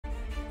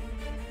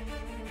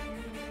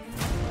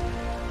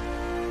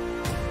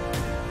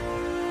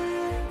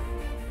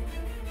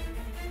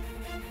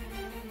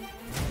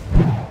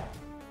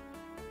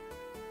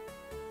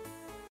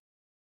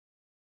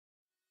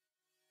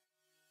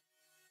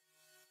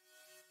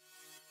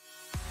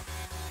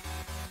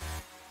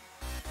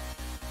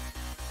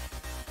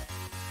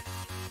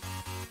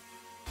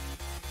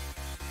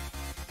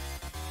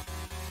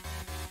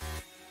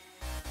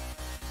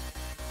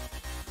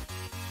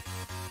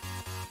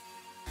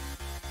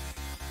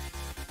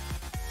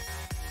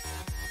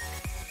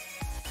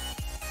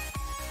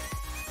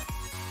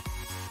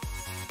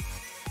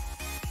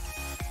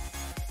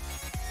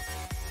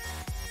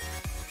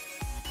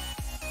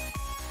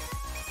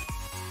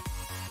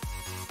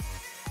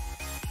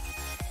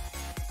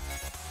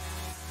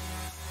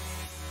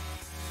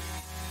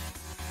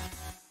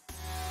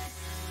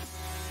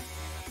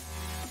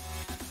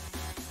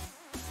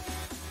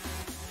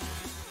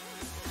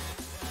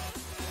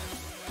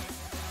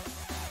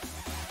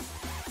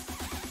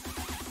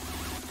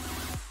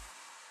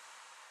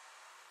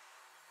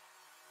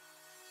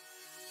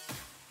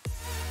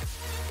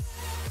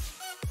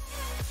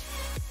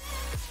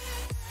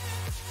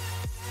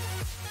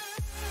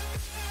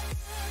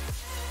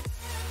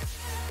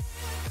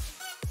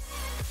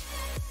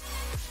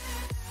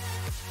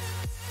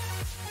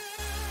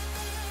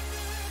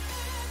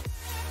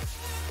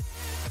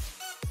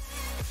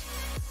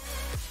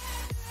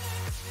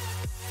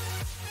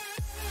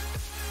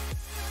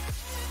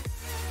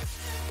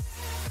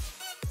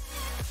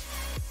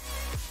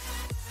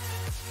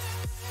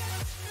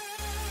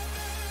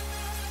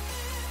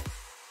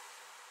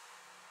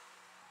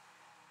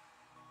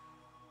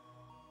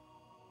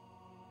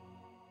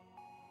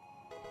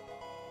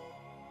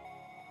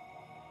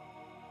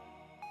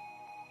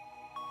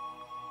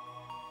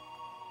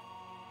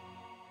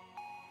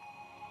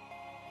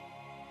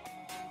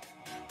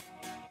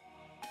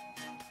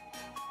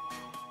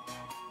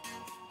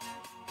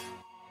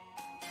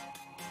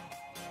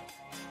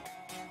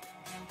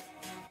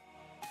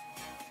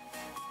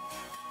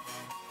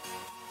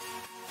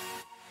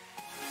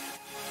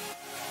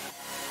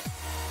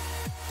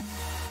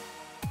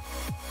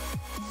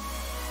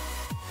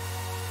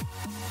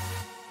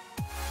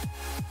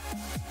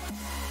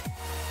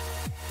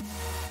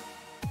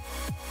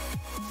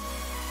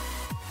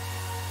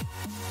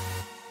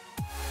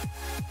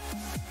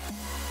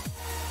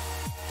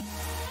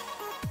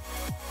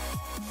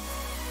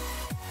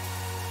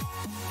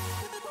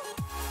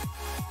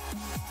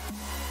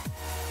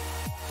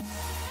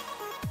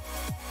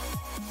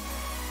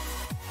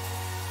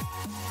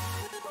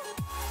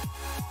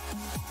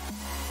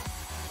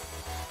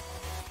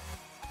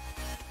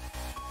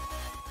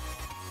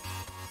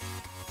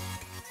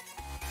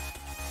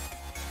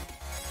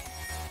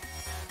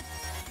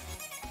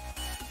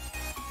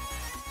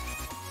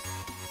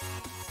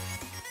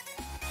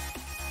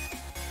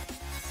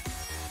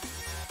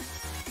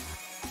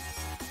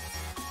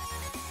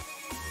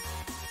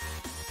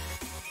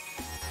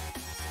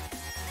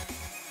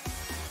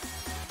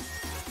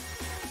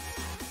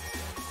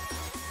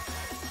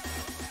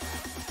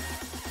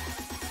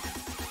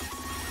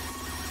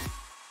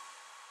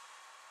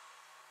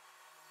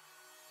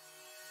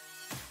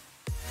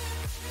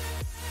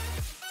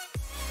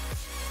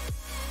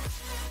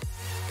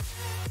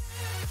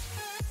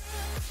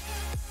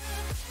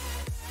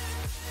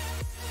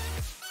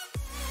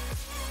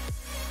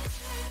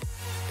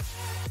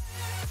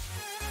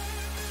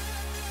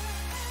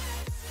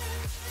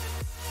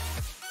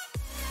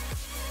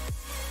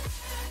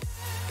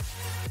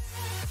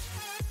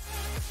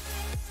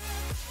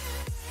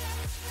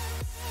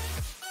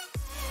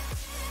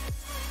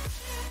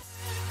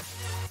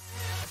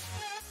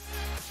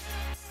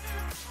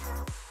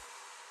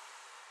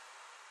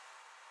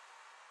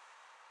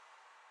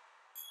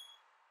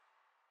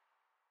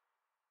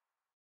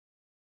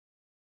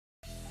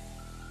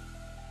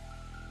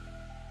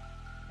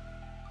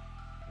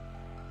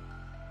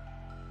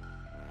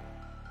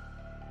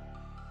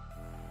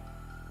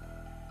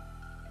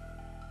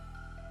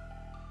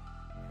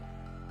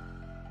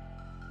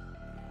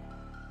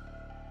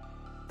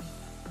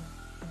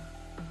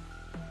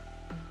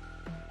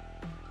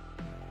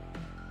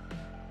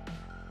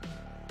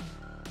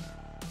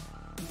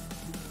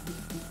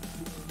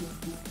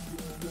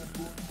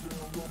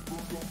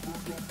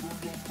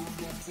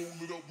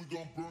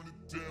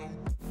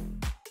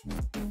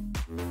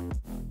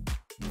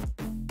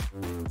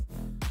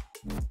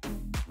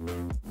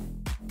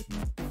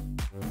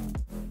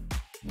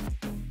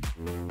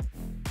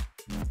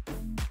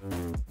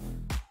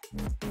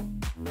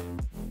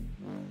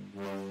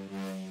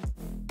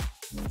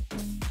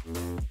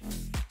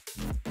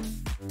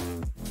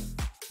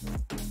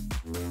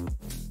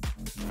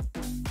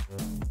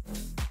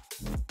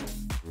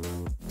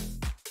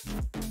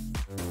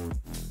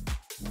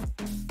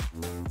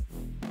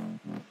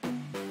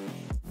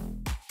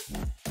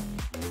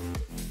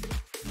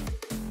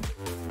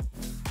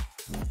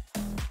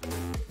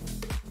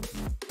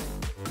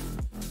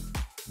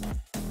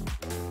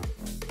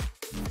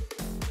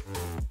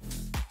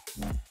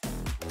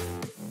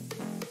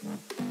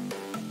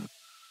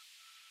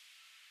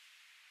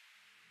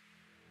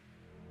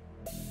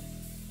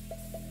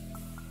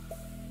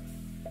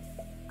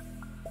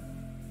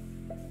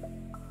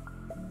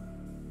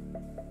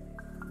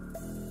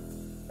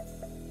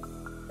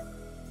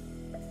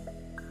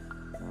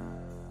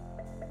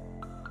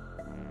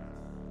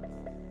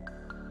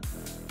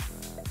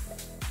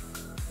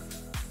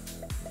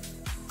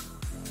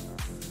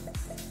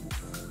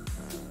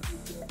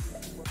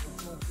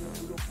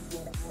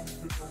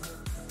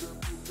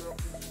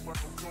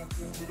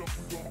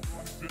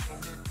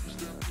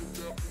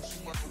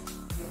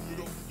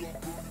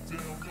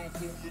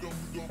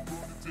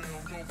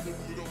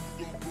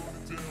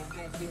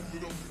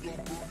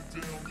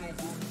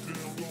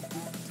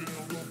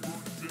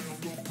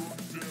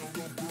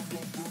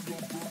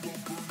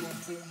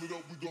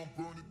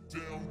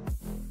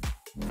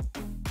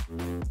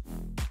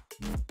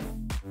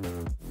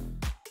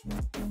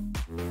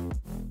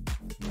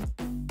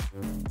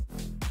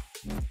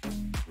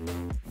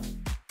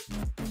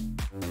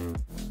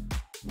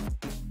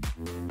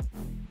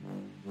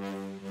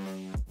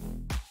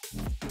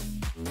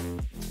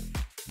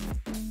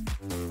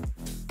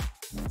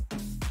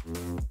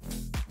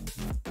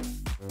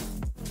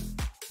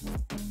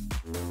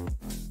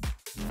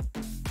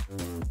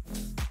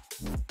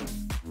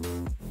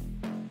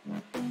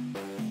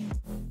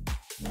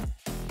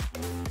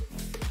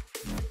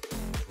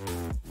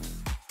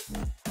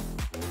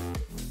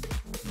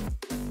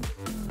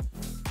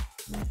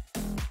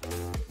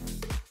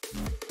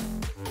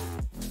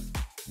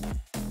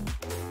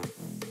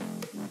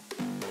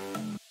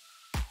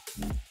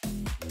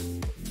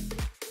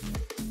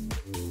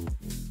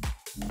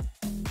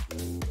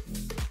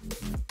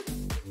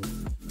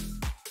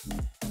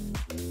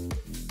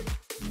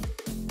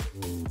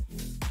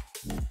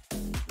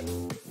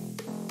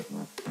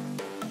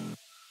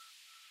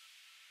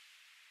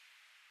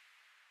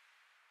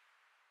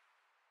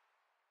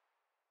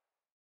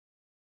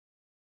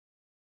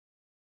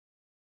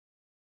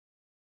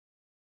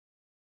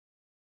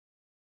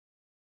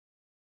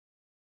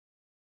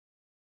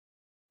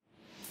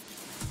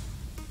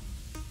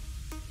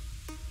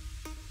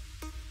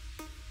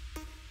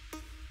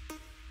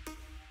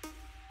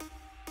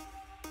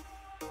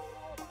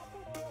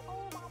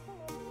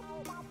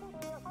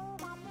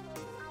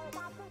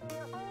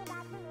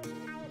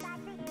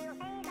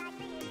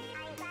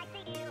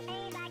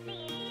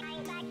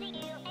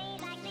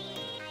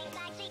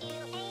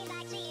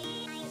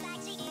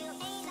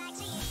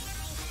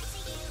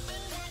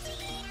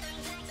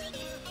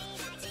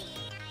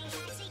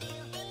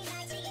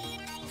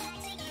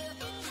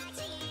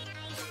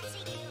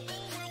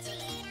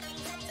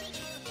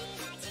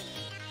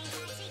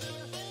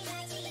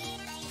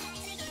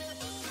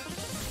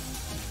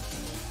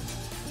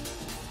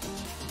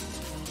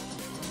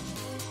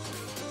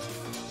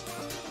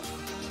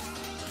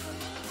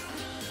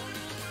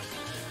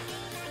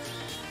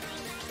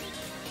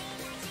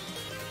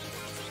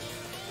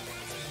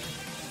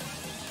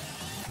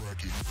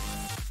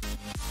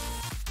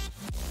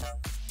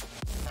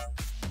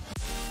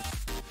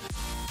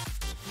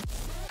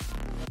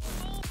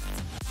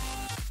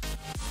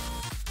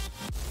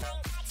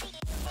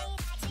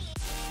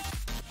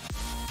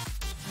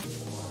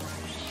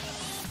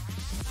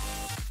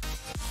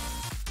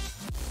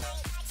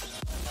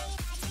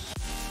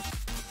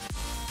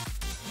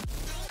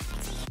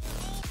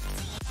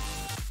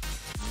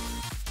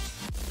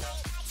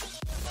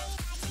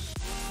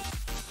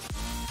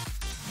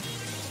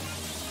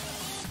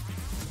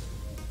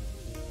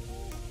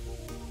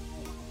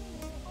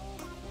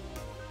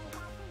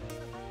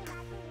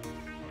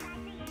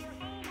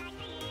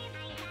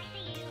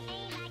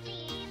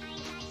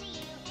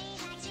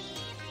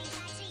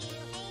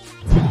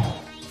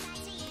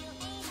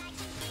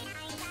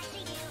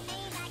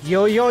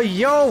Yo, yo,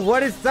 yo,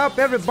 what is up,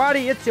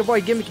 everybody? It's your boy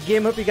Gimmicky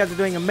Game. Hope you guys are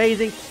doing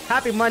amazing.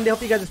 Happy Monday.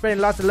 Hope you guys are spreading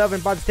lots of love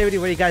and positivity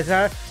where you guys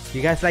are.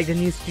 You guys like the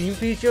new stream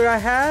feature I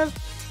have?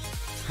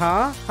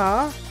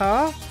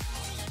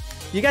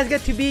 You guys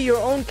get to be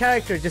your own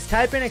character. Just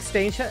type in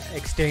extension,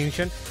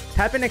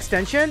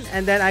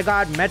 and then I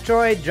got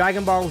Metroid,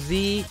 Dragon Ball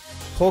Z,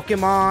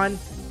 Pokemon,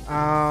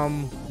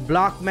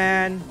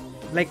 Blockman,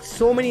 like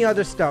so many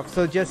other stuff.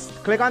 So just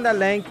click on that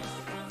link.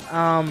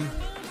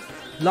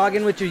 Log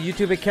in with your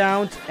YouTube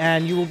account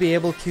and you will be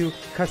able to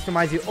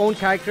customize your own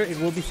character. It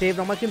will be saved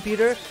on my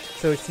computer,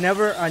 so it's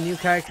never a new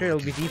character. It will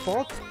be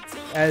default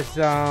as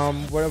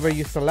whatever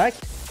you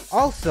select.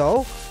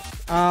 Also,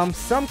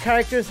 some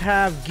characters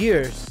have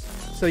gears,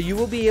 so you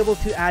will be able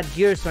to add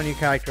gears on your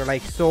character,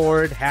 like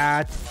sword,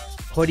 hat,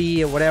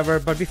 hoodie, or whatever.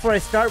 But before I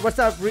start, what's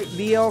up,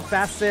 Leo,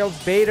 Fast Sales,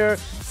 Bader,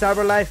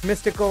 Cyberlife,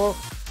 Mystical,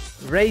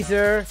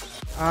 Razor,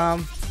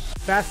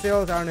 Fast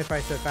Sales, I don't know if I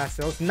said Fast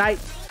Sales,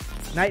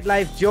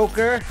 Nightlife,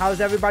 Joker, how's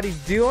everybody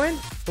doing?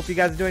 Hope you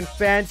guys are doing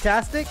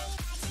fantastic.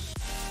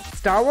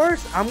 Star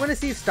Wars, I'm gonna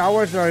see if Star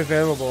Wars are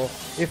available.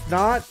 If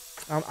not,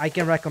 I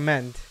can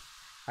recommend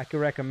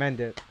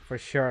it for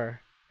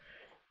sure.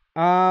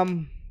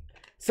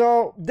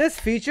 So this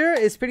feature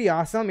is pretty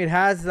awesome. It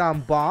has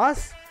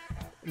boss.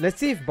 Let's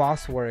see if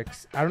boss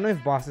works. I don't know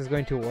if boss is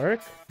going to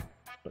work,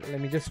 but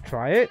let me just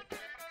try it.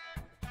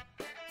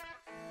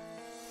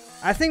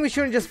 I think we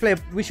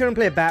shouldn't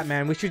play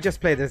Batman. We should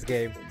just play this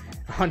game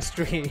on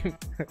stream.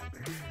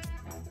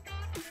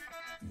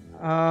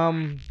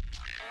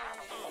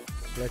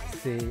 Let's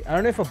see. I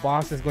don't know if a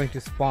boss is going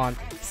to spawn.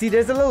 See,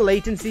 there's a little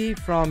latency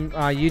from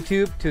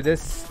YouTube to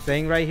this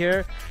thing right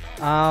here.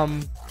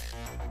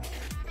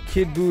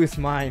 Kid Buu is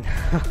mine.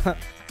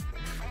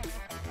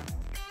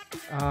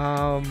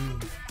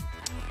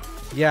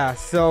 Yeah,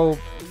 so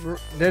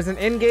there's an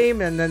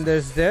in-game and then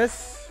there's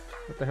this.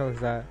 What the hell is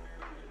that?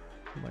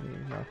 Money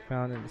not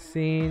found in the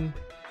scene.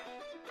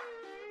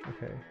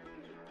 Okay.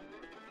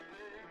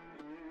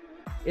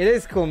 It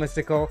is cool,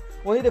 Mystical.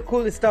 Only the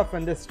coolest stuff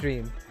on this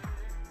stream.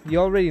 You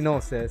already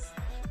know, sis.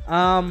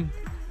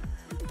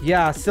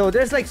 Yeah, so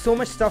there's like so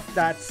much stuff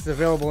that's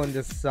available in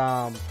this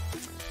avatar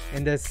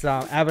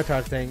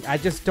thing. I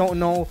just don't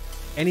know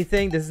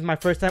anything. This is my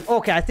first time.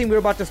 Okay, I think we're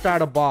about to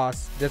start a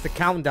boss. There's a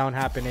countdown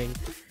happening.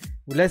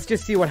 Let's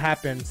just see what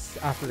happens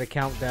after the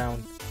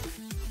countdown.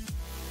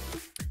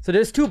 So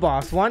there's two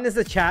bosses. One is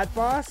the chat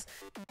boss,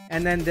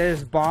 and then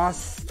there's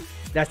boss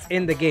that's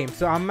in the game.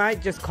 So I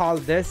might just call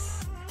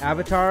this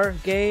avatar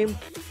game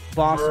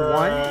boss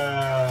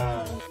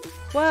 1.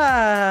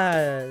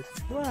 What?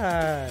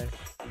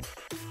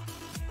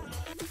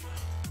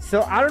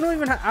 So I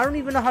don't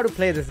even know how to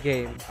play this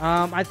game.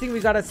 I think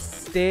we gotta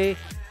stay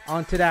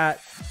onto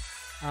that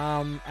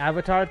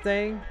avatar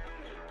thing.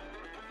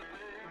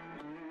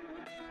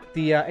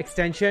 The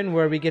extension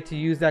where we get to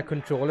use that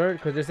controller,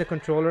 because there's a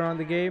controller on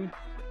the game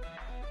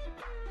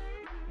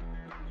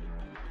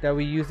that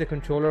we use the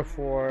controller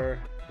for.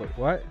 Wait,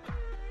 what?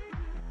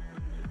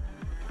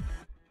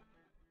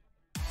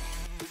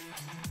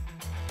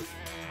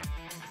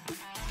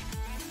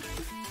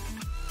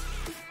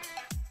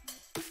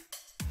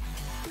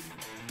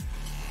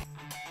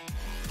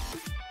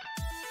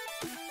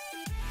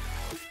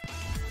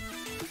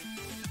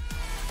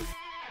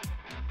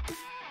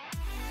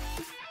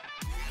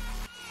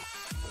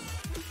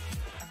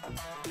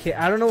 Okay,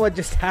 I don't know what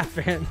just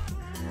happened.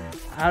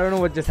 I don't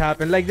know what just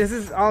happened. Like, this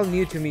is all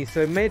new to me,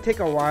 so it may take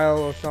a while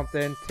or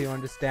something to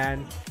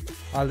understand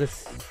all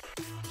this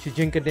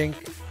shijinkadink.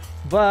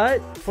 But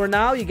for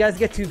now, you guys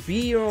get to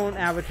be your own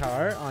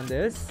avatar on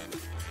this.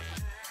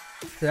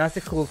 So that's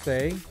a cool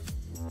thing.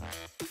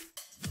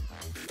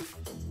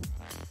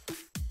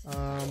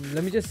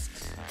 Let me just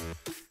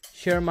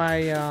share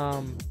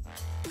my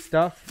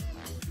stuff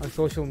on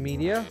social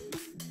media.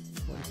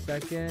 1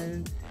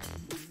 second.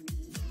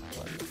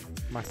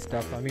 My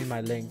stuff, I mean my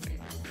link.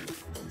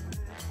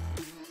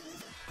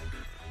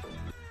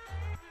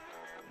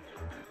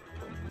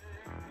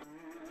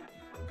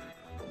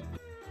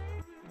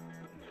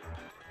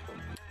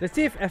 Let's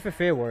see if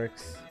FFA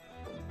works.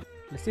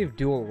 Let's see if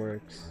dual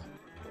works.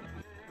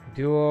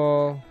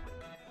 Dual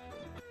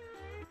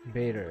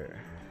beta.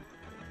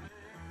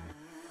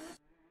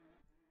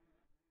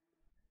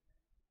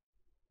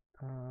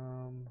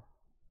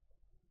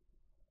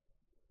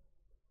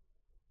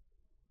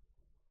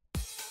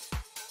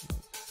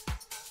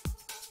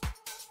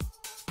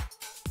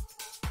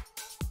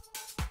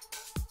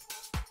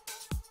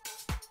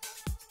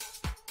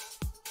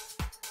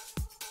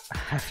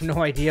 I have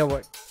no idea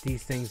what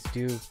these things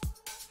do.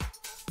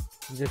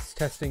 I'm just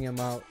testing them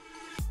out.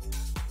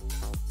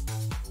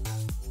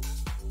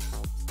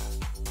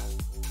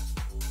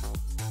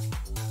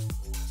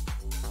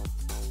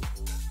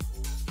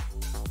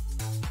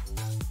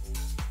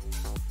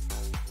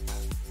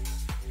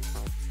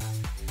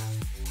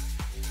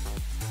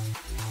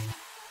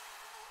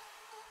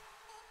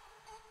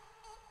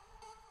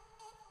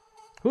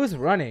 Who's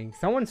running?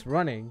 Someone's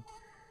running.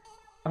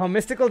 Oh,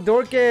 Mystical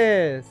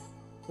Dorcas!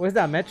 What's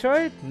that,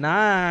 Metroid?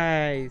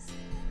 Nice!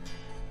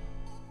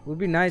 Would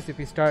be nice if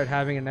you started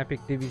having an epic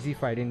DBZ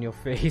fight in your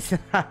face.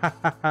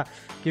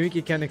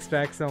 Kimiki can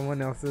extract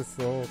someone else's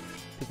soul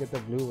to get the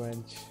blue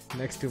wrench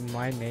next to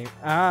my name.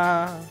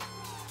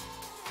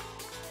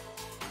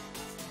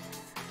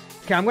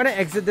 Okay, I'm gonna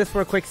exit this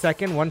for a quick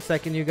second. 1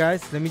 second, you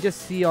guys. Let me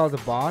just see all the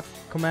bot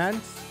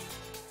commands.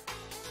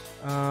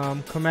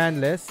 Command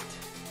list.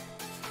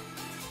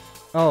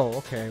 Oh,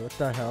 okay. What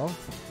the hell?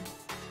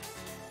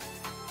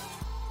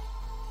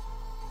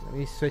 Let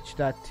me switch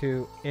that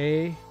to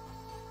A.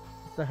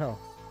 What the hell?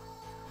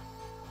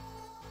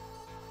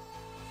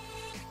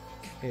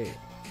 A.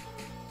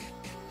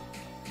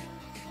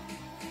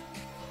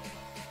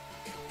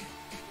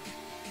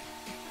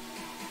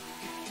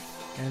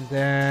 And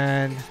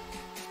then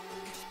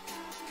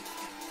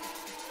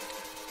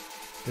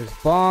there's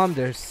bomb,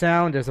 there's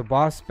sound, there's a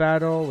boss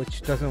battle,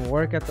 which doesn't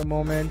work at the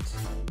moment.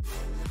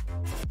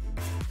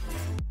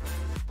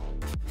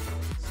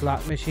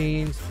 Slot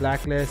machines,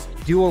 blacklist,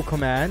 dual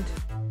command.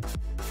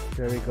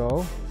 There we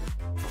go.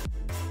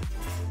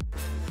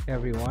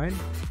 Everyone.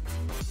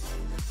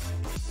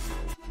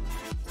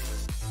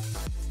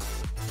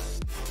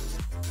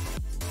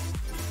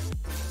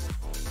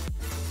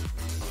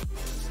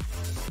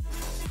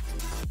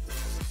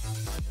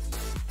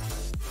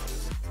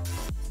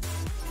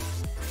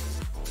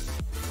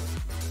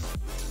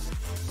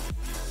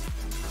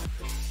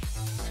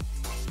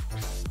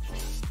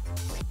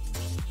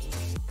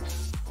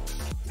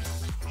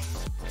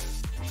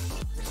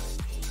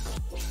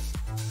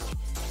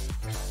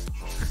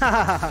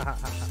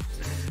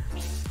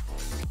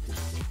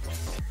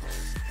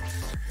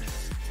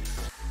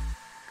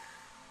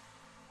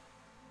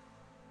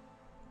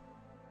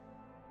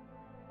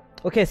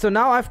 Okay, so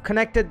now I've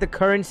connected the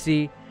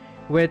currency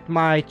with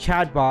my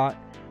chatbot.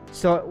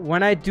 So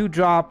when I do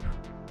drop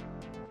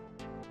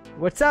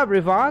What's up,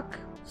 Rivok?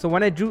 So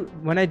when I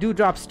do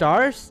drop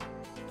stars,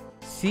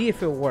 see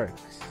if it works.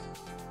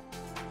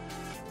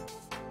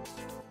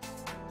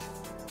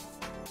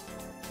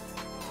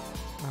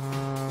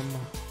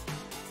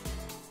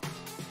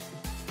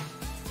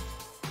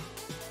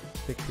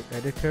 Pick the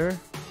editor.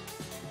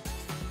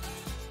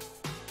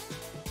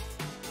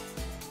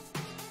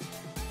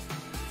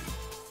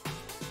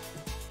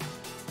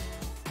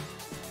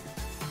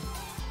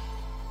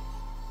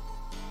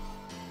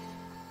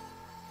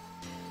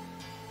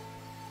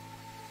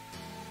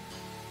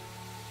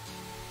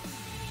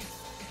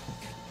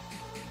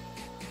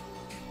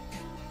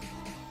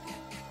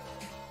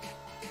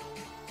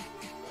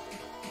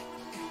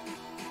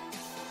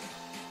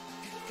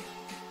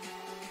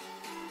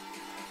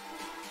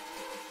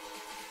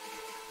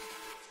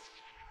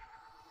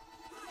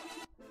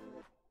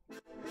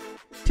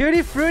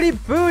 Tutti Frutti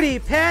Booty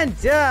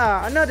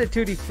Panda! Another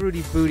Tutti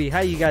Frutti Booty. How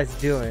you guys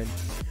doing?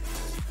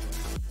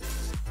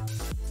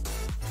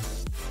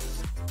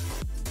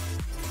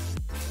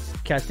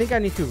 Okay, I think I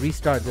need to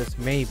restart this,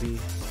 maybe.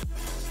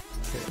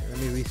 Okay, let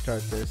me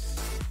restart this.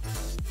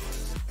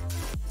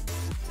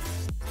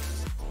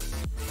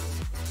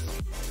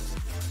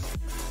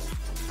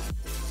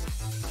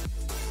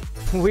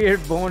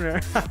 Weird boner.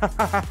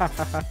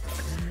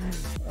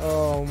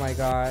 Oh my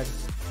god.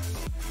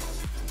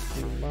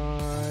 Come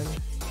on.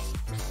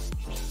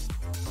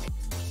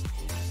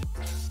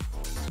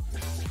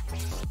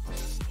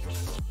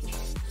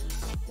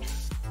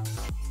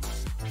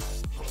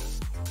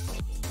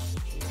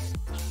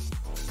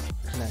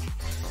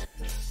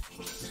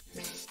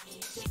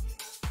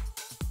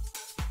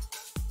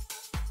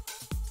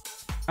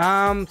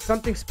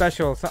 Something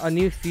special, so a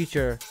new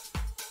feature.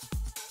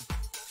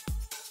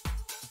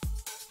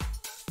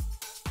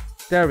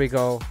 There we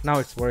go. Now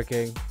it's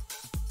working.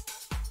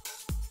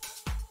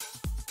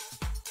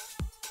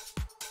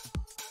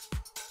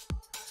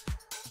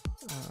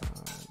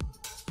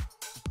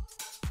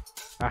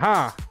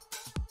 Aha!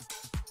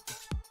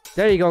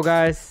 There you go,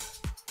 guys.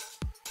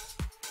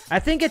 I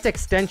think it's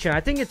extension.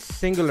 I think it's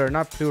singular,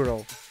 not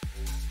plural.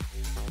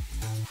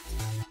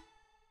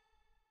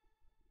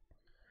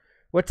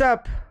 What's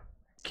up?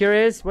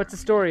 Curious? What's the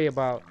story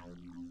about?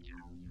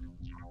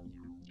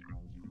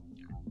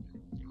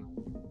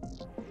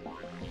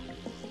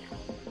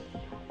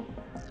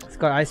 It's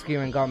got ice cream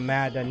and got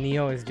mad that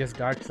Neo is just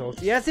Dark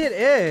Souls. Yes, it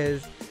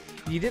is!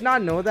 You did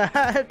not know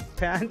that,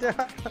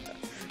 Panda?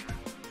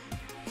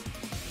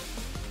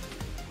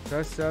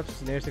 Trust up,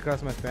 snares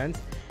across my fence,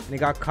 and it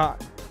got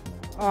caught.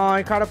 Oh,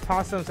 I caught a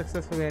possum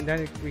successfully and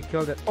then we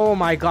killed it. Oh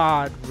my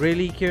god,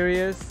 really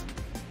Curious?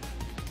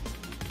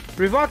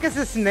 Revok is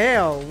a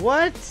snail.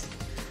 What?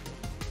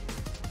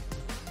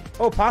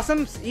 Oh,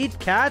 possums eat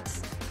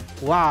cats?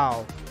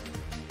 Wow.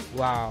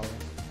 Wow.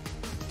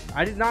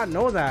 I did not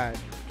know that,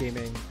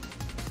 gaming.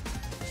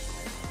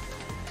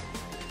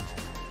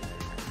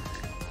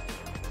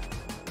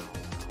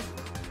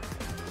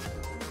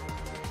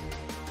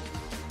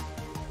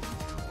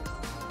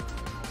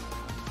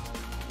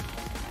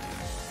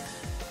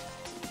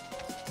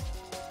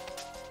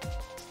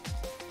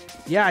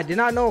 Yeah, I did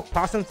not know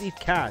possums eat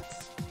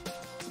cats.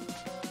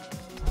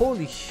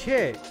 Holy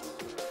shit.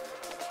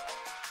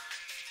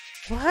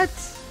 What?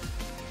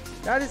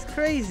 That is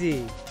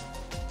crazy.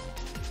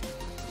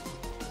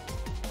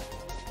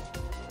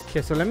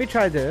 Okay, so let me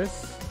try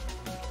this.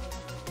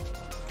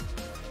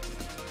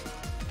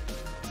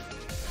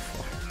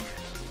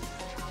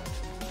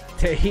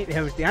 They eat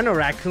everything. I know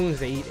raccoons,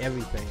 they eat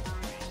everything.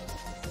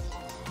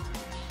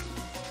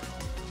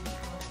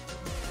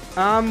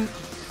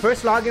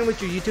 First log in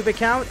with your YouTube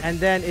account and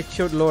then it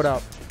should load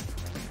up.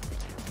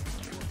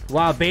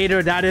 Wow,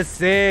 Bader, that is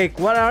sick.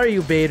 What are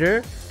you,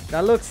 Bader?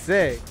 That looks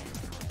sick.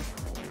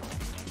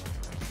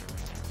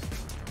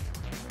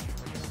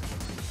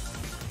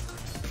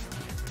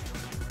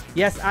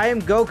 Yes, I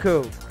am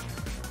Goku.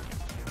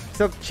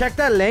 So check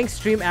that link,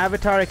 stream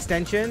avatar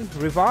extension,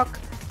 Revok.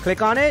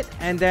 Click on it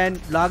and then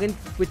log in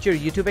with your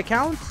YouTube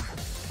account.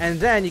 And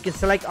then you can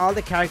select all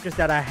the characters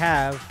that I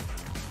have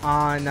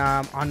on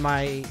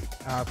my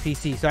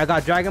PC. So I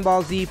got Dragon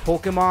Ball Z,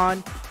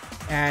 Pokemon,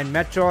 and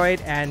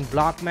Metroid, and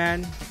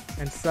Blockman,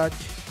 and such.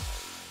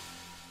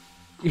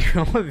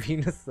 You're a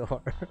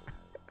Venusaur.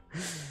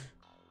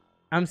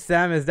 I'm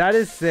Samus. That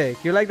is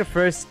sick. You're like the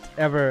first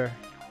ever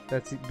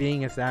that's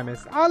being a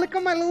Samus. Oh, look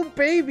at my little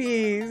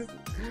babies.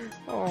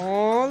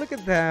 Oh, look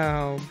at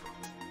them.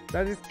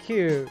 That is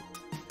cute.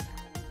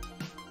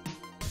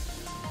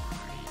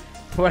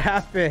 What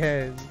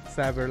happened,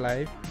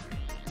 Cyberlife?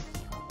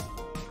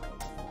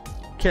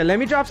 Okay, let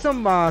me drop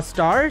some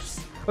stars.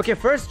 Okay,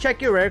 first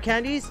check your rare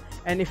candies,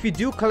 and if you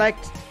do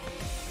collect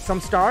some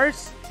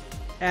stars,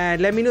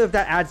 and let me know if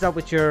that adds up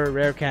with your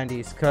rare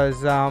candies, because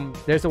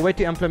there's a way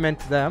to implement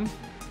them.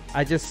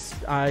 I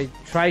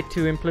tried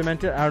to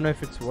implement it. I don't know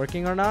if it's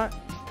working or not.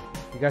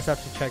 You guys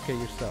have to check it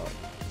yourself.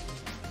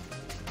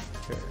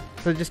 Okay.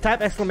 So just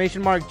type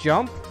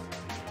 !jump.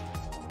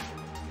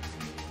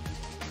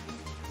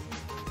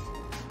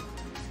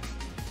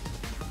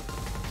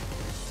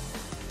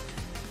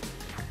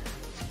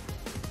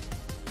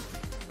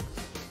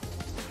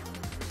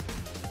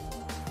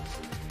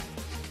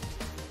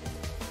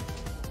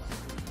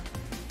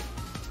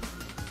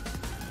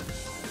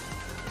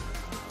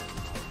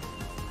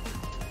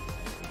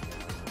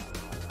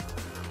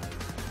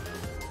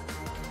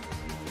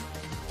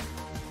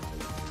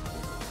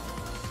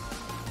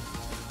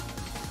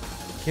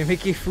 Can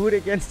Mickey food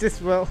against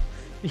this will?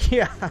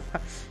 Yeah,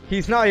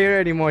 he's not here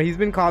anymore. He's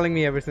been calling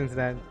me ever since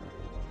then.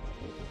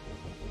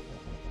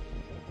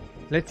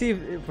 Let's see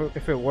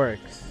if it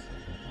works.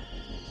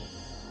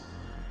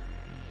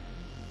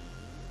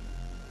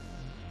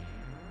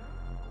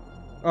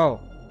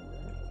 Oh,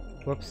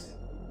 whoops.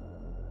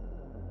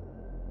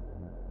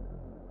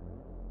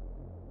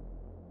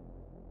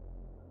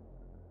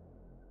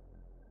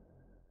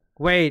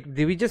 Wait,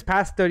 did we just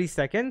pass 30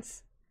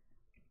 seconds?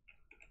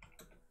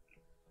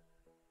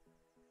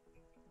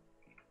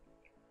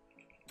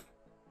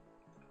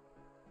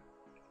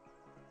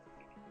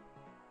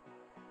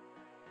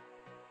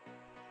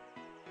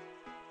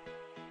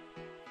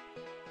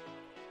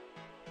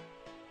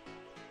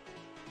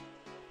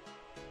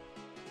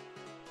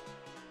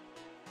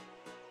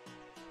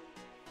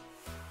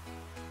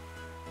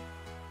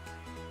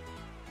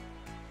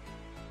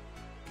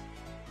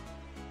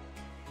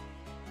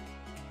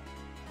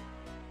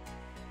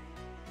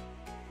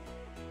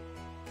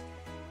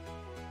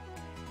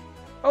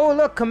 Oh,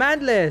 look,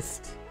 command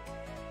list.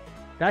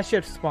 That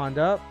shit spawned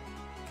up.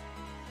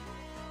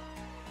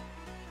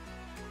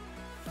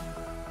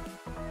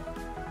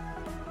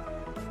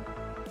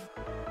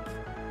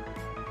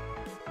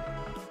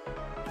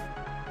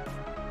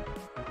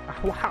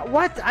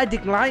 What? I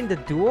declined the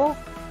duel?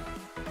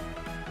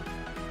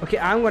 Okay,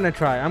 I'm gonna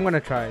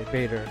try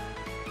Vader.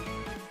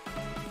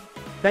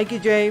 Thank you,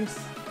 James.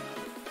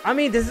 I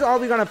mean, this is all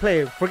we're gonna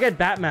play. Forget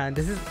Batman.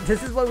 This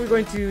is what we're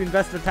going to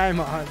invest the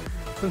time on.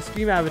 Some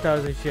stream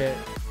avatars and shit.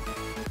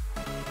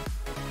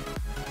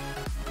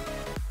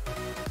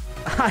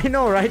 I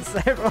know, right?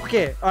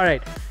 Okay,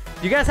 alright.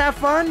 You guys have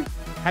fun?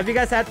 Have you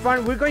guys had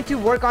fun? We're going to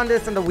work on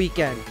this on the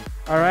weekend.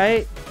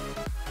 Alright?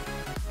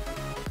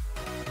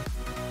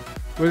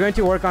 We're going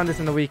to work on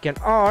this on the weekend.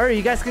 Or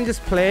you guys can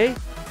just play.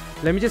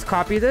 Let me just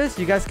copy this.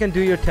 You guys can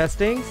do your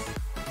testings.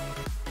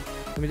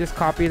 Let me just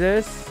copy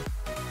this.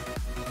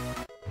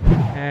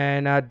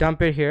 And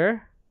dump it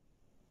here.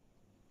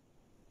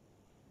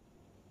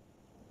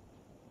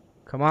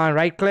 Come on,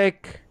 right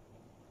click.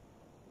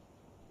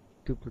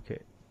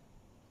 Duplicate.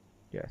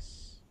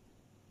 Yes.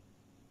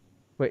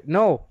 Wait,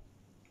 no.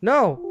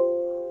 No.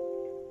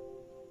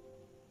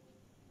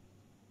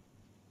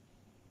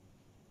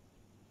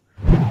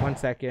 One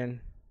second.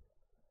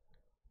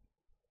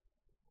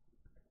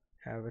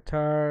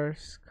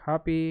 Avatars.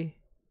 Copy.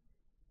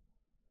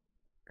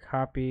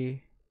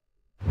 Copy.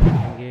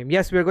 Game.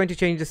 Yes, we're going to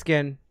change the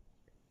skin,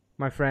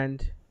 my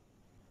friend.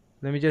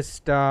 Let me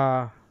just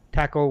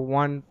tackle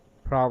one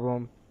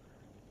problem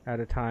at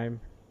a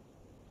time.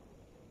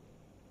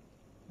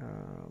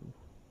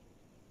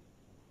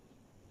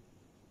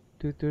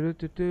 Fit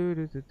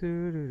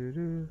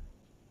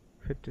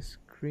to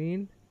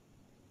screen.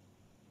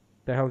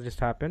 The hell just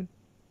happened?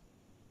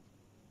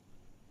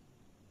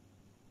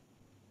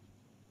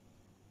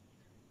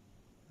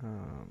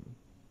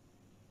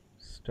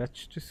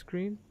 Stretch to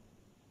screen?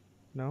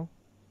 No.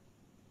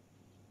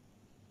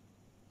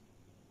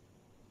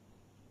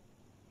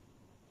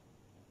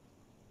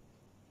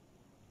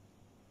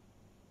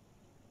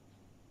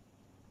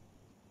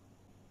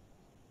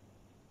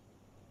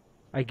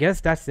 I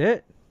guess that's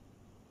it.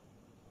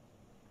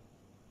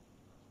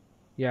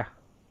 Yeah,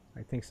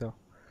 I think so.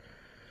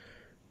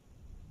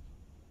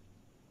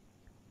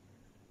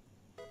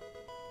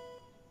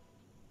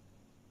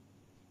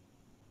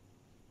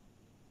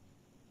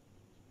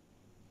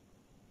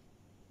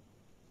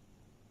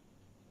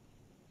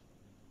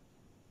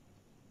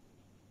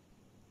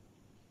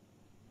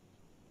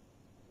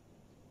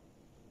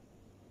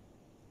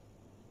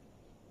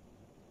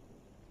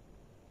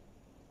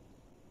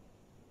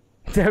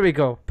 There we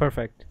go.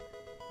 Perfect.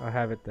 I'll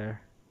have it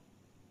there.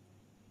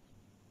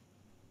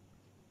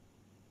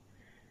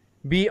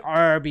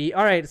 BRB.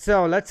 Alright,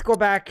 so let's go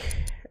back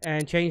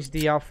and change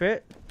the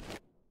outfit.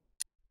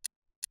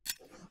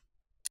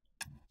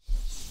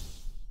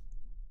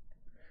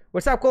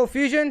 What's up, Cold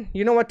Fusion?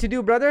 You know what to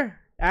do, brother.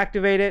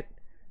 Activate it.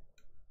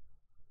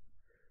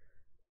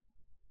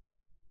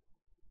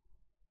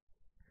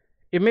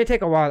 It may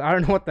take a while. I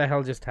don't know what the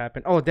hell just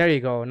happened. Oh, there you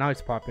go. Now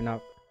it's popping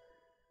up.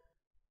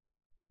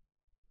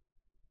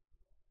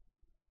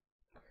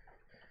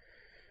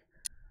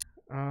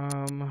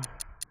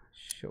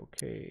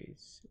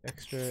 Showcase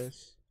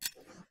extras.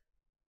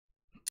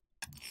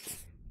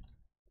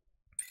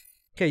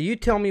 Okay, you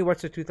tell me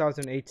what's a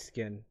 2008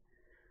 skin.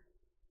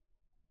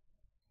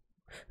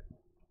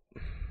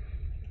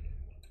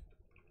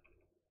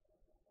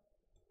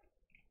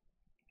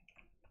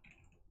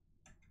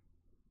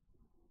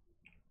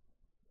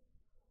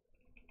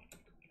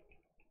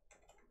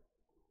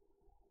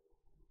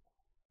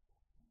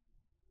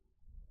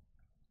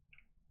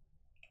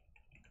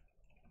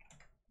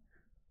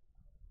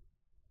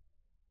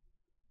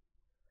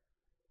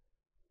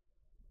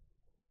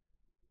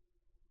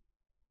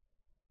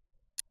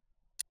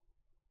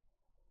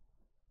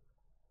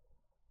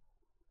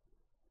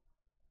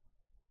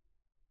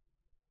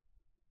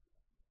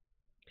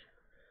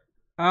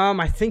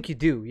 I think you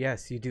do.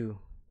 Yes, you do.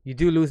 You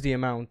do lose the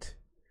amount.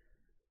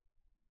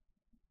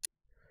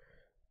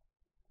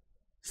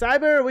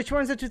 Cyber, which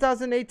one's the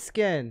 2008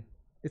 skin?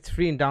 It's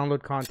free and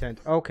download content.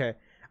 Okay.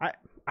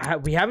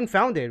 We haven't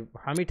found it.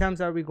 How many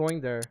times are we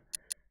going there?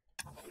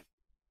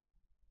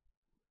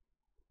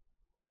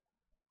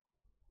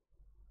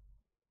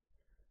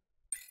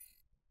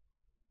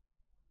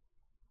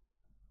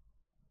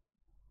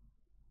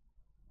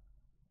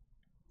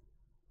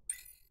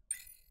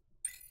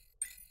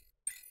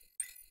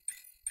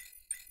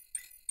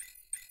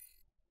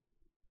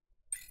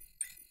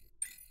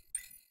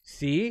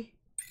 See?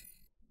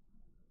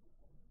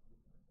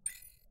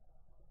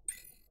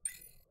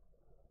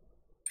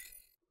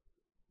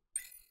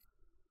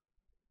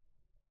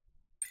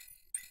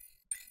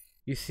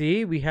 You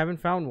see? We haven't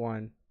found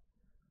one.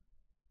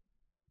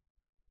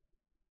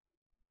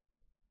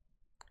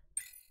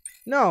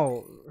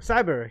 No,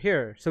 Cyber,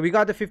 here. So we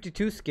got the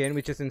 52 skin,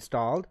 which is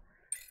installed.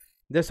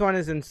 This one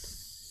is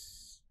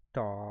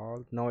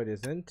installed. No, it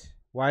isn't.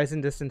 Why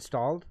isn't this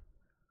installed?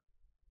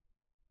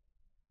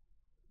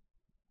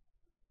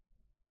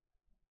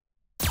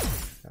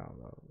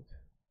 Download.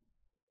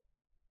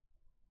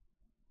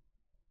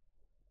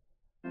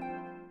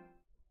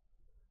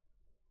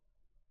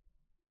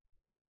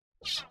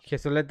 Okay,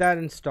 so let that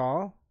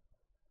install.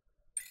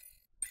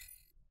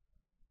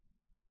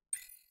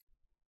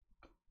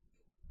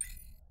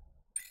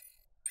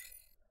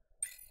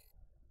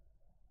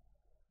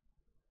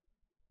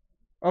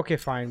 Okay,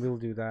 fine, we'll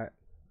do that.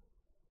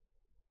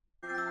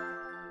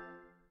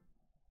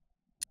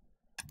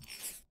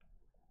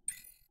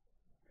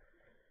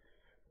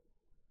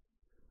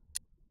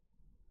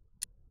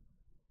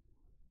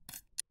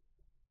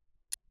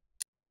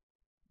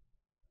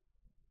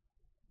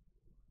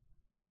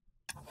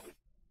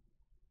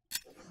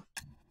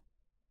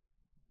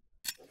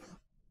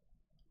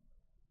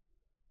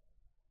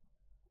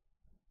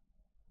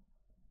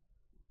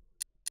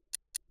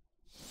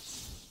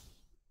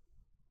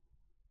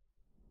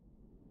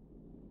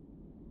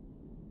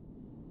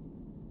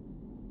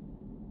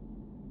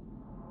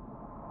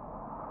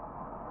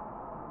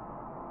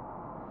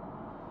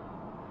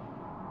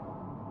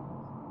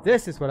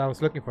 This is what I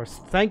was looking for.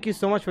 Thank you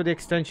so much for the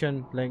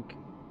extension, Link.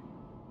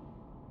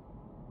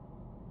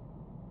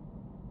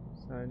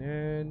 Sign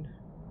in.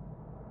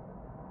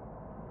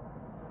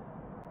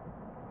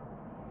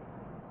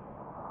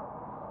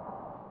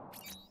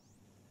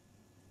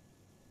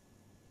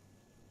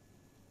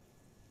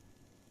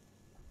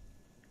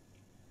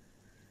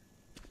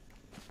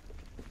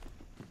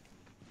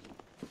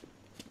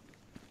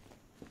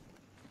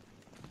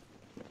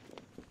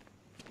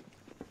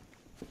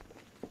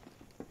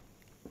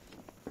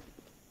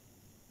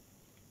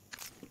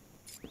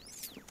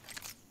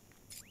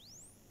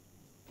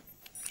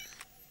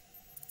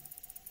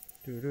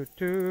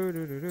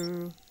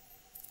 Do.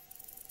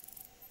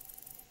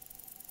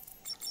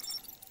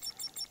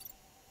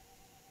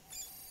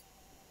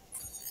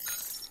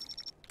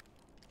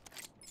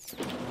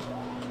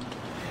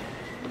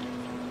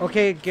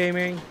 Okay,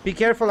 gaming. Be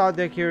careful out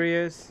there,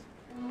 Curious.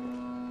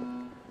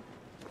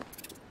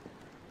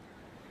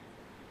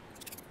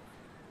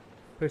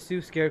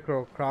 Pursue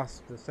Scarecrow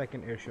across the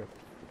second airship.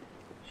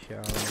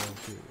 Shall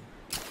do.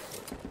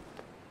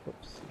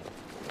 Oops.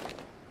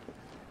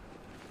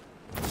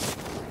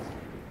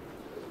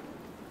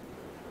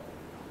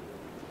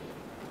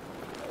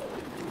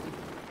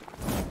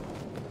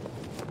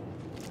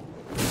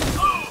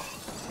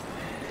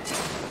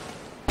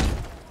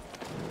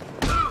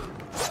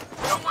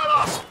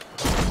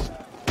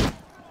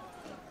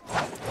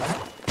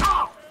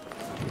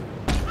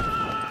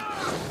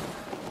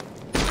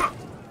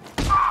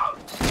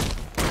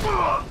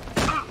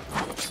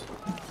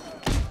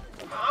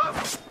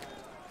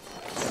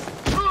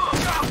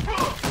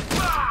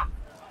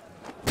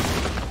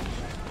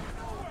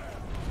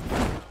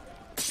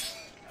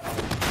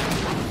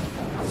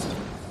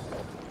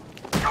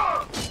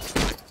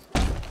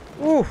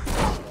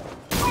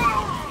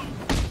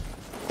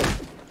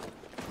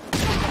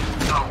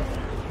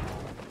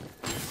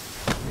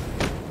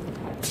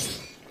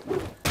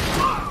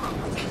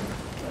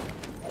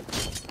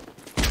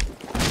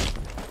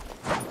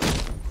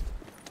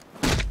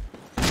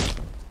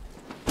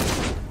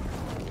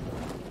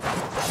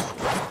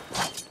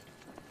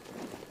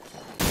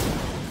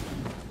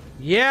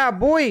 Yeah,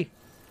 boy.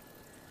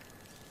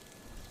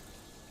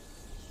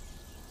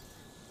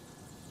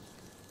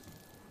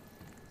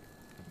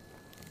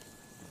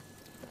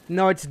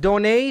 No, it's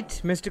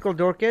donate, mystical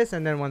Dorcas,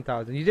 and then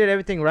 1,000. You did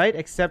everything right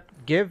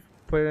except give,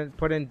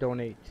 put in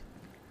donate.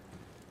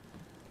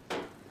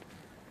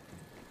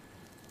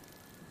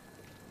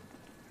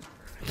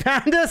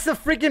 Panda's a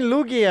freaking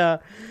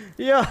Lugia.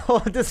 Yo,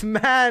 this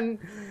man,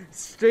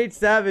 straight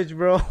savage,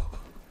 bro.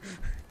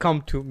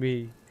 Come to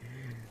me.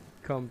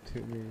 Come to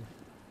me.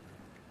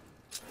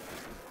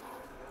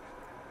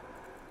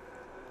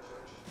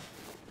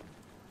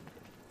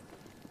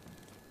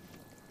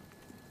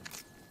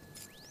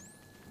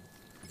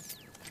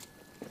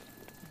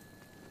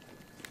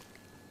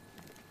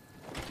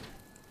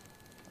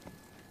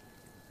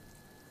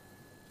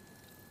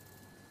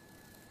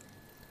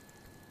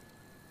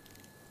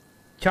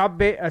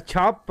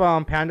 Chop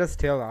Panda's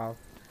tail off.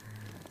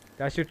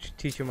 That should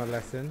teach him a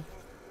lesson.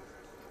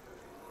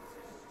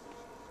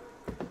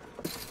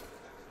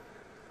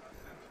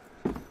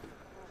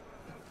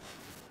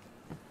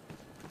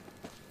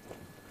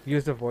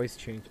 Use the voice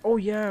change. Oh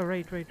yeah,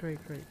 right.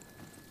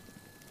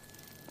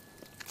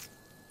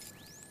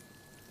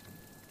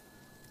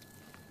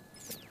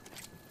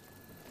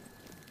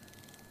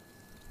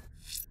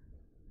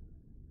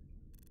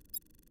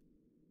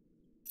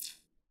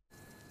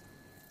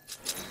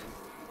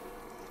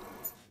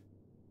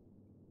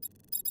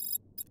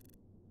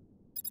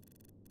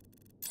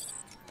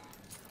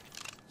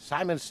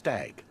 Simon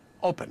Stagg,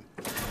 open.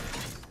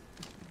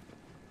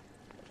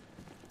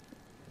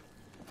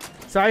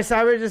 Sorry,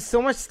 Cyber, just so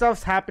much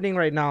stuff's happening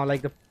right now,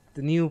 like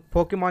the new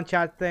Pokemon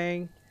chat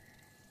thing,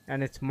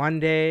 and it's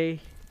Monday,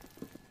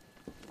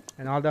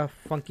 and all the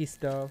funky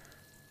stuff.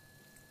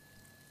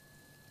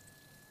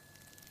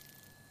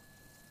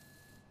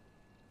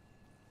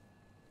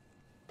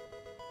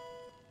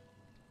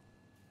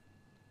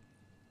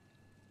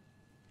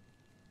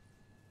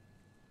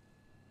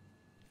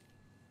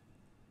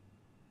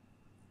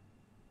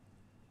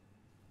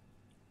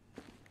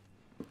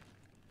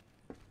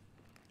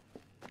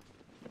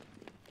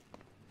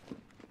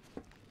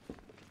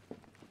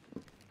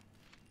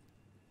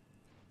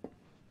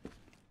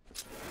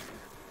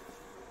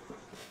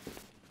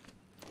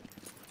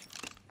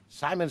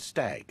 Simon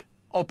Stagg,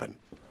 open.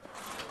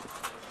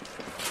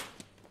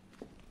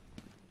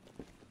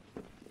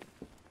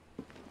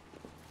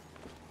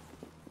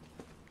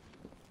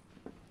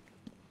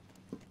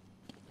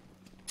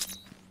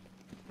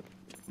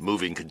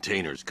 Moving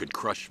containers could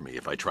crush me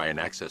if I try and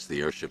access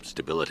the airship's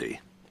stability.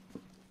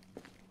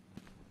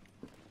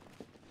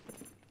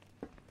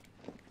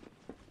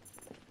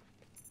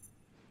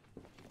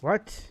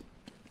 What?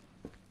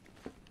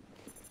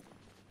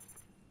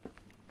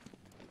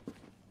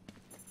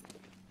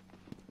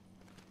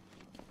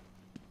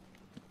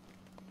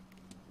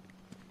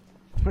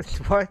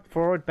 What?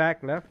 Forward,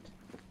 back, left?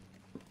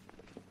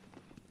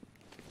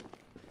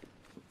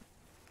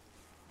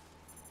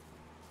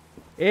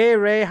 Hey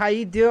Ray, how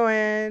you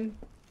doing?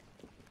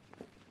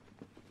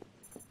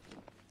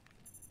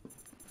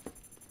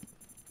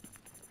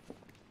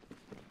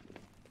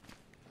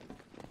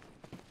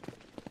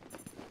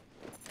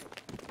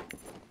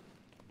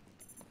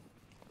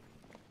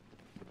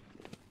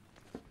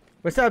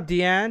 What's up,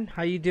 Deanne?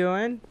 How you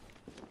doing?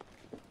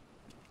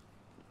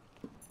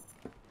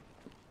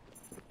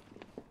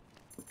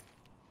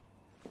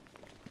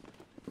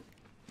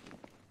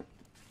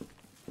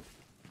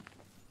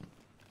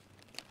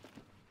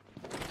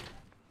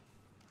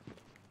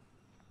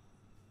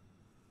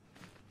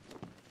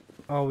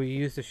 Oh, we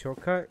used the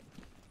shortcut?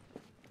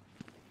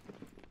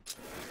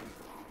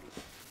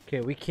 Okay,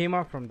 we came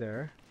up from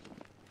there.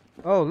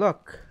 Oh,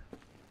 look.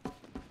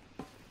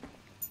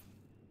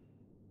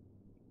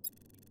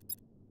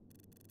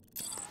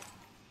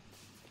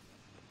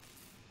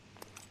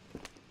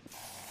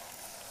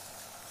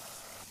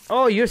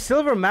 Oh, you're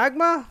Silver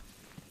Magma?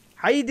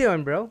 How you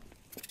doing, bro?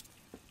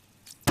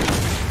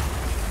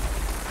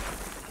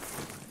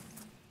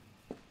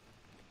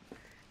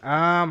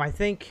 I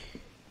think...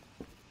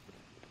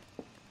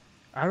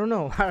 I don't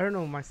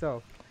know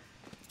myself.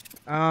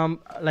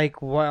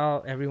 Like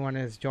while everyone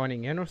is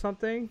joining in or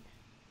something.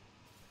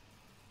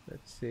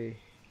 Let's see.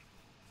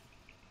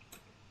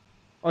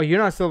 Oh, you're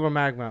not Silver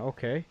Magma.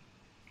 Okay.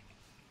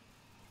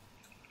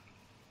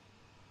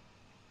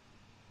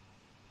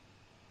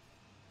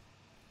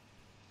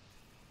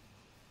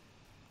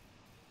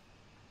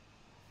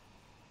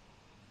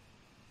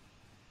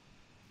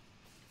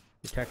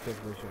 Detective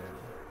vision.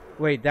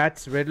 Wait,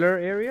 that's Riddler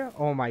area?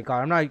 Oh my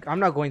god, I'm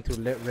not going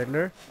through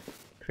Riddler.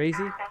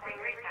 Crazy.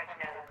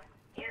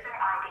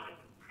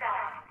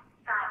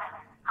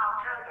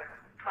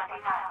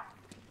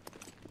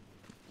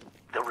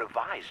 The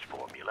revised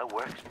formula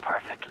works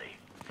perfectly.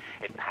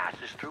 It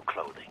passes through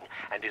clothing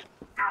and is...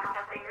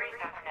 Accessing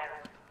research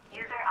node.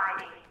 User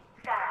ID.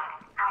 Stag.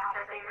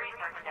 Accessing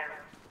research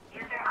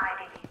node. User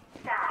ID.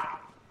 Stag.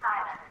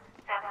 Simon.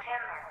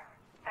 September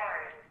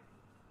 3rd.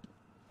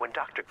 When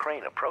Dr.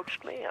 Crane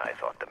approached me, I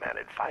thought the man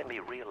had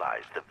finally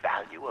realized the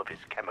value of his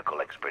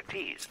chemical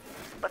expertise.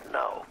 But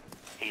no,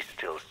 he's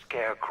still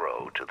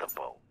Scarecrow to the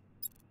bone.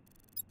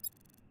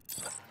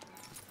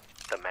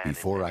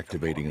 Before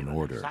activating an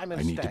order, I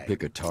need to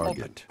pick a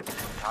target. An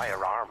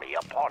entire army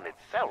upon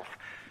itself,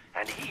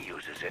 and he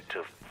uses it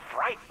to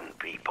frighten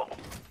people.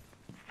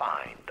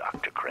 Fine,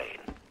 Dr.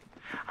 Crane.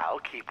 I'll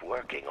keep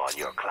working on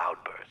your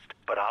cloudburst,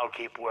 but I'll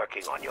keep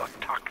working on your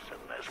toxin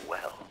as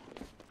well.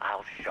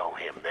 I'll show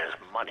him there's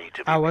money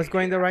to be I was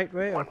going the right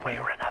way? one Okay. way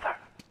or another.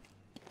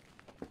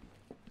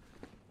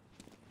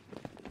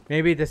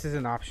 Maybe this is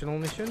an optional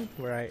mission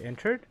where I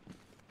entered?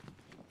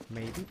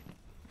 Maybe.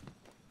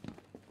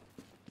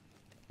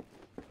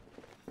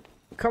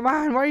 Come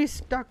on, why are you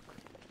stuck,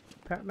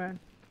 Batman?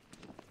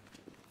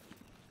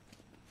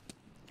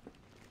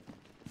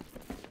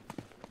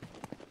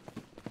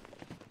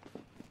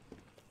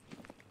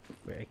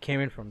 Wait, I came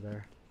in from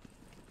there.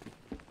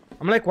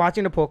 I'm like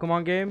watching the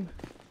Pokemon game.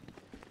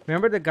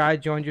 Remember the guy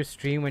joined your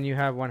stream when you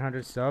have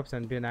 100 subs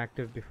and been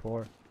active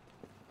before?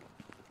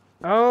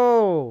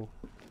 Oh!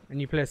 And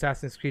you play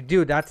Assassin's Creed.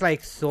 Dude, that's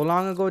like so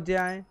long ago,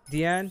 Diane?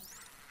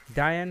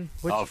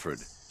 Which, Alfred,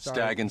 sorry,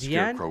 Stag and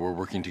Diane? Scarecrow were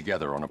working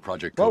together on a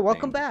project Well, code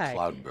welcome named back.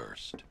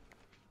 Cloudburst.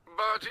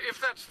 But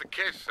if that's the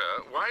case,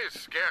 sir, why is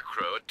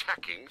Scarecrow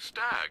attacking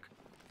Stag?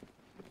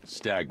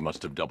 Stag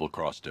must have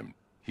double-crossed him.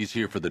 He's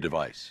here for the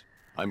device.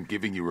 I'm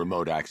giving you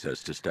remote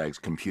access to Stag's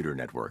computer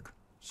network.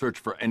 Search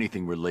for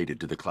anything related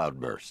to the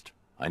Cloudburst.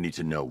 I need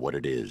to know what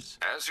it is.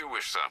 As you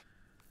wish, sir.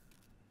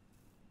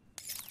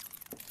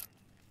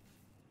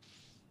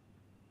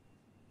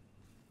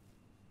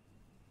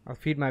 I'll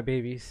feed my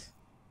babies.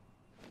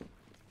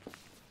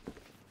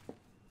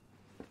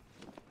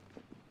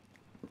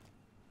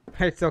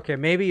 It's okay.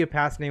 Maybe your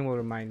past name will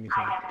remind me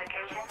somehow.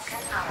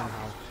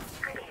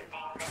 Good evening,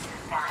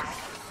 Mrs. Stag.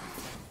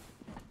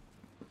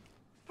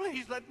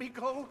 Please let me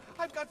go.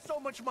 I've got so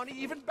much money,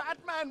 even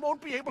Batman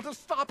won't be able to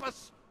stop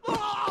us.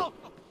 Oh!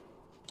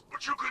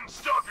 But you couldn't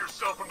stop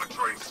yourself from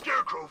betraying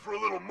Scarecrow for a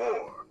little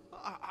more.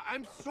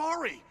 I'm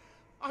sorry.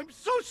 I'm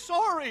so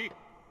sorry.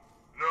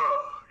 No,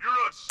 you're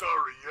not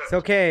sorry yet. It's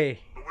okay.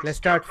 But when Let's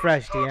start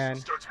Scarecrow's fresh, toxin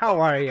Deanne. starts How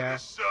are pumping into ya?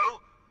 this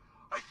cell,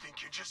 I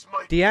think you just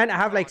might... Deanne, I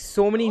have like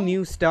so many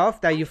new stuff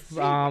that you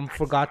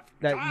forgot,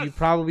 that you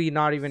probably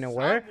not even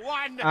aware.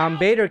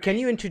 Bader, can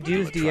you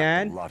introduce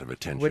Deanne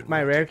with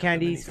my rare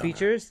candies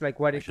features, like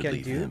what it can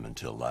leave do? him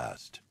until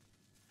last.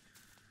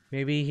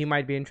 Maybe he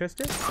might be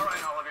interested. All right,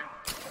 Hooligan.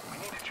 We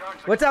need to charge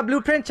the... What's up,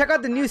 Blueprint? Check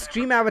out the new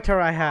stream avatar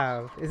I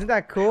have. Isn't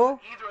that cool?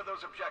 Either of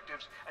those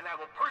objectives, and I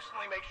will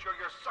personally make sure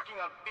you're sucking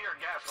on fear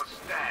gas with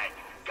Stag.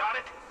 Got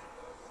it?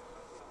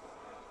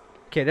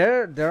 Okay,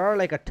 there are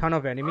like a ton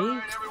of enemies. All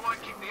right, everyone,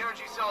 keep the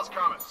energy cells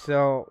coming.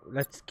 So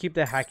let's keep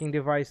the hacking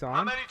device How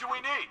on. many do we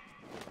need?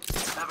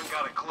 Haven't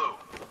got a clue.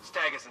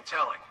 Stag isn't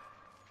telling.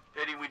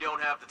 Pity we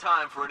don't have the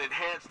time for an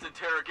enhanced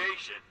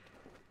interrogation.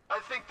 I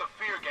think the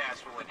fear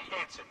gas will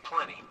enhance it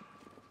plenty.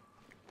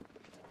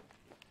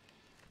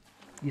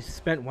 You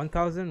spent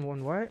 1,000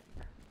 on what?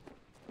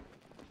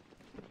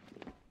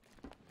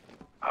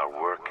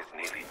 Our work is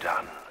nearly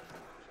done.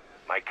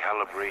 My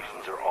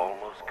calibrations are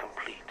almost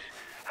complete,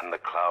 and the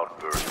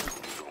Cloudburst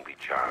will soon be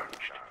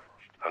charged.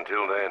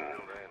 Until then,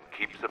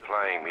 keep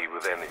supplying me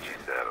with energy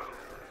cells.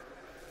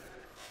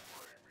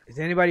 Is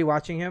anybody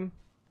watching him?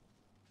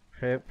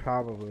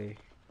 Probably.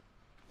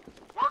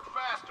 Work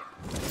faster!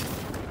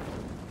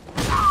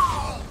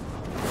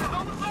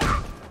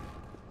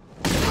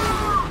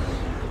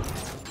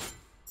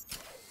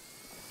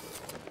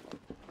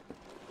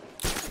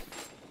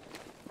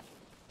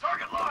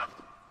 Target lost!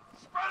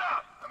 Spread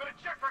out! I'm gonna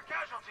check for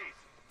casualties!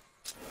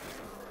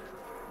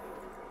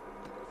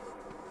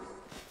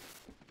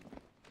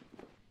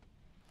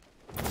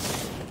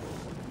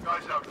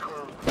 Guys out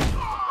cold.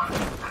 What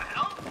the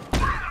hell?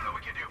 I don't know what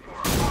we can do for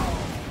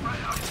him.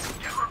 Right out,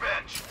 get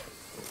revenge.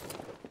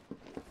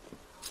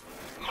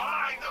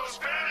 Mine those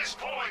Spanish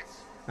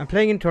points! I'm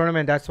playing in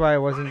tournament, that's why I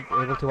wasn't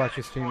able to watch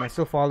your stream. I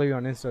still follow you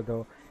on Insta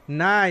though.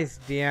 Nice,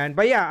 Deanne.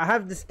 But yeah, I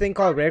have this thing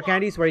called Rare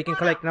Candies where you can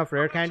collect enough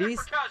Rare Candies.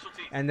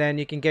 And then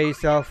you can get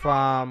yourself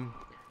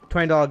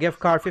 $20 gift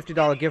card,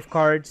 $50 gift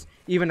cards,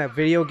 even a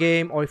video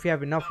game. Or if you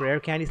have enough Rare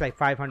Candies, like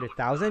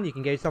 500,000, you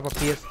can get yourself a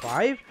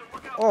PS5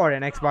 or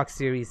an Xbox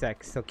Series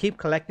X. So keep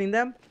collecting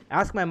them.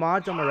 Ask my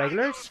mods on my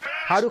regulars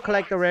how to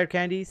collect the Rare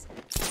Candies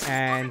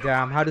and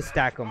how to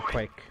stack them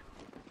quick.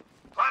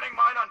 Planning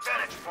mine on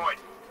vantage point.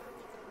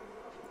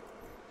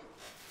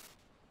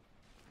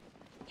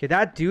 Okay,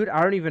 that dude,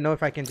 I don't even know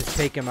if I can just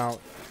take him out.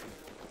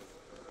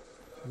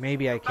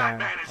 Maybe I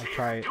can. I'll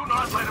try it. Do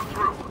not let him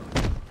through.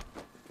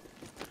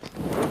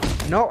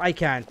 No, I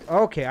can't.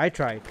 Okay, I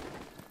tried.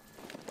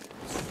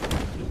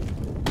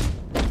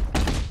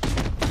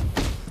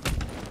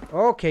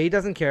 Okay, he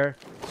doesn't care.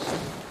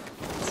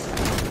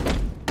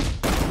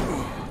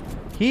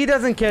 He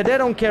doesn't care. They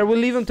don't care. We'll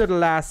leave him to the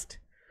last.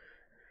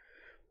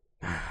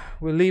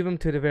 We'll leave him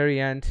to the very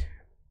end.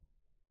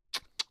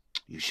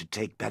 You should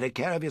take better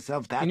care of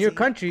yourself, Patsy. In your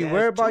country, There's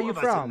where about two you of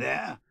us in from?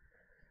 there.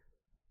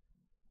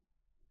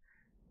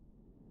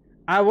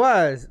 I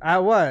was,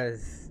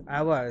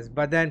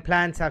 but then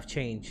plans have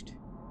changed.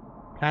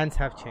 Plans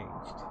have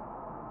changed.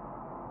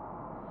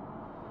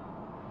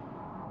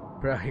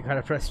 Bro, you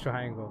gotta press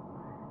triangle.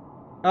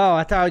 Oh,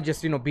 I thought I would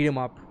just, beat him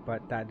up,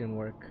 but that didn't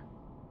work.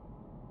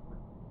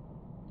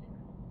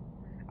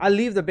 I'll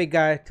leave the big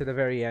guy to the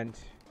very end.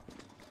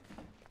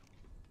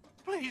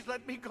 Please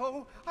let me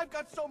go. I've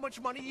got so much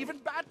money, even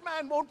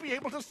Batman won't be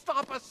able to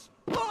stop us.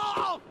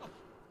 Oh!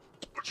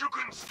 But you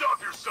couldn't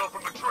stop yourself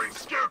from betraying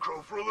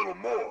Scarecrow for a little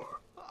more.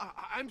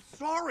 I'm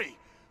sorry.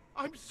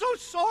 I'm so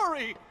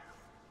sorry.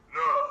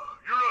 No,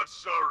 you're not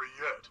sorry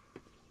yet.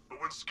 But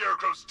when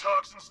Scarecrow's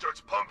toxin starts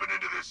pumping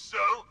into this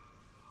cell,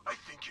 I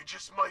think you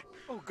just might...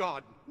 Oh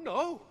God,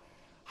 no.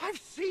 I've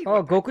seen.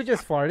 Oh, what that Goku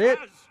just stuff farted?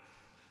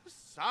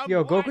 does.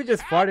 Yo, Goku Someone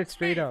just help farted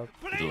straight me, up.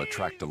 It'll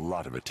attract a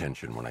lot of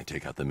attention when I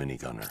take out the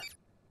minigunner.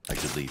 I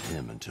could leave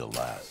him until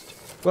last.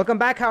 Welcome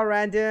back, How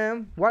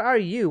Random. What are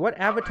you? What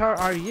avatar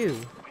are you?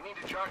 We need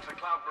to charge the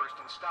cloudburst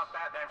and stop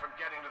Batman from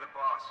getting to the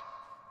boss.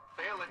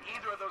 Fail at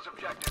either of those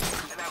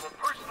objectives, and I will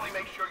personally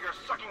make sure you're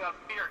sucking on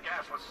fear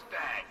gas with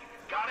Stag.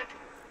 Got it?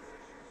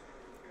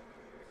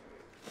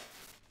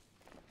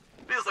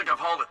 Feels like I've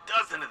hauled a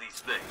dozen of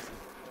these things.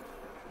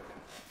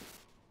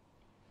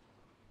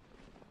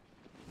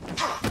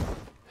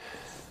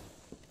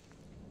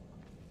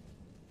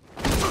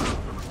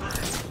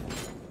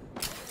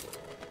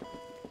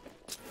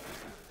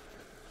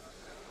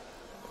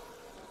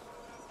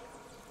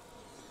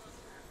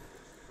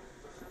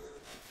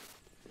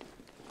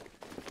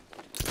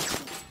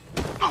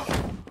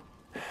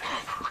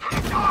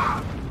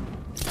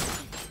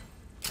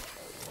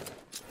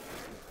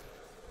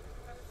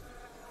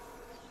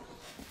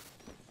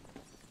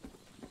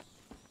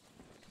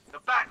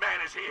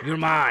 You're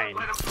mine.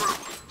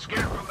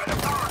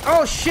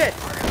 Oh shit!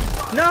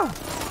 No!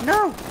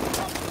 No!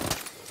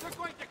 They're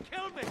going to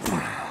kill me!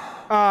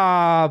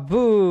 Ah,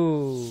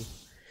 boo!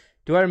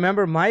 Do I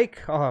remember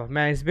Mike? Oh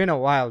man, it's been a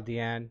while,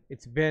 Deanne.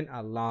 It's been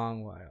a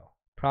long while.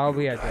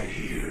 Probably I Die don't.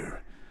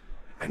 here,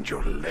 and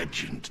your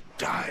legend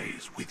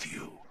dies with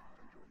you.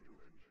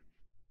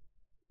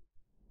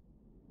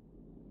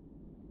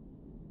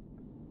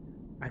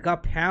 I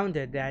got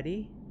pounded,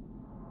 Daddy.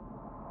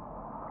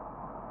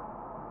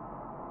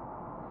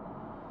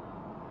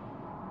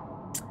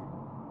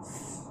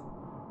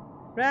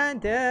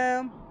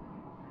 Random.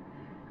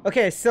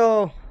 Okay,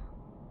 so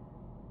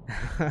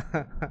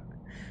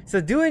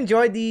so do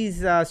enjoy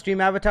these stream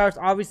avatars.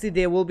 Obviously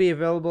they will be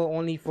available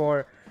only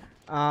for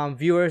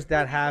viewers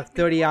that have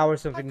 30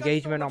 hours of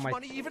engagement on my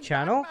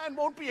channel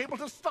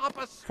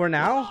for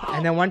now,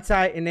 and then once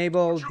I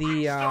enable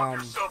the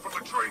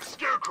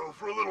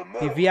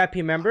VIP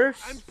members,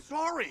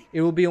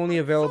 it will be only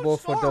available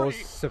for those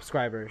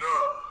subscribers.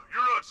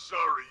 You're not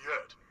sorry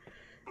yet.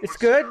 It's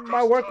good.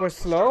 My work was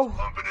slow.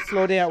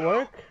 Slow day at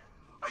work.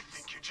 I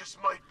think you just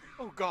might be.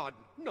 Oh God,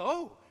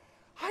 no!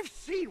 I've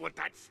seen what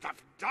that stuff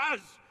does!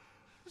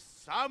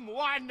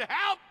 Someone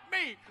help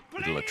me,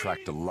 please! It'll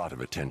attract a lot of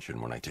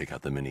attention when I take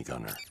out the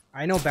minigunner.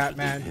 I know,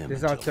 Batman. This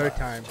is our third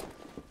time.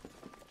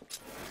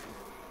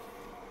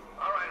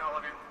 Alright, all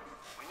of you.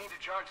 We need to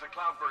charge the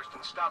cloudburst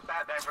and stop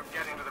Batman from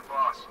getting to the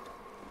boss.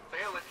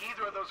 Fail at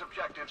either of those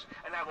objectives,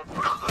 and I will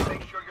personally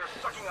make sure you're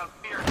sucking on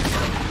fear.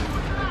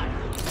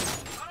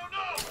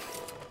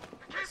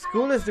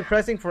 School is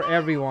depressing for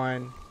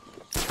everyone.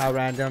 How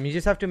random. You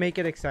just have to make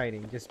it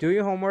exciting. Just do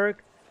your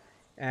homework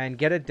and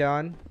get it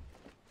done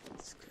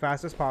as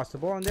fast as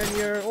possible, and then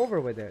you're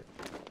over with it.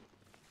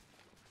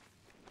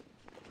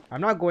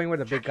 I'm not going where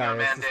the big guy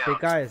is. This big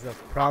guy is a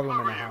problem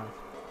in the house.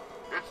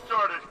 It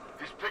started.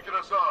 He's picking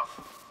us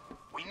off.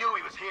 We knew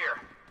he was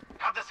here.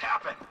 How'd this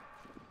happen?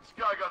 This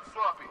guy got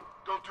sloppy.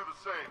 Don't do the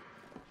same.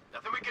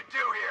 Nothing we can do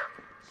here.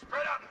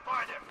 Spread out and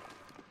find him.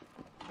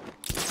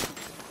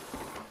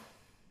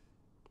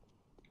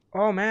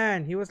 Oh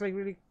man, he was like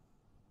really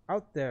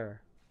out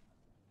there.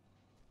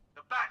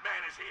 The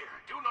Batman is here.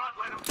 Do not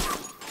let him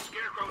through.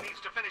 Scarecrow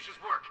needs to finish his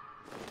work.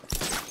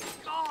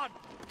 God,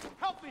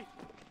 help me!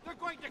 They're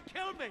going to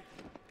kill me!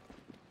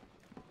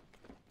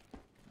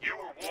 You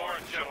were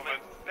warned, gentlemen.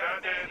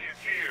 Batman is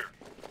here.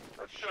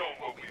 Let's show him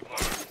what we've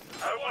learned.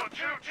 I want 2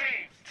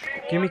 teams.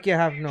 Team 1, Gimmicky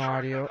have no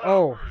charge audio. the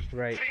Oh, cloudburst.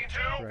 right. Team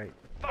 2, Right.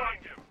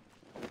 find him.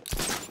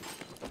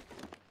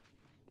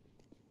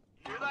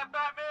 Hear that,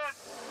 Batman?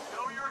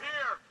 Know you're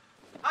here.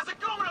 How's it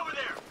going over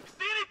there? You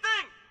see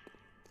anything?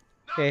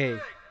 Hey,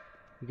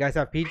 you guys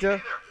have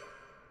pizza? Same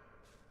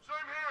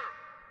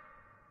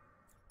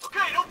here.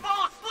 Okay, don't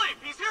fall asleep.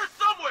 He's here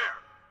somewhere.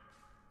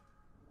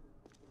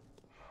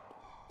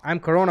 I'm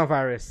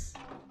coronavirus.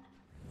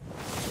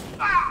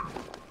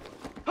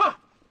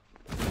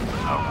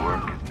 Our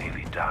work is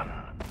nearly done.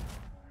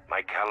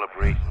 My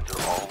calibrations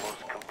are almost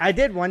complete. I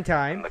did one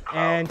time,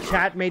 and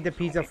chat made the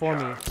pizza for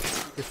me.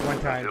 This one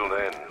time. Until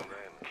then,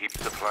 keep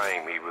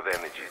supplying me with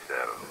energy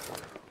cells.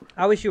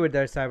 I wish you were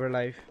there,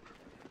 Cyberlife.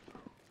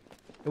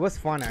 It was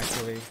fun,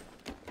 actually.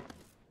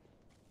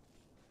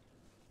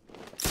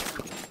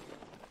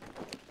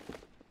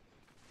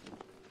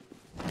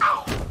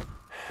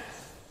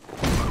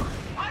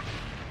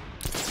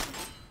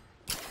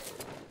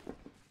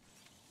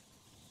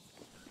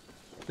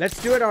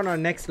 Let's do it on our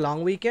next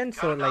long weekend,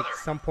 so like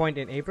some point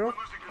in April.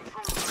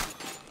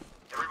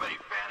 Everybody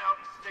fan out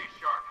and stay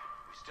sharp.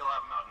 We still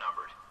have them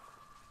outnumbered.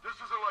 This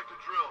isn't like the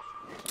drills.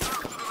 He's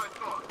faster than I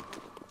thought.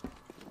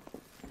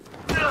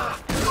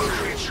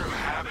 Creature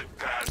habit,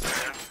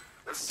 Batman.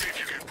 Let's see if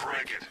you can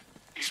break it.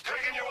 He's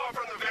picking you up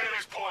from the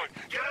vantage point.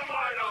 Get a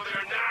mine out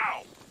there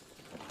now.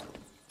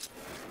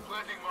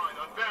 Planting mine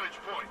on vantage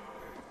point.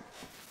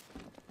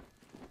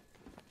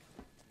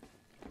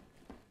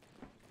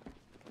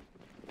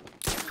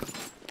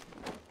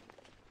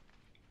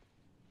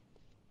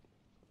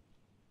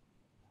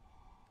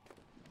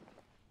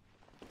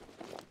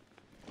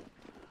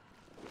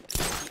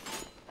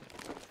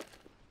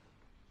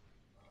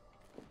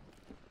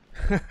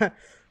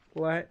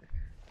 What?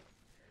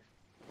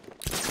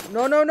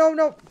 No, no, no,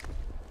 no!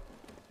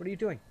 What are you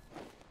doing?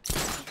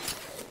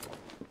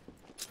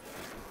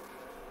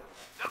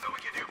 Nothing we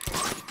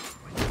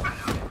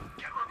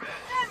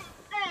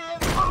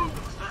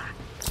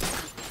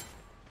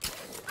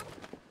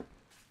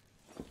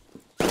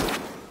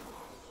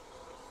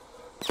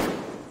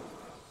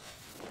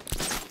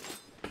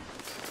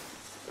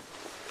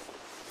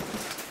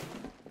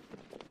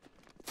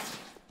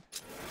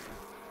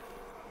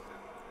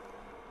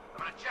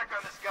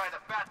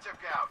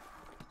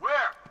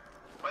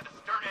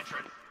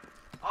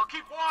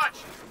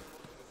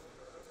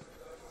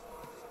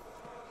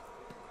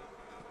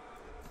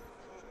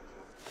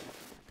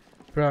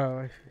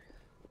Bro.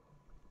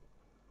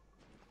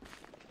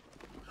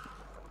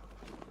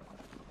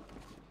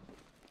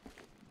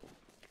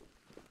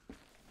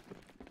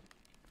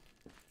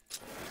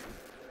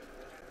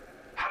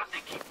 How did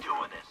they keep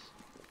doing this?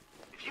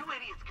 If you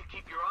idiots could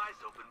keep your eyes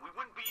open, we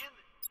wouldn't be in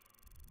this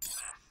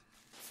mess.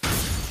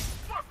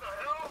 What the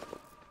hell?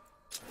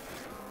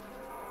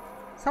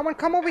 Someone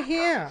come over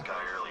here. This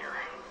guy earlier.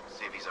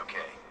 See if he's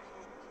okay.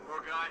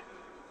 Poor guy.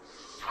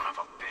 Son of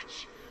a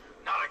bitch.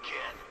 Not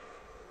again.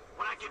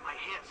 When I get my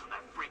hands on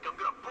that freak, I'm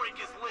gonna break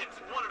his limbs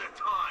one at a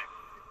time.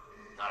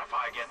 Not if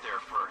I get there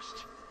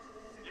first.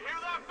 You hear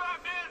that,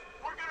 Batman?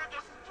 We're gonna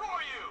destroy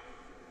you.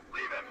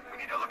 Leave him.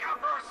 We need to look out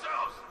for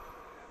ourselves.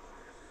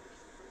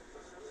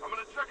 I'm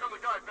gonna check on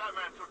the guy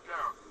Batman took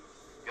down.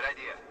 Good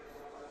idea.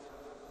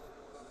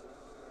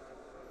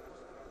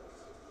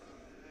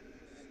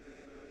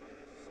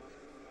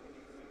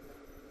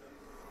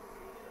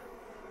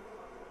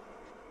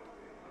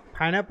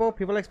 Pineapple?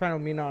 People like pineapple,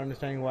 me not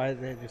understanding why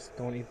they just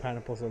don't eat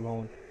pineapples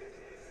alone.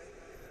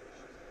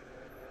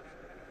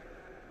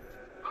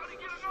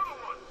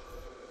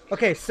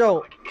 Okay,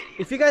 so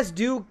if you guys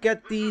do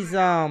get these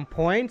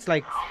points,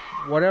 like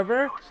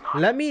whatever,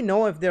 let me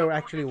know if they're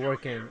actually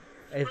working,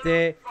 if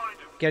they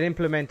get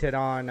implemented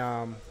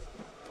on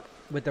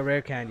with the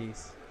rare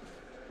candies.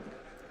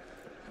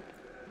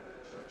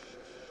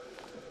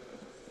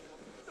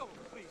 No,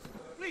 please,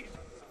 please,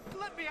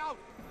 let me out.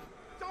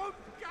 Don't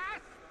gas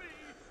me.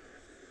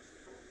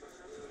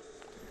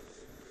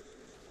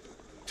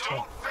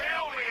 Don't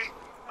fail me!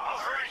 I'll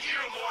hurt you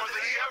more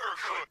than he ever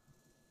could!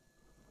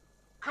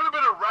 Could have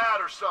been a rat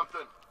or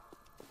something.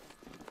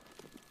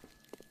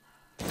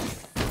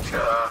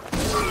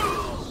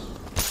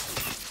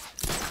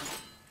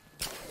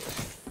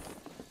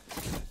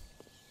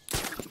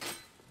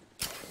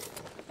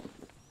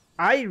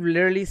 I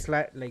literally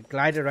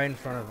glided right in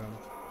front of him.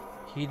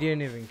 He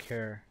didn't even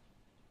care.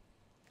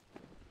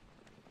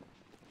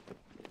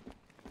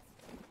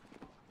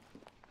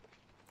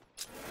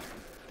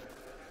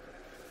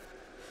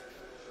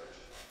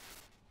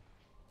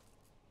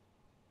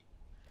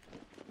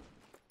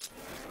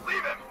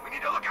 Leave him! We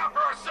need to look out for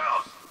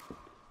ourselves!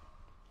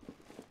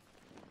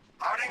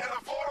 Hiding in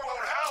the floor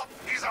won't help!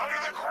 He's under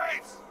the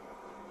crates!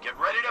 Get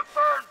ready to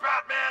burn,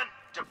 Batman!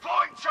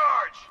 Deploying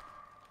charge!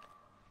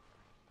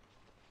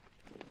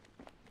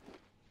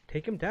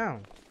 Take him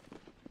down.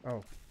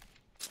 Oh.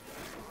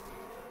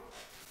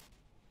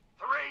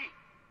 3,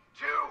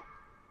 2,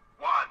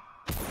 1.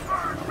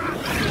 Burn,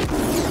 Batman!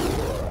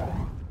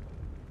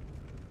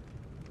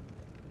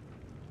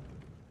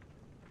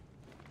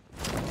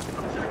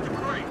 Check the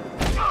crate!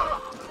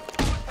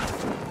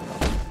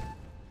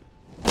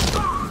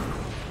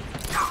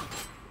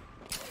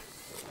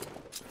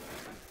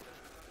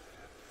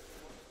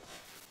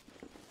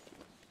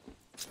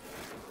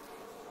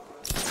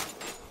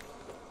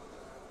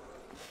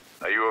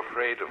 Are you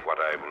afraid of what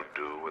I will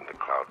do when the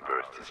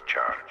cloudburst is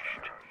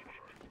charged?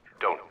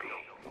 Don't be.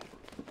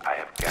 I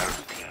have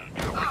guaranteed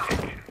your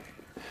protection.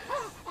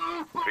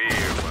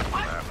 Fear what will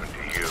happen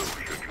to you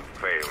should you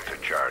fail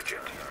to charge it.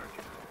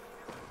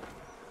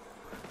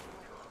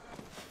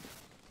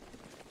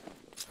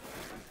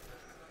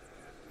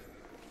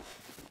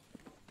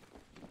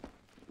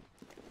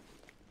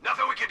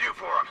 Nothing we can do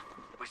for him.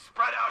 We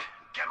spread out,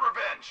 get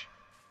revenge.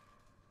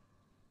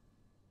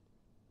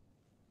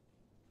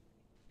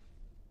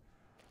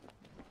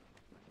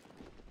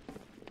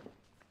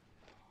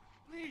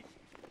 Please,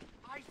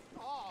 I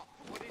saw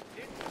what it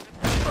did.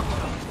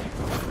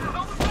 What the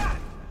hell was that?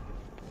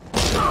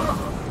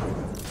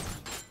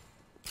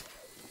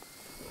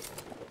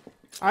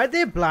 Are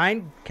they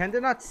blind? Can they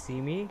not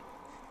see me?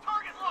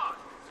 Target locked.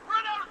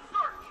 Spread out and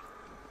search.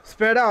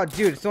 Spread out,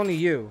 dude. It's only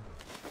you.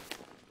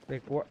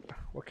 Like what?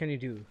 What can you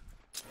do?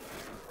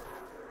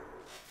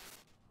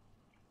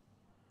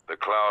 The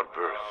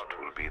cloudburst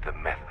will be the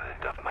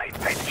method of my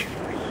vengeance.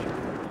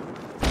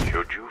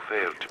 Should you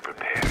fail to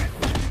prepare it,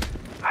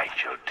 I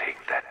shall take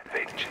that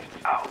vengeance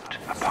out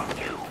upon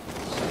you.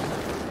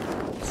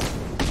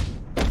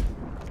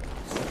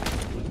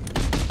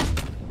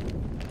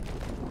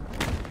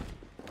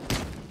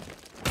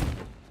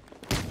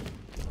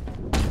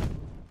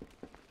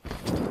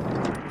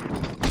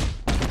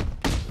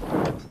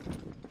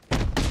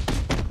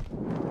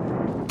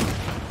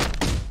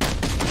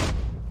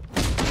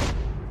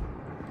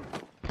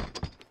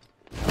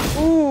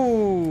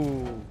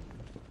 Ooh.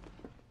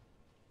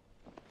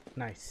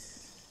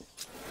 Nice.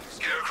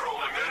 Scarecrow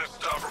and men have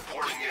stopped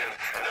reporting in,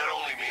 and that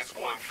only means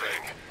one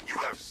thing. You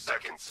have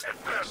seconds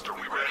at best. Are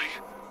we ready?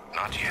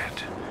 Not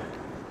yet.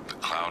 The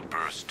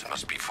cloudburst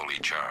must be fully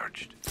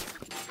charged.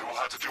 Then we'll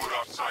have to do it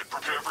offsite.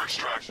 Prepare for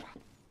extraction.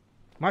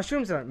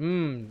 Mushrooms are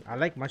I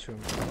like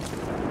mushrooms.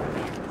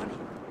 Money.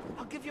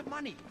 I'll give you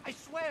money. I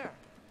swear.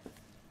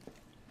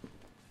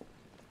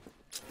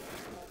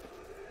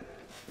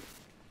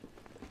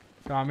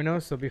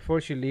 Domino's, so before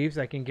she leaves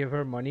I can give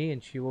her money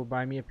and she will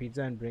buy me a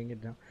pizza and bring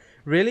it down.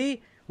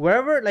 Really?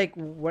 Wherever, like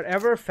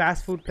whatever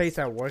fast food place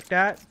I worked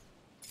at,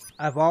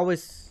 I've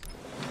always...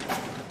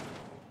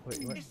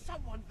 Wait, what? Is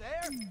someone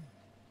there?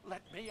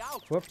 let me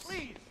out. Whoops.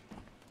 Please.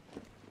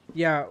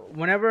 Yeah,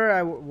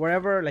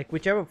 wherever, like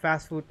whichever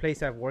fast food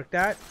place I've worked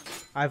at,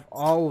 I've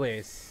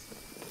always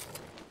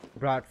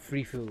brought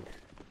free food.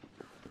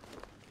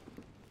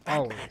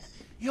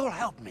 Always. You'll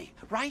help me,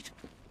 right?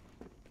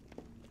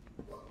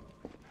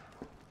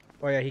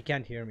 Oh yeah, he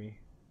can't hear me.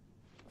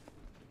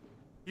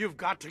 You've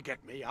got to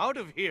get me out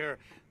of here.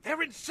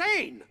 They're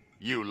insane.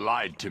 You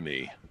lied to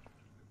me.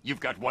 You've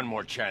got one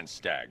more chance,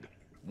 Stag.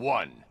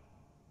 One.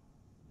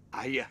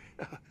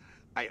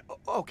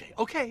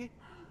 Okay.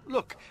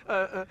 Look,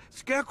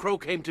 Scarecrow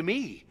came to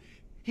me.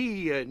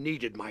 He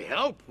needed my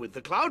help with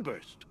the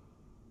cloudburst.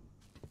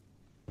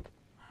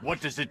 What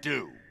does it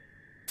do?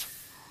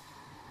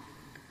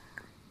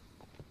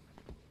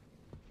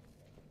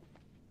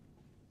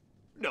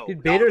 No.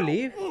 Did Bader no.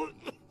 leave?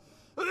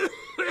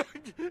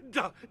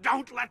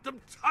 Don't let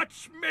them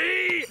touch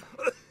me!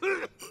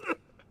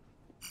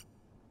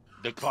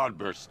 The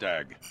cloudburst,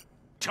 Stag.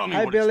 Tell me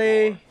Hi, what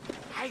Billy. it's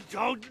I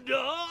don't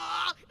know.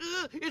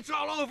 It's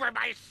all over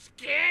my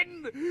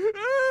skin.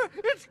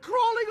 It's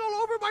crawling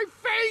all over my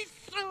face.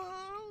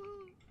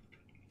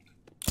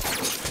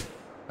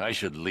 for. I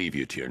should leave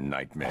you to your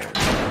nightmares.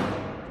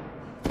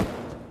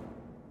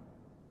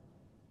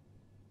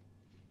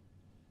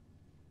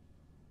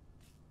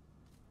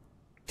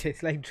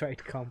 Tastes like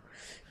dried cum.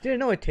 Didn't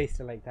know it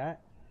tasted like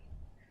that.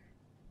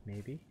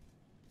 Maybe.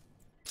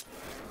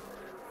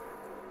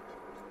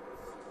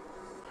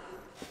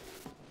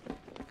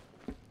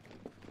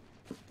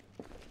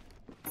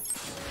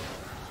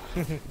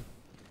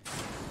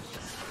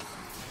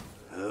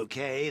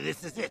 Okay,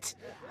 this is it.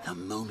 The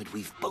moment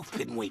we've both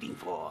been waiting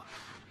for.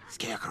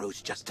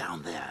 Scarecrow's just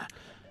down there.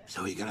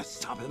 So you're gonna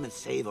stop him and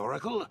save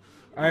Oracle?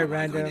 Alright, Or am I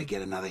Random. going to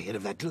get another hit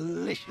of that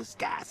delicious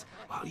gas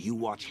while you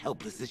watch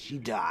helpless as she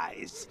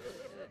dies?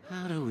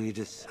 How do we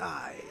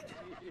decide?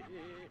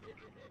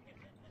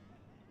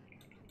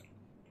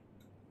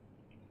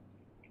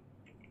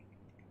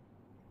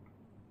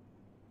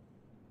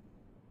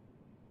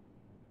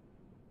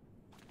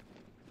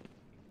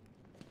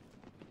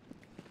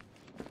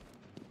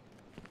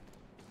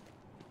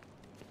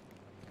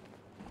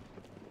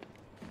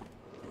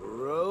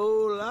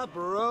 Roll up,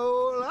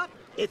 roll up.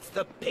 It's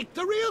the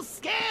pick-the-real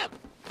scamp.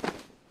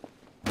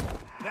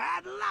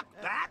 Bad luck,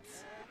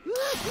 Bats.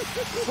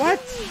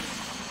 What?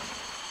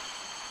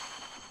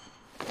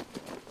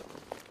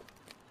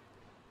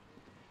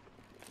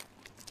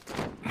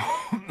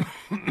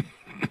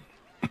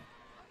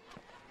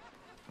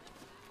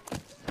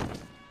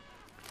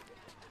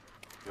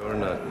 You're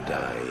not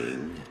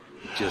dying.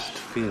 It just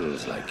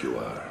feels like you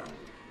are.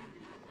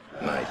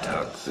 My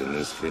toxin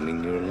is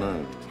filling your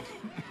lungs,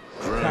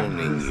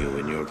 drowning you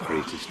in your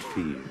greatest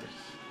fears.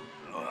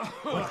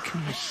 What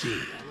can you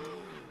see?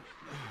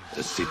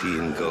 A city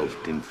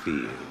engulfed in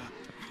fear.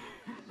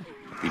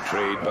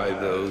 Betrayed by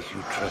those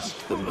you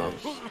trust the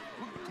most.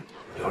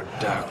 Your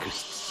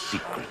darkest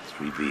secrets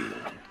revealed.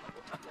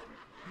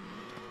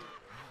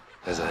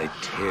 As I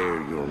tear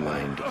your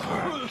mind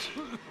apart,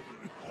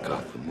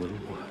 Gotham will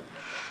watch.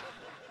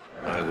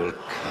 I will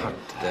cut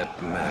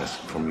that mask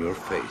from your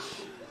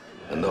face,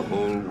 and the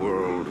whole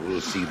world will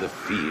see the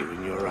fear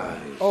in your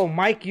eyes. Oh,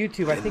 Mike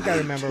YouTube. I And think I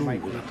they remember too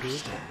Mike will YouTube.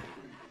 understand.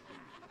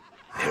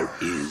 There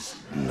is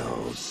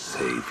no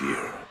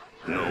savior,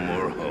 no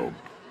more hope,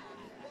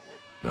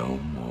 no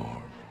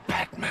more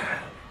Batman.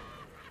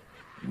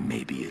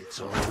 Maybe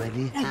it's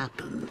already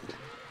happened.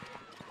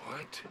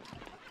 What?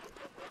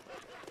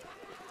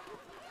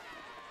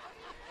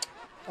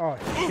 Oh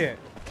shit.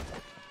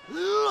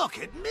 Look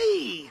at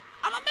me!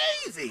 I'm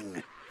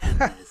amazing! And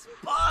this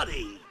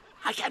body!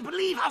 I can't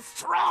believe how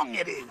strong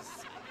it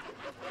is!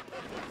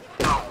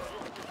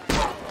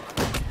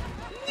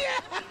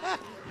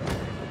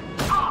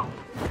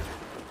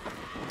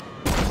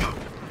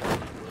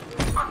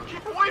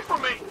 Keep away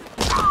from me!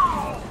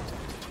 Ow!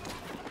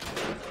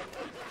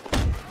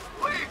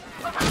 Please,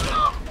 I've had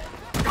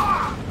enough!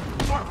 Ah!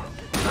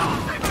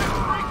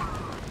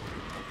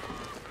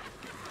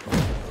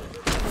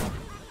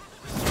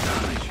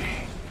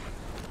 Astonishing.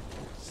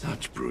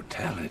 Such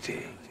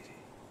brutality.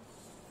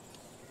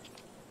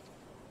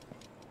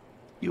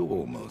 You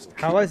almost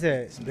How was killed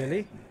it, this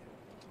Billy? man.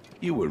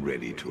 You were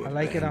ready to I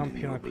like it on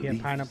abandon your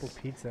beliefs. pineapple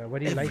pizza.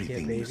 What do you like here,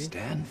 Everything you baby?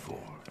 stand for.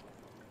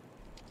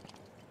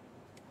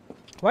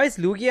 Why is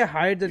Lugia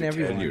higher than You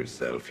everyone? tell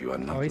yourself you are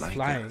not Oh, he's like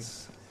flying.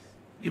 us.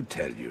 You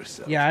tell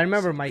yourself. Yeah, I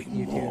remember Mike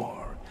something YouTube.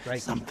 more,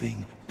 Right.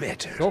 something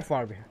better. So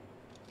far behind.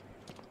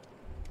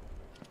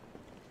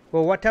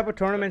 Well, what type of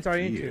tournaments are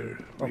you Fear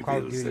into? Or Call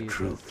of reveals the Duty?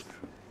 truth,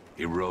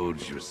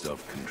 erodes your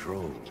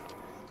self-control.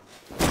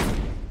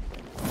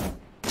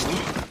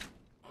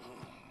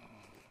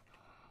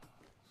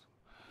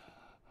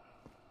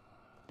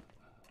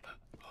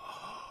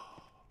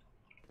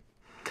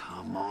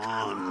 Come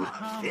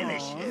on,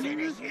 finish him.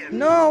 Finish him.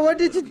 No, what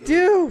did you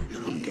do?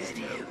 You'll get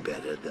him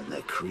better than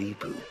the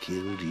creep who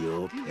killed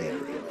your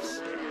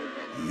parents.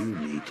 You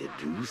need to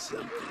do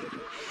something.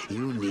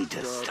 You need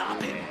to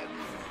stop him.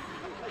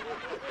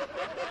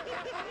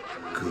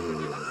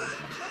 Good.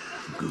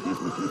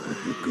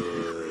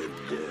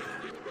 Good.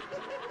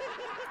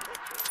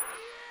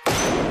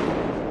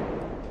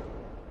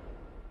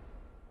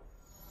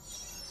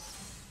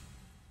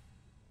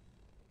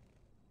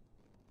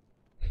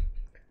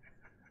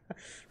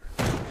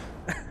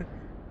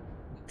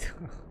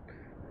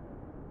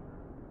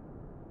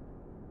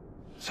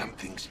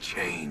 Something's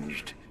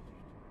changed.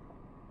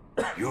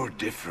 You're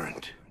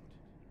different.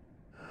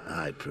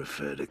 I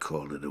prefer to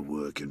call it a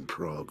work in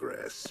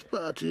progress,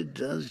 but it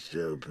does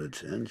show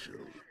potential.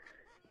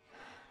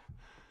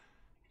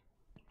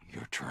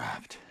 You're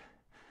trapped.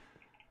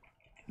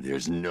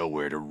 There's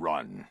nowhere to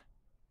run.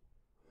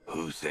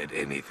 Who said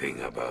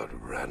anything about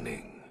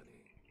running?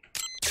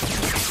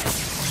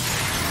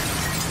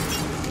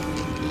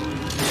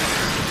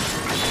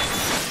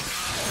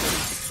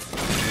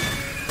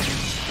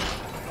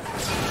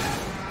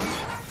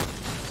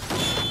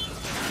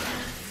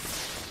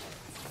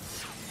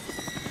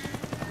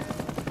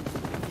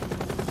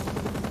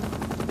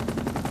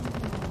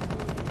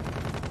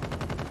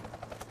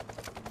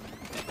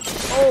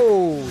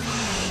 Oh,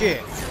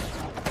 shit.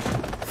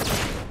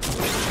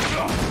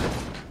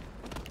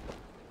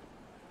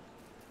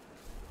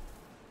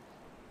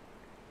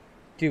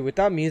 Dude,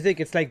 without music,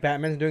 it's like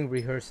Batman's doing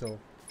rehearsal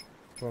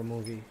for a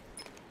movie.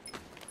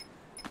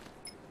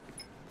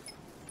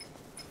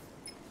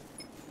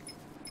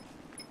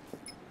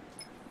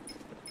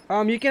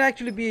 You can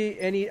actually be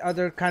any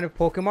other kind of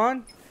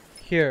Pokemon.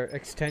 Here,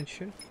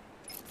 extension.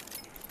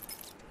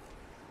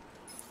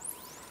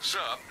 Sir,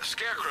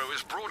 Scarecrow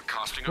is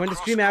broadcasting When the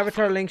across stream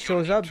avatar Gotham. link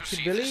shows You up, need to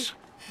see Billy, this.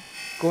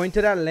 go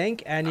into that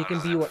link and you can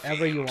be How does it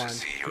whatever you feel to want.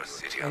 see your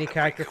city on Any the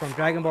character brink of from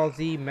Dragon Ball ruin?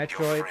 Z, Your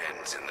Metroid,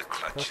 friends in the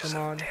clutches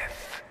Pokemon. of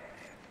death.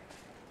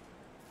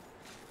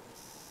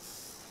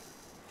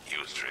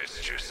 You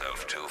stretched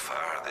yourself too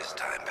far this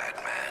time,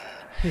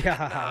 Batman.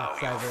 Yeah, Now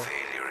your Cyber.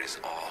 failure is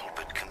all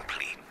but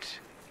complete.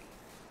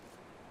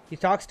 He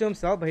talks to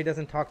himself, but he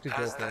doesn't talk to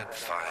As Joker. that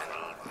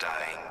final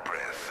dying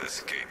breath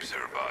escapes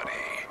her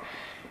body,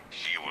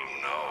 she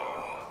will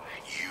know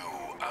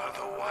you are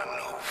the one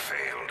who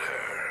failed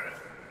her.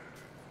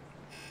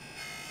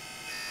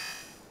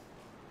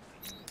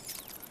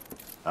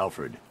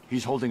 Alfred,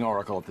 he's holding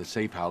Oracle at the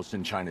safe house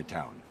in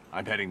Chinatown.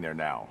 I'm heading there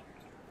now.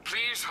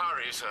 Please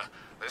hurry, sir.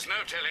 There's no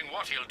telling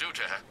what he'll do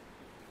to her.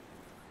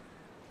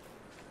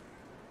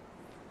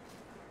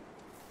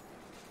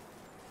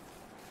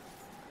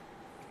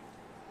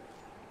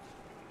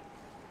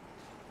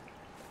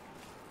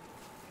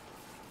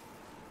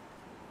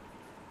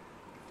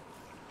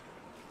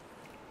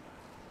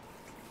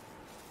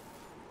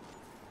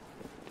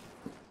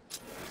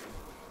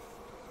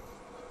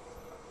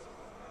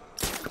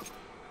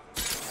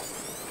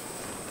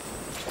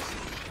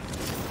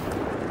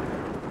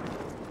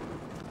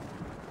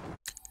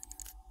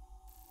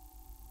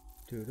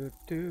 Do do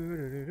do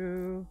do do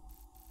do.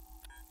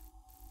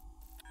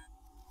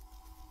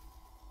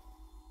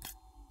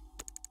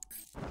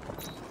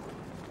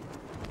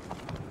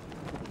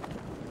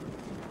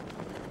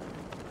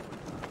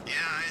 Yeah,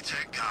 I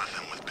attacked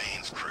Gotham with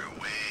Bane's crew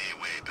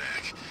way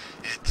back.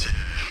 It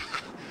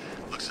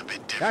looks a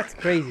bit different. That's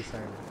crazy,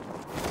 Simon.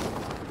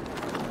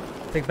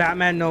 It's like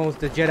Batman knows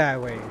the Jedi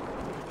way.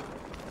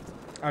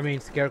 I mean,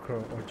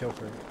 Scarecrow or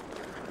Joker.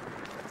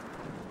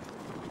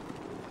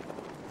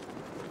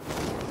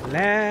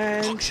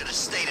 Land. Punk should have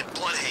stayed in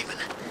Bloodhaven.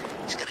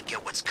 He's gonna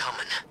get what's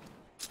coming.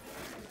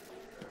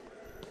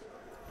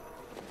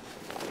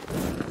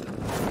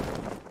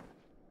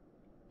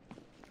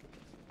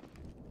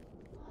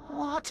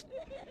 What?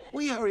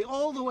 We hurry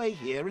all the way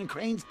here and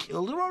Crane's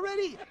killed her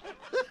already?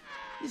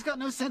 He's got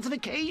no sense of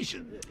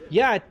occasion.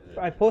 Yeah,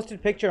 I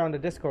posted picture on the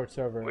Discord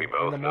server We in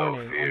both the know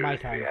morning fear on my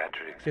is time.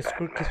 theatrics, Just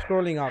Batman.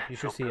 scrolling up, you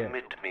should So see it.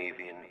 permit me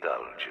the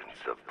indulgence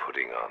of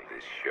putting on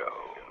this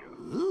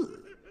show. Ooh.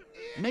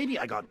 Maybe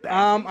I got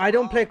bad. I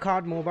don't play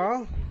COD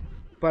Mobile,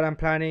 but I'm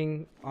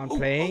planning on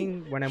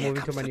playing when I move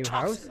into my new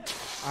house.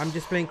 I'm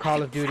just playing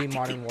Call of Duty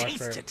Modern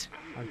Warfare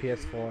on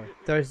PS4,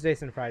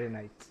 Thursdays and Friday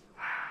nights.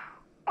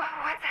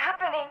 What's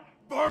happening?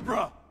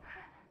 Barbara!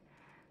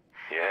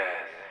 Yes,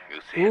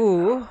 you see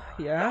Ooh, it now.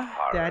 yeah, The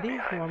horror Daddy, you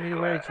behind want me the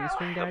to wear a glass.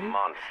 G-string, Daddy? The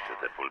monster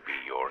that will be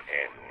your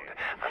end,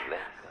 unless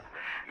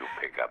you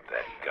pick up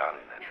that gun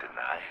and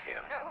deny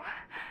him. No.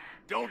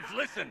 Don't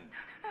listen!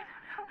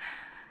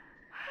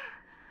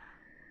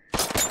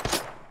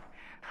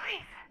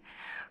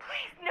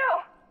 Please,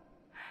 no.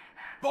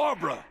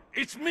 Barbara,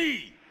 it's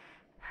me!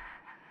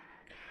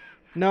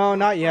 No,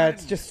 not yet.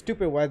 It's just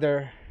stupid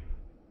weather.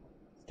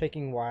 It's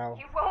taking a while.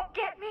 You won't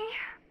get me.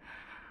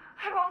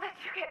 I won't let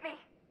you get me.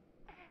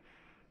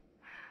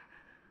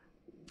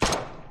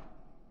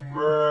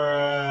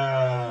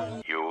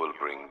 You will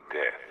bring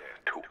death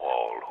to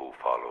all who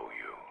follow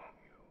you.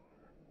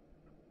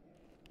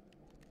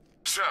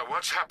 Sir,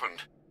 what's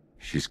happened?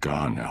 She's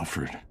gone,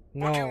 Alfred.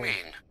 What do you No.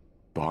 mean?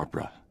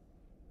 Barbara.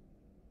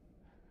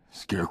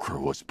 Scarecrow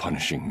was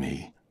punishing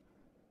me.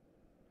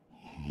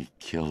 He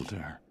killed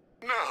her.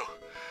 No.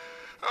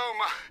 Oh,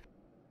 my...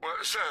 Well,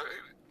 sir,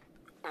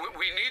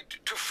 we need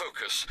to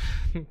focus.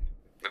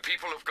 The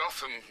people of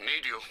Gotham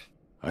need you.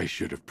 I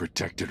should have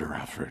protected her,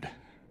 Alfred.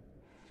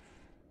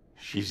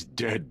 She's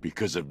dead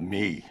because of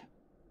me.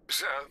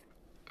 Sir,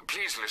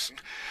 please listen.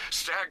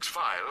 Stagg's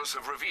files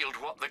have revealed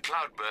what the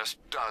cloudburst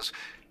does.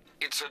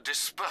 It's a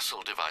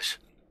dispersal device.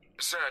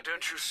 Sir,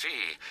 don't you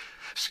see?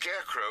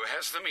 Scarecrow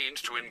has the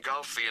means to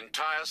engulf the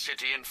entire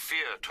city in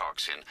fear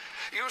toxin.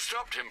 You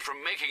stopped him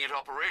from making it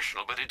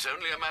operational, but it's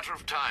only a matter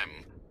of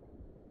time.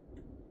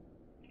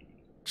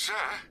 Sir,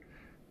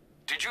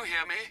 did you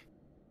hear me?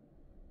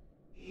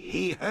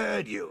 He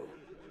heard you.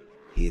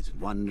 He's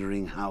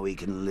wondering how he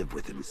can live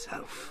with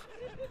himself.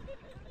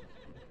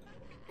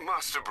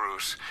 Master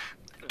Bruce,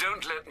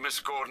 don't let Miss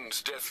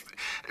Gordon's death...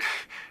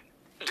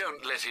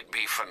 Don't let it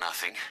be for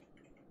nothing.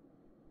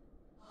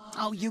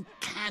 Oh, you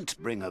can't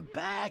bring her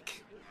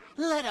back.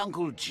 Let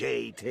Uncle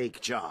Jay take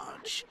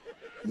charge.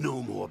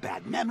 No more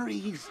bad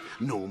memories,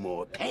 no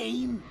more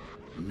pain,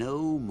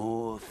 no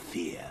more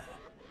fear.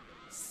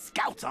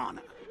 Scout on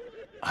her.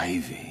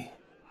 Ivy.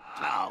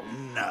 Oh,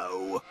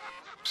 no.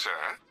 Sir?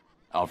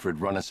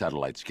 Alfred, run a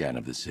satellite scan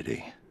of the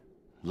city.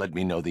 Let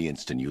me know the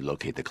instant you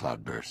locate the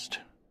cloudburst.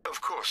 Of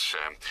course, sir.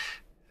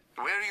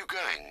 Where are you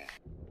going?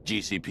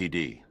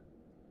 GCPD.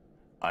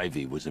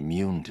 Ivy was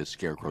immune to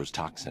Scarecrow's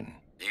toxin.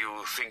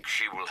 You think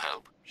she will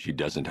help? She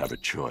doesn't have a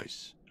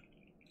choice.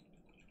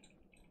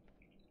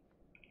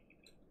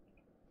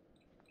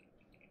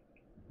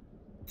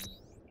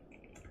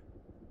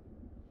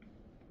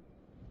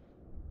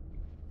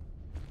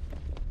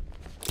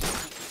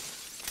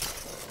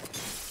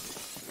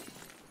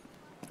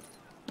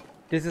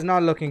 This is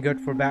not looking good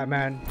for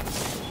Batman.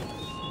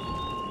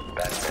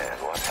 Batman,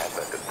 what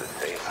happened at the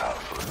safe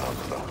house was not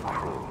some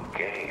cruel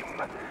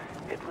game.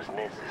 It was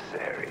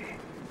necessary.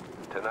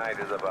 Tonight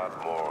is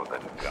about more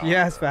than God.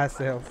 Yes, Fast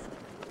Sales.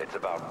 It's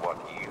about what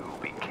you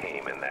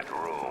became in that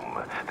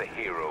room. The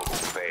hero who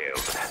failed.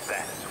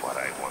 That's what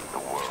I want the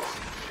world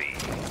to see.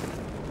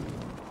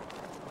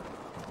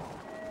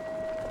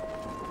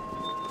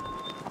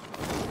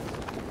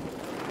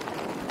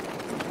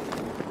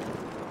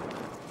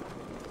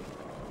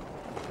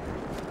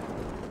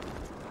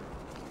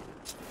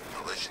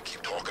 Well, they should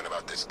keep talking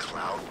about this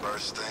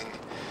cloudburst thing.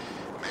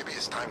 Maybe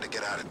it's time to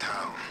get out of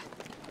town.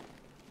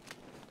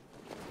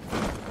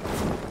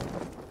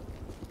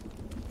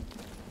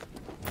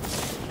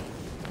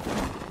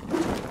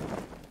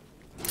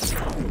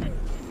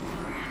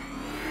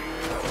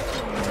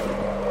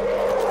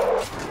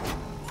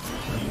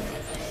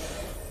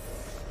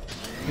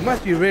 You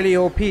must be really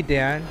OP,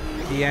 Dan.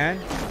 Deanne.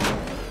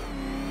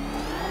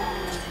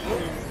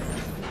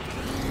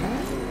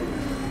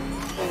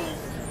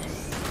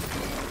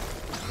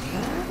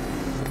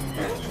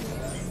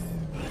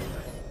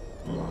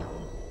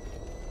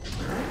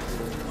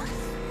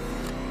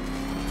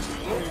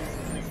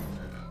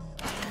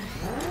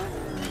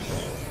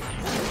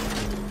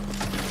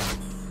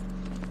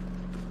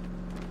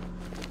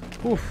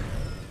 Oof.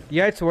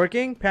 Yeah, it's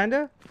working,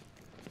 Panda?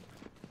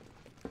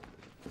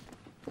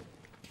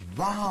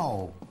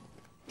 Wow.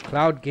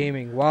 Cloud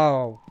gaming.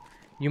 Wow.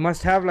 You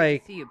must have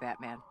like See you,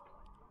 Batman.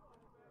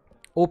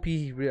 OP what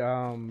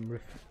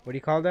do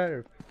you call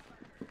that?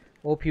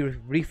 OP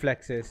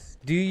reflexes.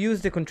 Do you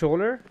use the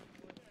controller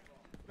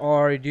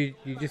or do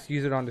you just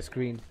use it on the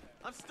screen?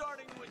 I'm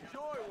starting to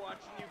enjoy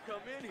watching you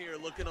come in here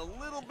looking a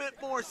little bit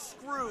more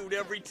screwed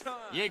every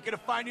time. You ain't gonna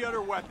find the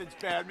other weapons,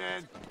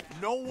 Batman.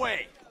 No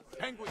way.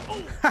 Penguin.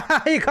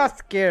 Oh. He got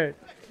scared.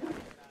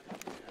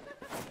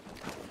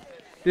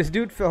 This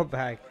dude fell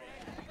back.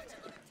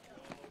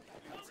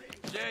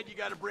 Said you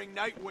gotta bring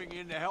Nightwing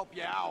in to help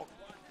you out.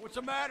 What's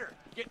the matter?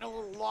 Getting a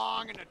little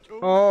long in the tooth?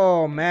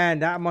 Oh man,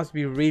 that must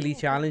be really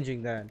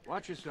challenging then.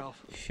 Watch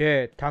yourself.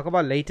 Shit, talk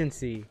about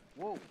latency.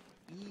 Whoa,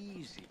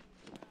 easy.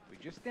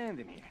 We're just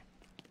standing here.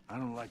 I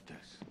don't like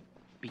this.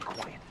 Be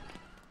quiet.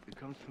 It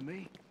comes for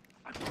me.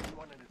 I'm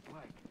running his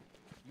leg.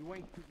 You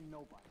ain't shooting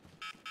nobody.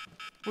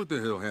 What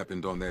the hell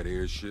happened on that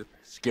airship?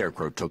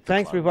 Scarecrow took the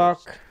Thanks,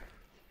 cloudburst. Reebok.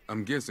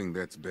 I'm guessing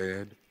that's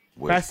bad.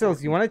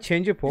 Pastels, you want to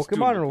change your He's still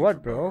Pokemon or looking what,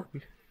 for bro?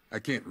 Barb. I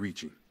can't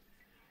reach him.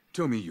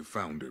 Tell me you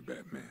found her,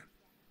 Batman.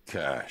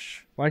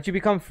 Cash. Why don't you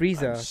become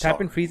Frieza? I'm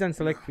Tap in sorry. Frieza and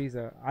select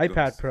Frieza.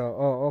 iPad Pro.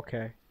 Oh,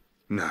 okay.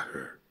 Not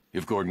her.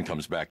 If Gordon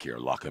comes back here,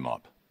 lock him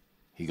up.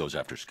 He goes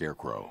after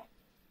Scarecrow.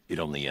 It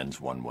only ends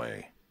one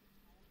way.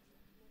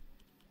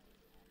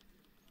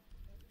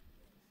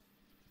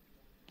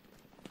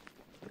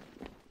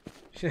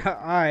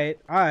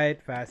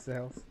 Alright, Fast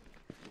Sales.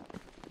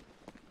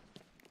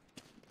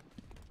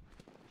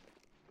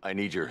 I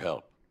need your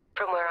help.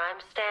 From where I'm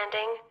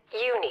standing,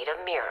 you need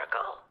a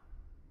miracle.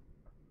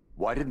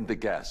 Why didn't the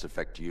gas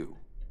affect you?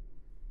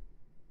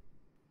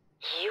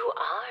 You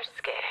are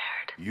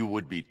scared. You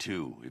would be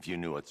too if you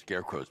knew what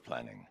Scarecrow's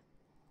planning.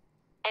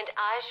 And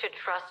I should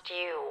trust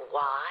you.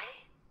 Why?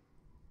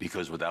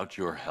 Because without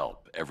your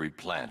help, every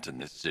plant in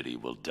this city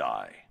will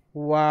die.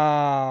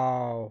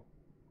 Wow.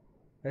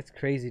 That's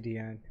crazy,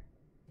 Deanne.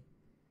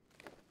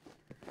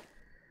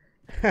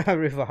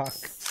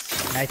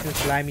 Reebok. Nice and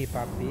slimy,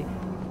 puppy.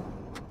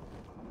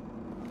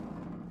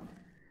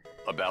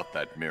 About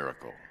that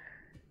miracle.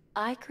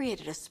 I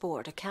created a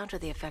spore to counter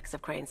the effects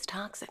of Crane's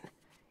toxin.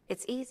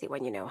 It's easy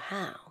when you know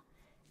how,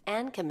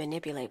 and can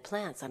manipulate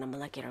plants on a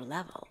molecular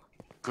level.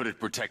 Could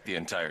it protect the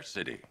entire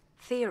city?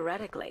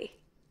 Theoretically,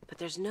 but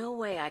there's no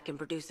way I can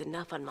produce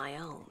enough on my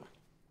own.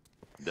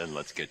 Then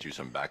let's get you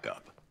some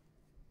backup.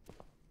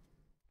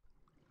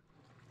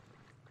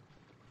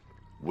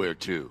 Where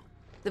to?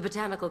 The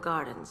Botanical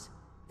Gardens.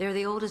 They're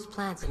the oldest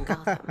plants in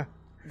Gotham.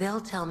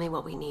 They'll tell me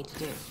what we need to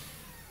do.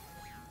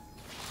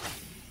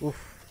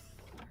 Uf.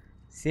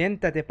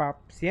 Siéntate, pap.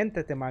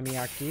 Siéntate, mami,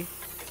 aquí.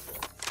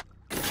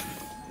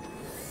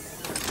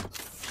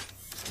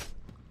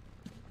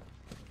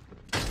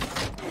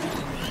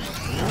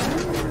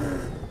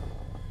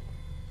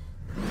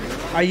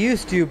 I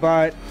used to,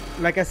 but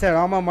like I said,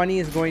 all my money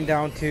is going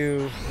down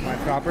to my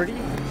property,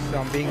 so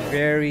I'm being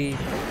very,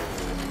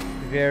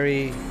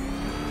 very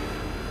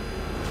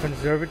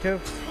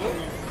conservative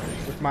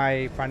with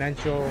my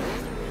financial.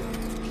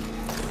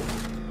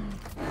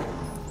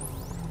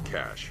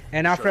 Cash.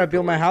 And after I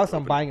build my house,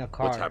 I'm buying a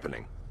car. What's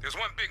happening? There's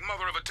one big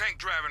mother of a tank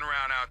driving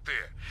around out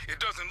there. It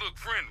doesn't look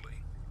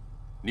friendly.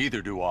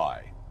 Neither do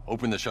I.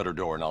 Open the shutter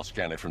door and I'll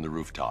scan it from the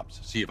rooftops.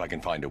 See if I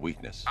can find a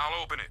weakness.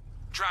 I'll open it.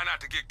 Try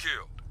not to get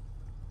killed.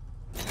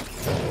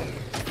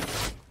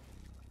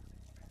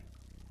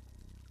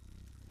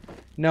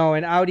 No,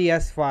 an Audi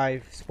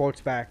S5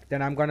 Sportsback.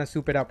 Then I'm gonna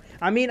soup it up.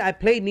 I mean, I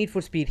played Need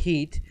for Speed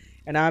Heat,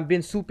 and I've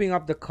been souping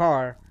up the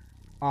car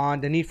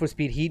on the Need for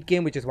Speed Heat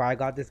game, which is why I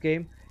got this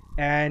game.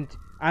 And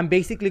I'm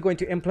basically going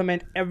to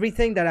implement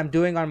everything that I'm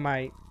doing on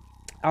my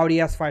Audi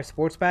S5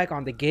 Sportsback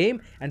on the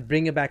game and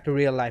bring it back to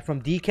real life,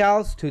 from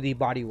decals to the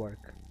bodywork.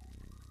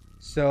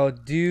 So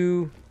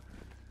do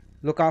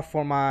look out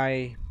for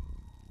my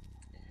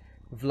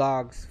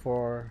vlogs,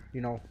 for, you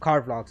know,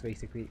 car vlogs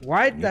basically.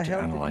 Why the hell?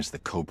 Analyze the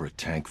Cobra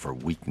tank for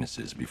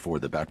weaknesses before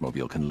the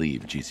Batmobile can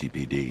leave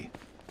GCPD.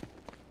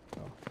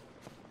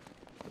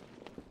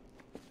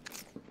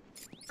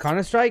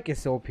 Counter-Strike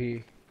is OP.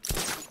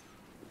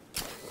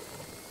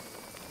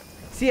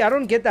 See, I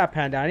don't get that,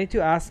 Panda. I need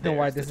to ask them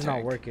why this is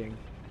not working.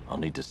 I'll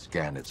need to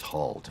scan its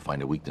hull to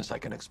find a weakness I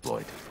can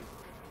exploit.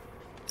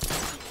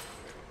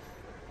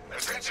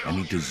 I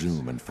need to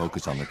zoom and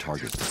focus on the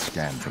target to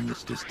scan from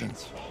this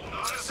distance.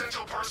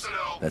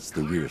 That's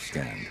the rear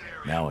scan.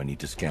 Now I need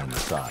to scan the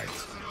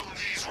sides.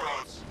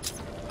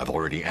 I've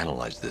already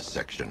analyzed this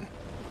section.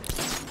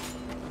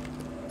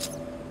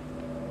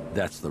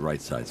 That's the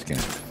right side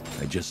scan.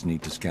 I just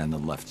need to scan the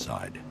left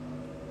side.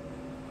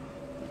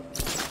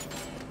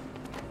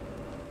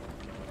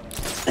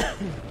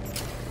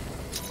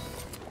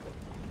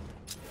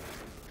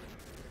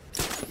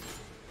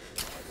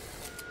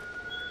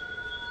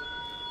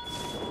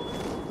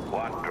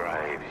 What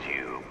drives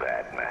you,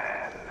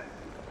 Batman?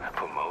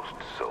 For most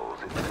souls,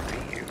 it's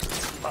fear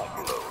of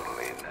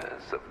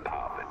loneliness, of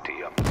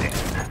poverty, of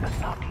death. But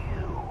not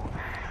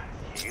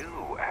you.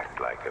 You act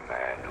like a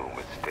man who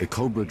mistakes. The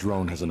Cobra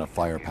drone has enough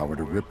firepower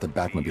to rip the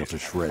Batmobile to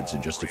shreds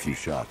in just a few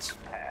shots.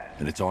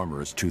 And its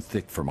armor is too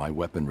thick for my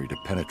weaponry to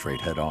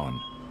penetrate head-on.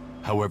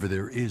 However,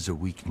 there is a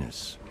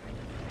weakness.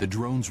 The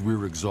drone's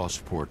rear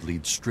exhaust port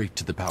leads straight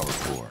to the power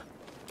core.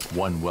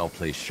 One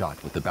well-placed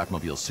shot with the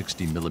Batmobile's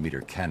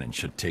 60mm cannon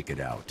should take it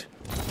out.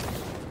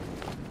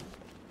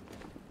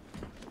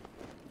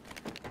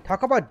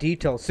 Talk about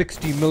detail,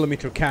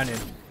 60mm cannon.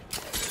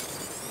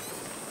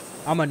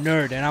 I'm a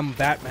nerd and I'm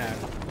Batman.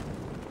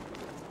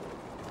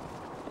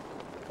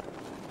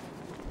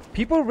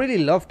 People really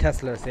love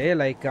Teslas, eh?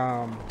 Like,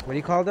 what do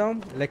you call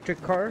them?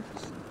 Electric cars?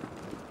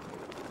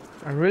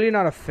 I'm really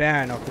not a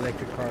fan of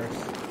electric cars.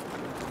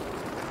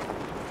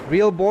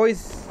 Real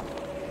boys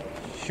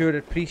should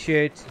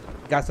appreciate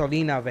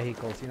gasolina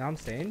vehicles, you know what I'm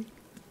saying?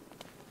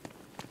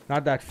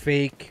 Not that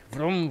fake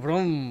vroom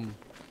vroom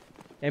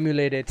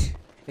emulated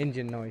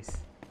engine noise.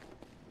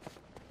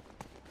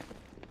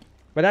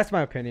 But that's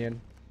my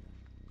opinion.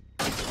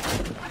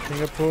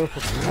 Singapore for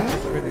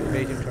the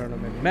invasion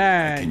tournament.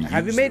 Man,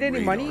 have you made any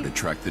money? To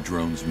track the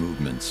drone's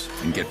movements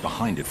and get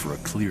behind it for a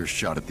clear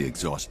shot at the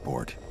exhaust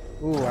port.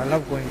 Ooh, I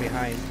love going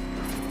behind.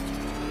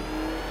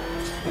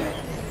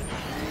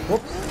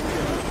 Whoops.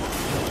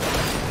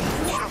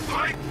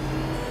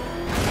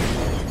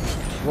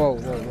 Whoa,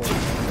 whoa,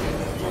 whoa.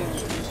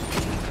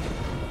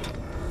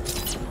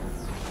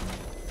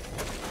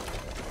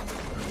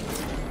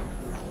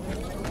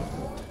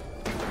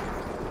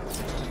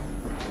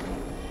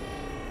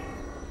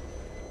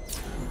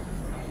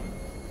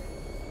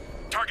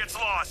 Target's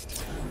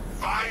lost.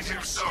 Find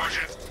him,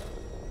 Sergeant.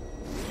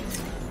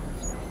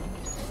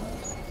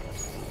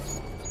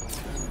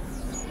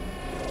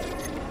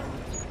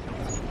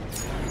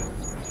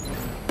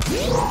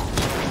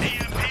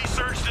 EMP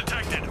surge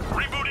detected.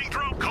 Rebooting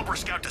drone. Cobra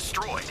Scout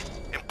destroyed.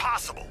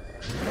 Impossible.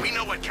 We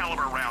know what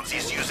caliber rounds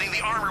he's using.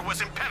 The armor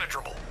was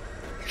impenetrable.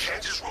 You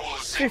can't just roll a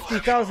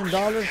 $50,000?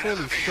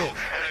 Holy shit.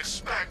 and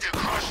expect to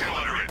crush him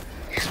under it.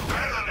 He's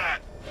better than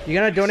that.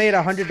 You're gonna donate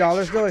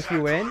 $100 though if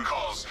you win?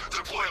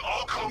 Deploy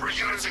all Cobra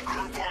units in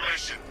group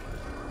formation.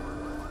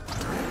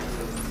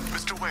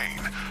 Mr. Wayne,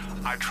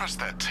 I trust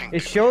that tank.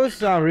 It shows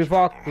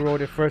Revok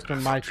wrote it first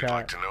on my I'd like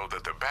chat. to know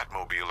that the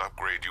Batmobile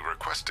upgrade you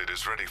requested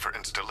is ready for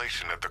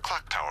installation at the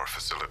clock tower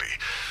facility.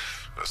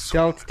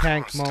 Stealth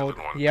tank mode.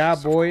 Yeah,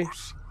 boy.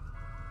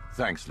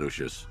 Thanks,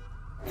 Lucius.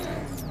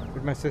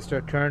 With my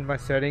sister, turned my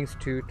settings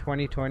to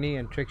 2020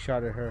 and trick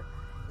shotted her.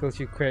 Till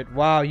you quit.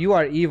 Wow, you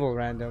are evil,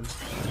 random.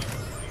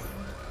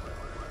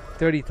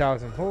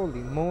 30,000. Holy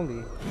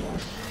moly.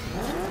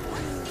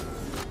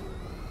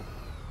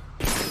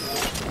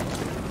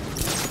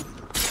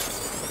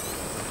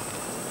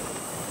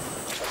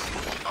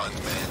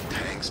 Unmanned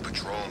tanks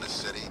patrolling the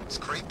city. It's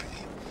creepy.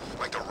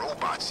 Like the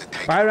robots that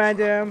take. Bye,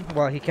 random.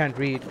 Well, he can't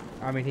read.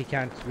 I mean, he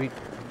can't read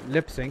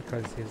lip sync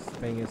because his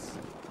thing is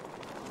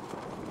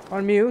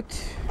on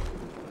mute.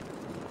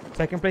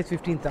 Second place,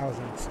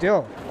 15,000.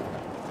 Still,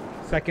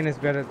 second is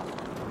better.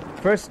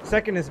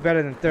 Second is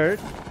better than third.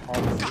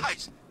 Obviously.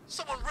 Guys,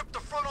 someone ripped the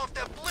front off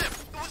that blimp.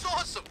 It was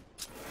awesome.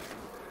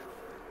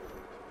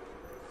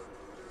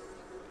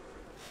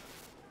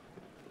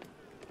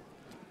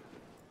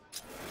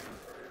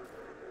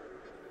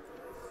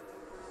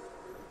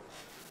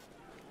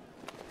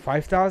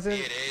 $5,000.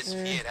 It is.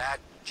 Fear that.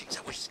 Jeez,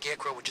 I wish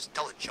Scarecrow would just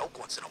tell a joke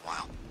once in a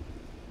while.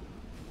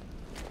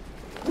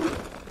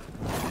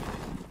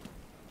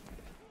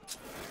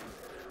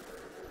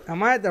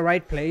 Am I at the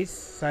right place,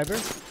 Cyber?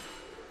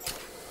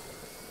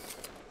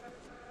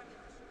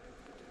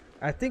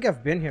 I think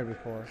I've been here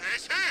before.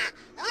 He's here!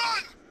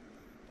 Run!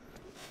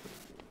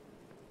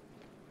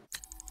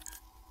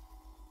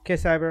 Okay,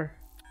 Cyber.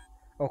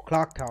 Oh,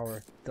 clock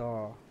tower.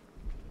 Duh.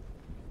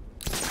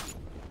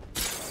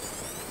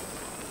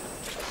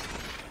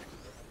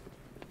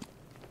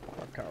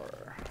 Clock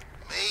tower.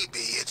 Maybe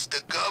it's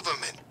the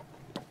government.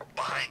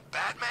 Behind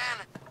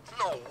Batman?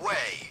 No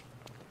way.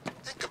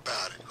 Think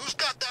about it. Who's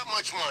got that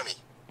much money?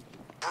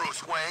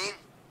 Bruce Wayne?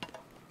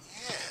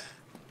 Yeah.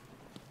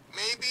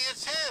 Maybe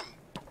it's him.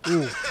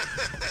 Ooh.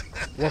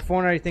 What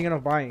phone are you thinking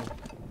of buying? Man,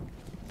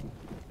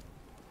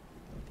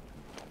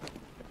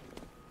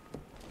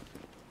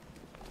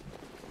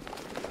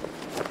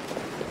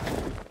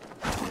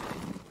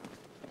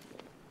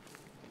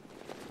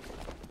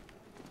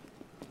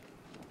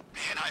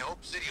 I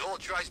hope City Hall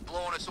tries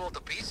blowing us all to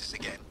pieces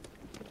again.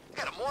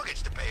 Got a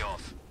mortgage to pay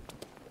off.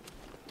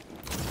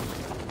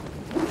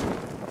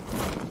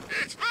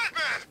 It's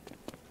Batman!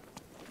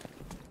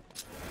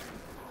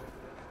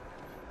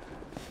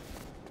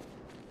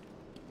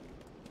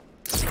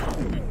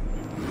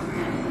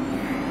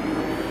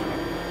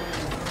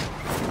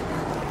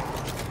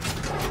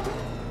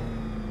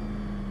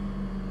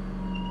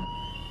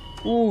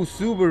 Ooh,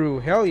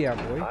 Subaru. Hell yeah,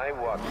 boy. I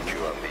watched you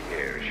on the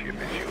airship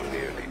as you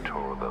nearly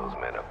tore those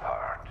men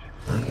apart.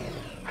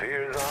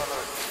 Fear's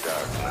honor,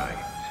 Dark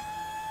Knight.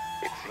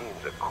 It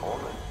seems a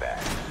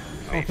cornerback.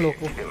 Maybe a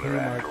killer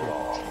after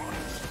all.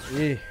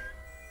 Yeah.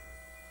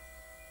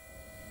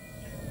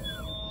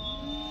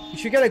 You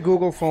should get a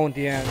Google phone,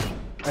 DN,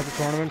 as a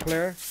tournament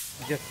player.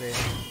 Just say,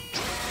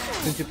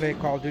 since you play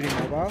Call of Duty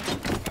Mobile.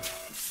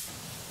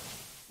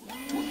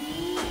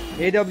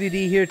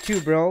 AWD here too,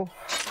 bro.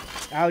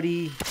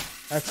 Audi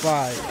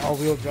S5,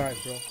 all-wheel drive,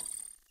 bro.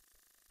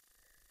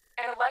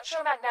 An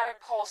electromagnetic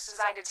pulse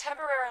designed to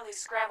temporarily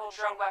scramble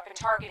drone weapon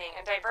targeting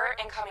and divert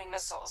incoming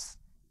missiles.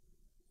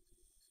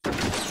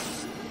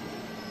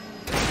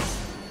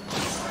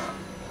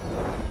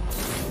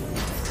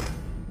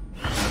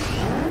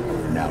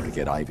 Now to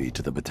get Ivy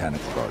to the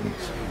Botanical Gardens.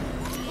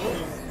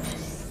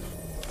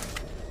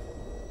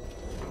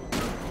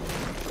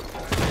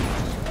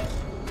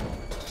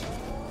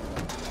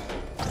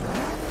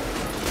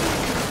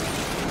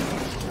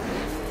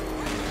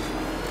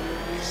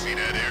 You see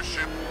that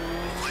airship?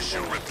 Unless you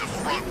rip the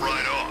front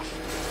right off.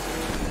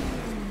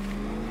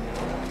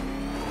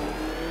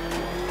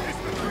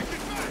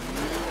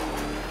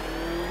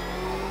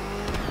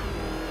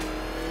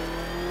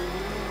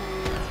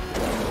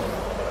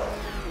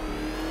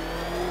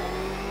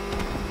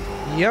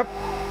 Yep.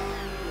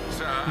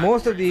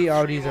 Most of the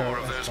Audis are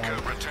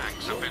Cobra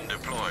tanks have been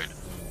deployed.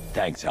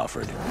 Thanks,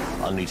 Alfred.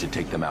 I'll need to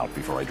take them out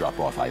before I drop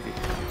off Ivy.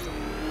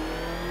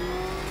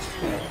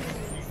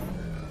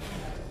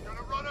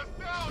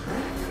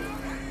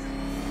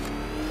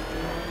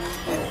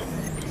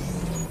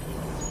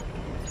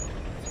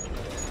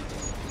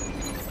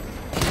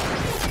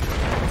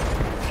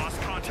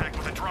 Lost contact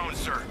with the drone,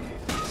 sir.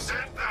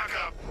 Send back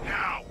up,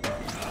 now.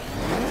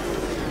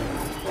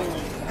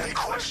 Hey,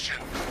 question.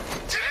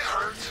 Did it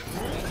hurt?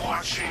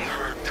 Watching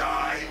her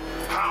die?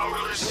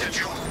 Powerless to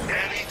do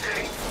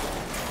anything?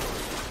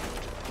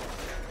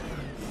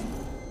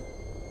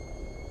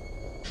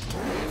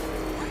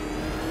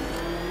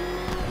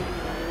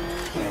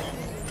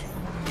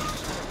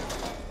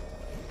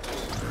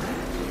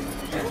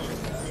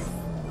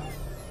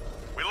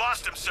 We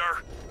lost him,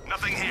 sir.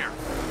 Nothing here.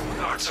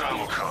 Our time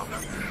will come.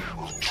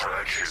 We'll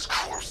drag his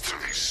corpse through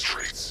these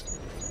streets.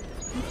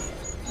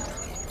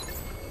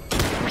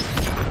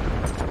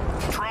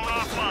 Drone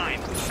offline.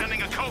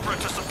 Sending a Cobra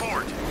to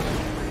support.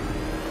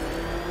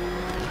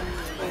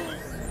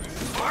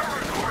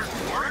 Barbara Gordon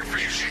worked for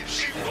you.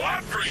 She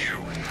fought for you.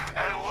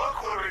 And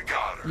look where it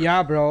got her.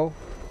 Yeah, bro.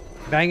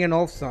 Bang &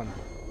 Olufsen.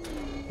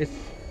 It's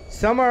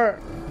some are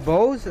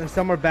Bose and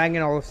some are Bang &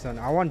 Olufsen.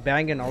 I want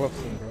Bang &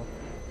 Olufsen, bro.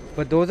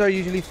 But those are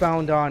usually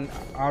found on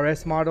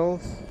RS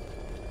models.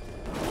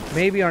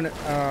 Maybe on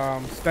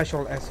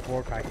special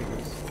S4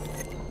 packages.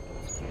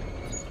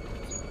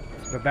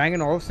 But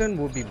Bang & Olufsen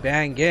will be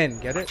banging.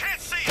 Get it?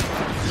 Can't see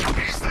him.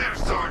 He's there,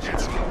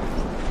 Sergeant.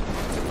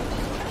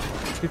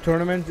 Do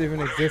tournaments even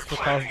exist for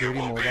Call of Duty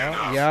Mobile?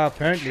 Yeah,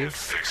 apparently.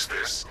 Fix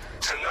this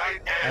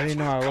tonight. I didn't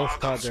know. I always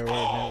thought there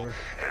was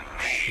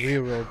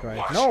never real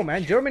drive. No,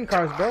 man. German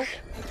cars, bro.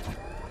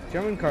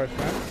 German cars,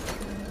 man.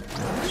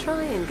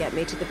 Try and get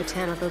me to the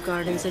botanical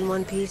gardens in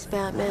one piece,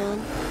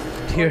 Batman.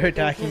 Deer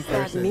attacking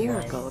That person.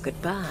 miracle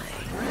goodbye.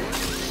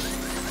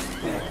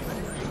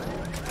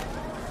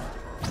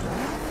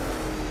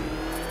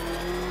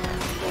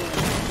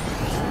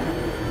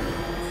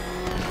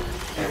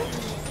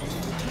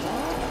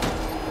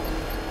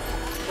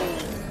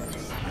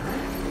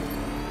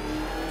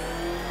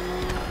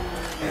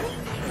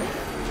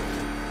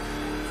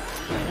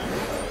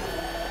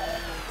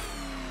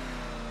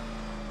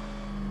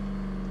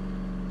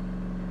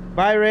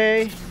 Bye,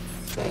 Ray.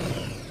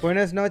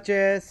 Buenas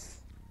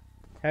noches.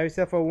 Have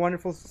yourself a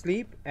wonderful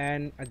sleep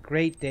and a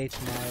great day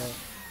tomorrow.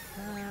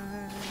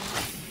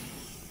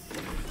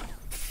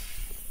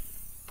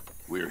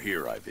 We're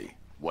here, Ivy.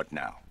 What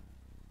now?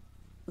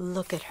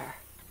 Look at her.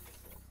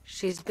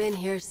 She's been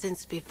here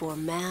since before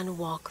man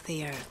walked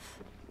the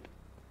earth.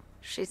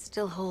 She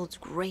still holds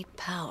great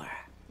power.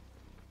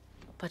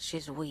 But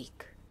she's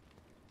weak.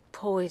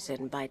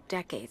 Poisoned by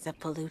decades of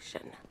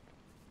pollution.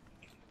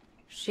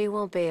 She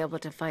won't be able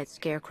to fight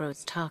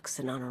Scarecrow's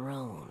toxin on her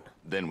own.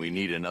 Then we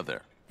need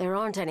another. There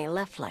aren't any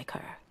left like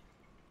her.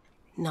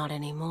 Not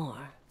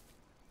anymore.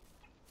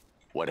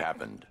 What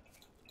happened?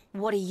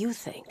 What do you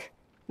think?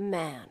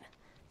 Man,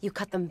 you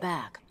cut them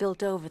back,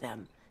 built over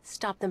them,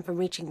 stopped them from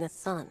reaching the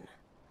sun.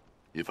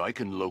 If I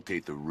can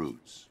locate the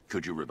roots,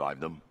 could you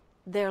revive them?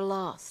 They're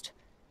lost.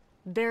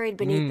 Buried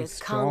beneath this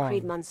strong.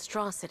 concrete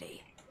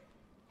monstrosity.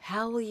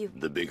 How will you...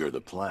 The bigger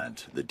the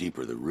plant, the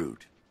deeper the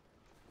root.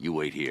 You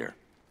wait here.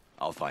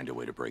 I'll find a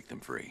way to break them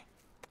free.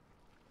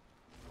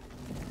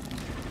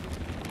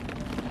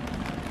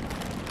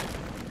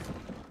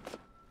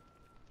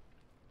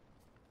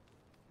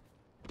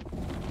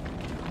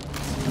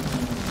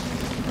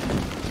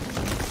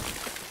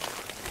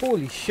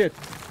 Holy shit,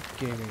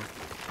 gaming.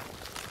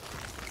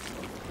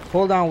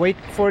 Hold on, wait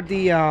for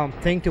the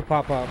thing to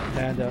pop up,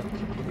 Panda.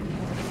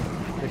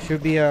 There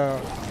should be a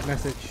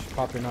message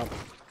popping up.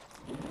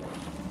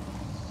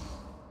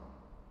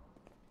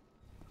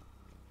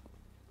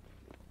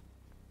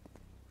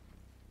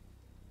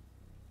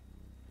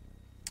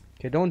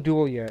 Okay, don't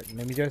duel yet.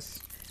 Let me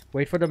just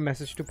wait for the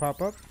message to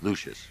pop up.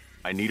 Lucius,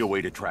 I need a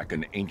way to track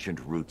an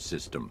ancient root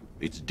system.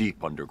 It's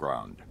deep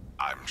underground.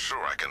 I'm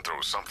sure I can throw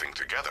something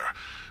together,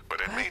 but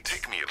it may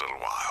take me a little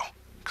while.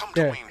 Come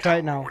There, to me try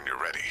it now. when you're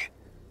ready.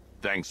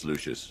 Thanks,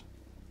 Lucius.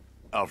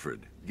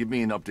 Alfred, give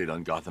me an update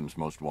on Gotham's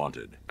Most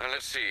Wanted.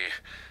 Let's see.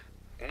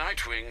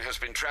 Nightwing has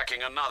been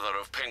tracking another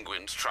of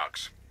Penguin's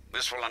trucks.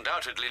 This will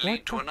undoubtedly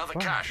lead to another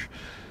cache,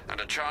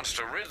 and a chance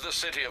to rid the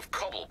city of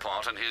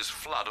Cobblepot and his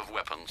flood of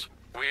weapons.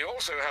 We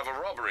also have a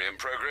robbery in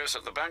progress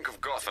at the Bank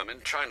of Gotham in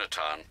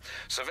Chinatown.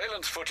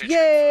 Surveillance footage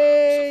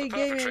confirms that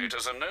the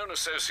perpetrators are known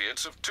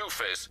associates of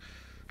Two-Face.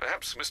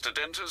 Perhaps Mr.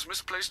 Dent has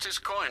misplaced his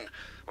coin.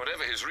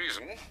 Whatever his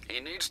reason, he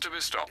needs to be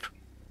stopped.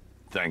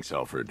 Thanks,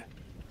 Alfred.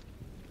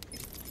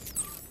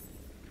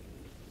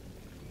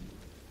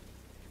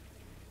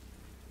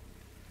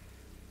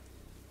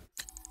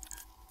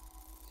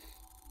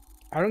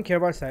 I don't care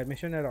about side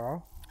mission at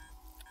all.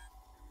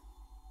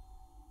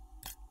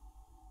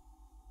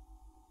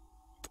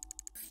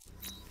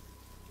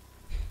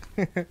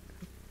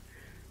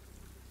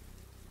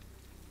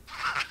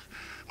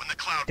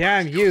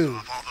 Damn you,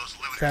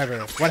 Trevor.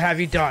 What have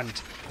you done?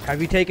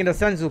 Have you taken the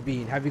Senzu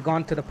Bean? Have you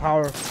gone to the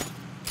power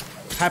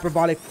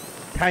hyperbolic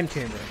time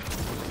chamber?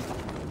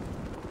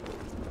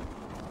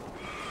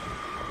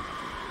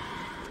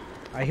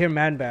 I hear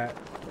Man-Bat.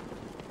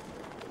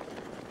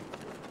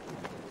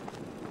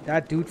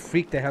 That dude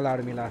freaked the hell out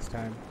of me last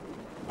time.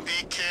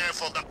 Be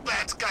careful, the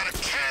Bat's got a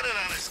cannon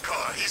on his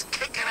car. He's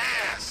kicking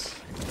ass.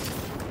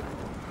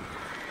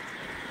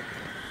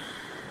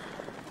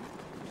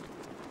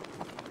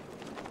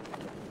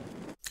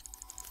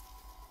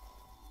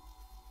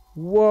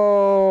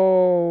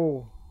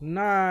 Whoa,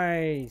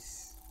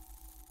 nice.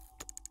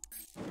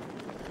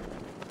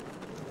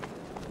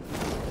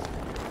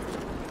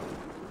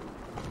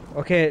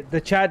 Okay, the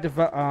chat,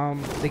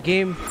 the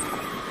game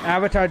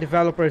avatar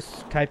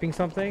developers typing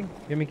something.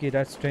 Yamiki,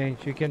 that's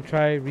strange. You can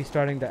try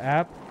restarting the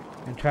app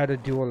and try to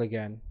duel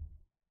again.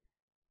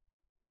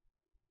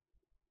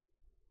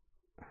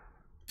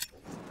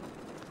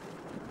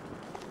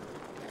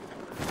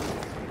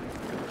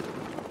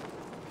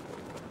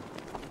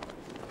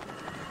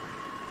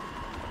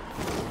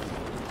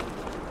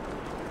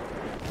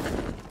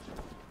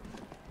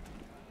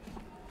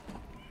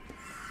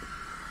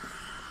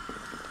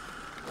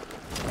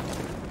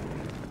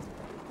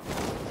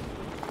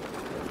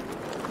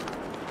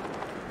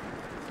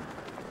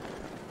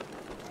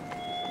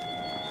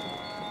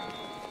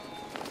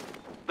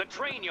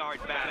 Train yard,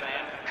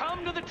 Batman.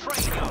 Come to the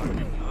train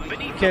yard.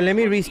 Okay, let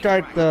me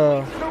restart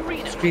the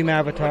stream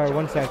avatar.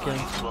 1 second.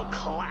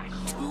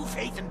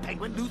 Two-Face and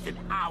Penguin loose in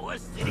our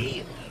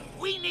city.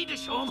 We need to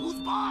show him who's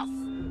boss.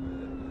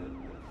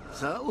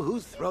 So,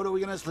 whose throat are we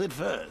gonna slit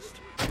first?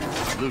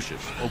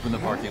 Lucius, open the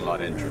parking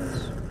lot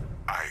entrance.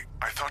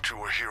 I thought you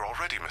were here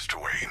already, Mr.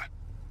 Wayne.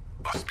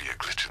 Must be a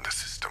glitch in the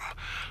system.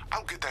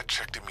 I'll get that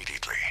checked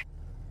immediately.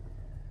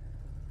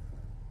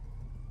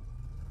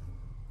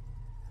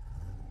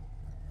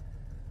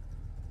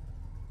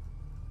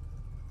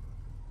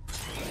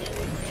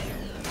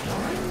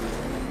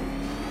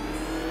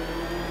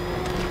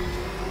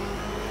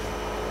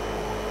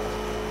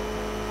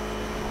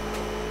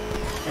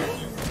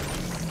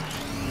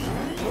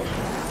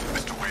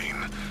 Mr.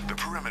 Wayne, the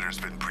perimeter's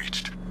been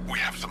breached. We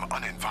have some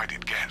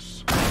uninvited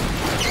guests.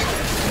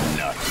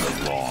 Not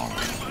for long.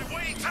 My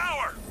Wayne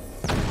Tower!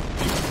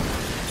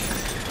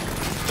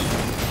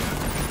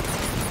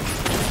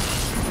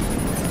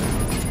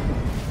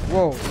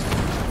 Whoa.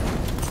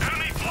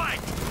 Enemy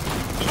flank!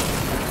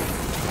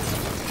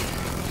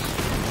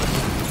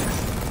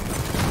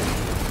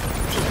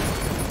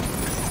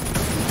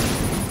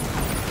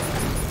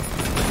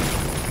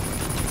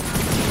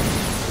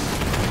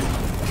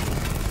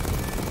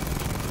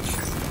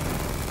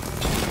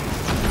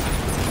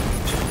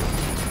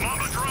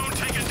 Mamba drone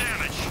taking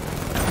damage.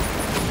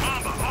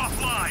 Mamba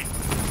offline.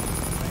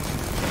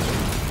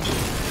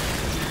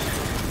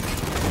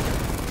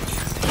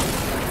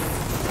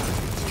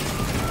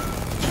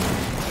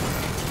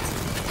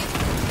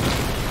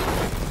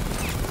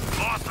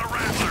 Lost the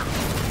Rattler.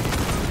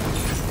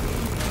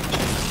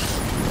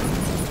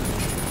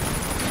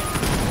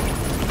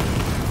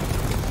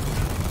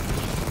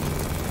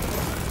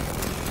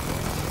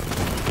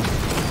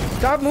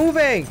 Stop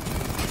moving!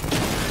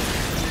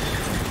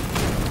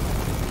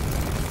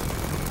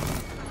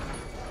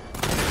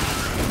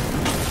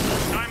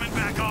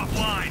 Diamondback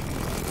offline.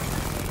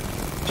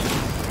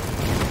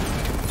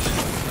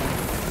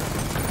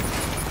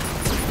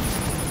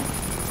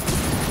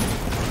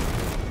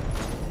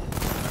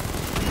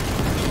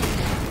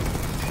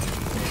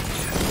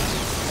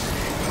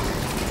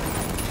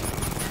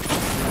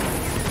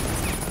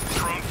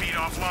 Drone feed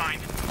offline.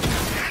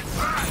 Hit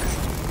back!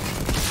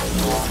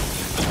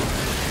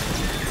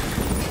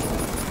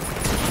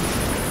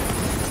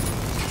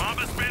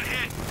 Mamba's been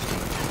hit.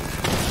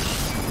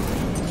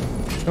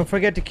 Don't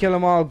forget to kill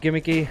them all,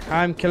 gimmicky.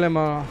 I'm killing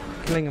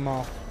them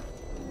all.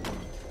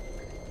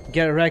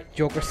 Get wrecked,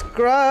 Joker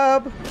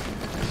scrub.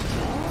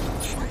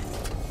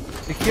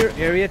 Secure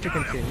area to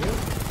continue.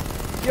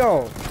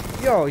 Yo,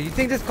 you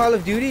think this Call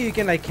of Duty you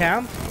can like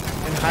camp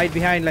and hide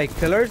behind like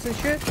pillars and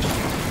shit?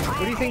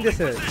 What do you think this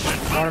is?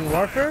 Modern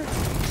Warfare?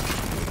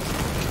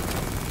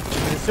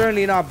 It's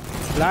certainly not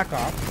Black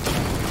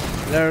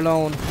Ops, let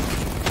alone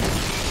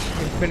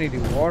Infinity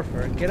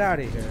Warfare. Get out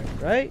of here,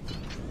 right?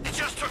 He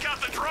just took out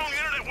the drone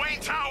unit at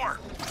Wayne Tower.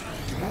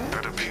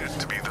 That appears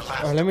to be the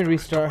last. Oh, let me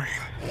restart.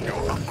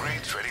 Your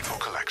upgrade's ready for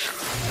collection.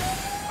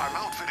 I'm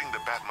outfitting the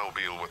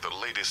Batmobile with the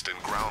latest in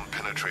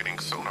ground-penetrating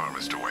sonar,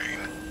 Mr.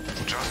 Wayne.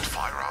 Just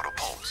fire out a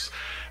pulse,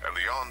 and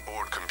the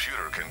onboard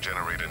computer can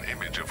generate an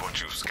image of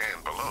what you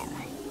scan below.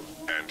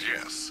 And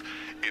yes,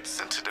 it's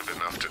sensitive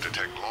enough to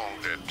detect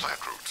long-dead plant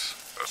roots,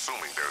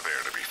 assuming they're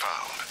there to be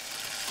found.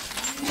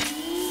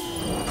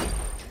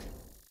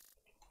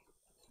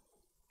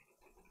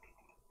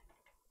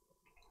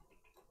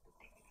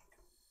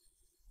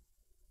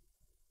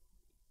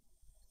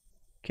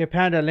 Okay,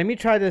 Panda, let me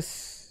try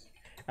this.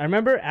 I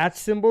remember @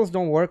 symbols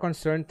don't work on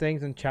certain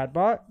things in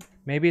chatbot.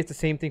 Maybe it's the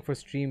same thing for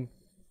stream.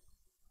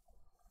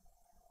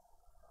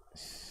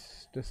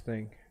 This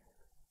thing.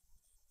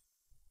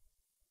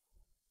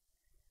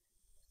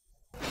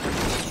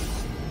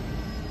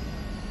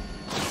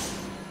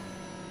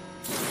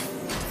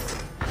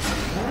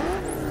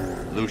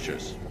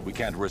 Lucius, we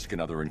can't risk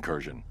another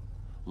incursion.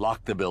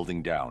 Lock the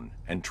building down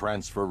and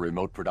transfer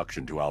remote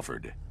production to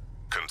Alfred.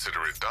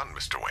 Consider it done,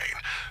 Mr.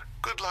 Wayne.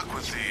 Good luck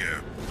with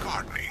the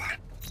gardening.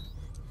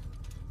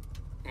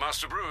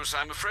 Master Bruce,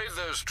 I'm afraid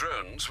those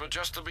drones were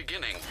just the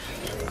beginning.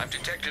 I've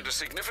detected a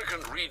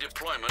significant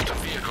redeployment of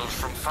vehicles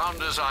from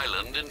Founders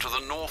Island into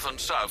the north and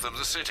south of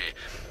the city.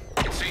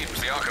 It seems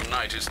the Arkham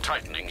Knight is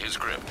tightening his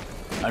grip.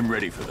 I'm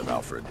ready for them,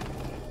 Alfred.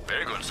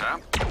 Very good, sir.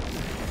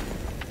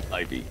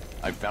 Ivy,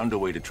 I've found a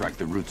way to track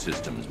the root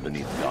systems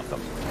beneath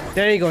Gotham.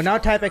 There you go. Now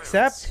type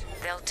accept.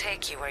 They'll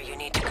take you where you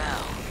need to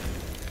go.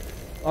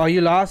 Oh,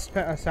 you lost,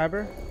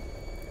 Cyber?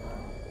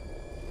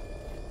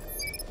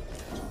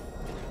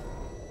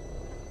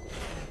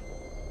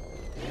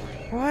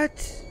 What?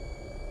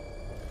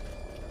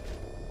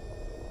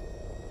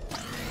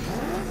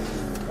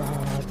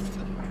 Oh,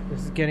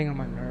 this is getting on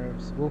my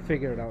nerves. We'll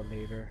figure it out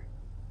later.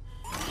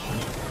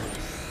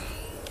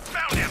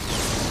 Found him!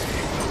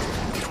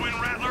 Twin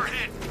Rattler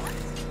hit!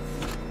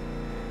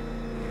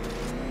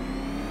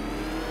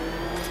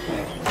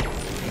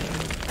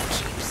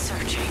 Keep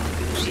searching.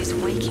 She's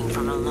waking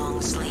from a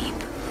long sleep.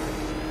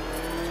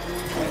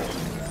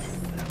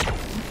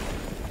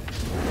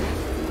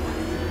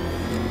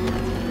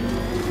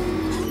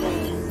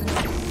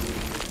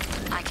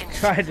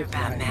 Try to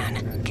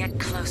Batman. Get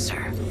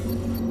closer.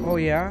 Oh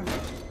yeah?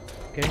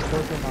 Getting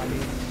closer, mommy.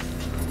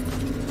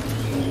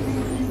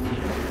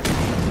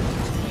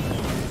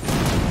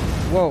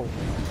 Whoa.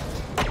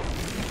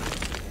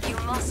 You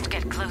must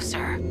get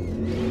closer.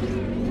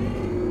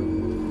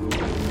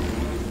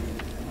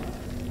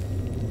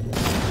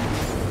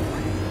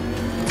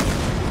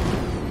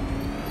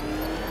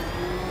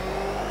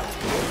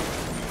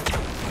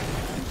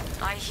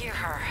 I hear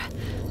her,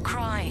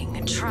 crying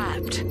and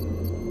trapped.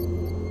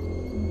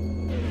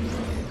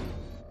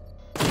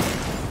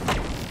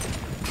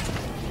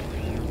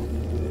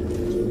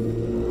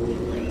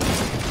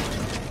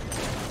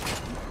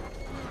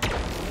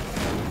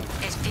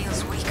 It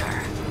feels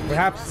weaker.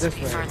 Perhaps this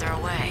Be way. further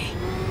away.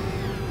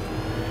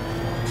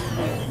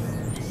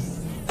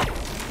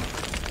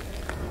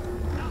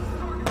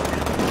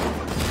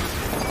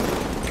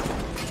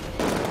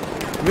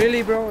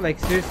 Really, bro? Like,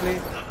 seriously?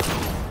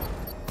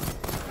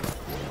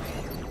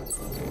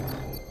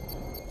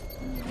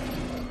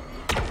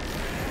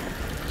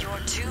 You're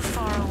too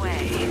far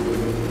away.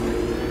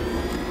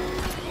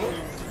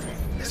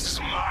 This is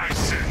my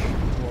city.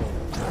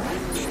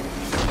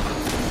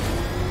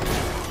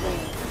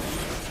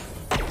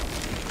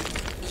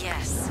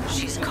 Yes,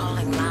 she's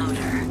calling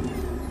louder.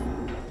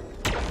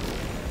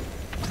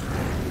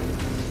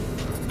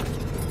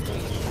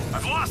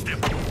 I've lost him.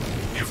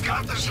 You've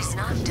got this. She's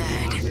not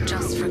dead,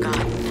 just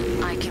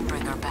forgotten. I can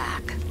bring her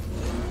back.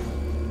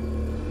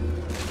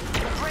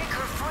 Break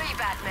her free,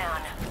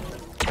 Batman.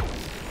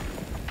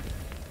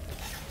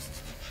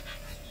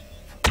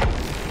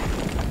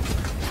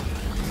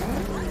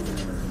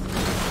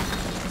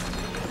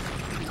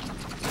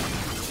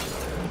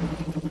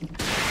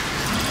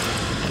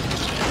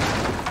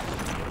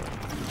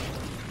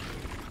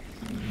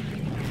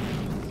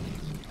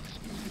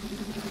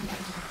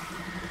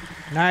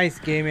 Nice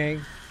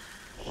gaming.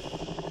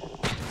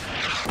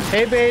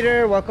 Hey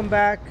Bader, welcome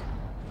back.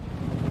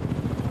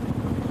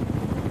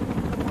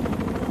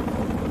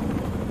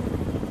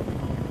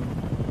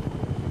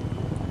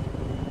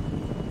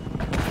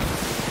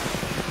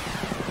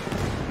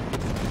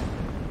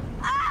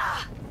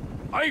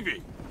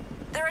 Ivy!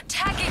 They're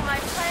attacking my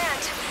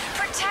plant.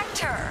 Protect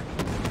her.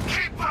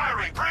 Keep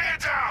firing! Bring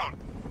it down!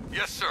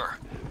 Yes, sir.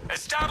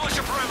 Establish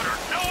a perimeter.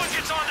 No one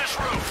gets on this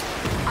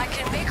roof! I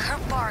can make her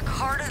bark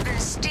harder than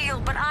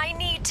steel, but I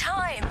need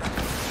time.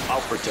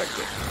 I'll protect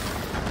it.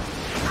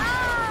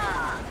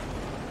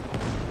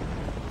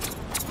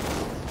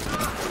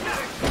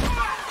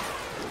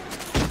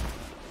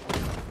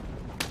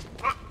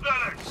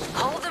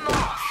 Hold them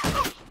off.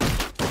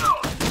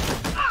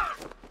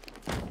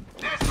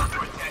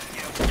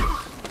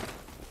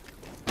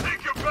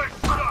 Take your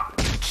best shot!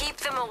 Keep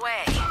them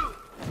away.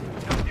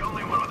 You're the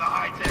only one with a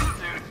high-tech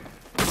suit.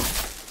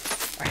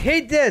 I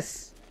hate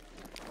this.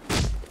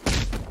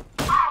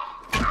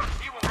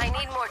 I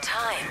need more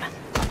time.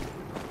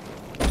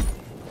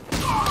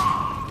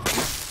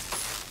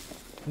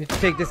 Need to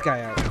take this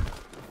guy out.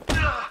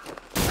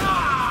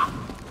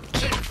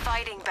 Keep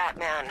fighting,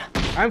 Batman.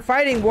 I'm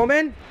fighting,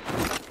 woman.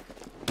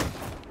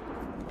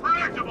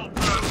 Predictable,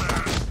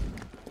 Batman!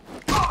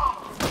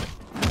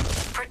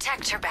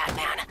 Protect her,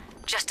 Batman.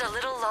 Just a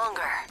little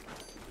longer.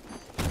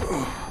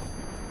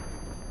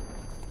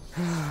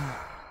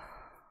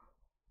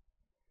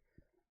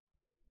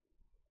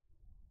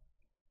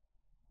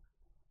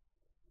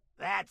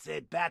 That's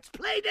it, Bats.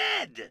 Play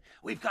dead!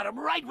 We've got him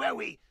right where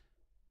we...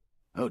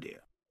 Oh,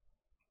 dear.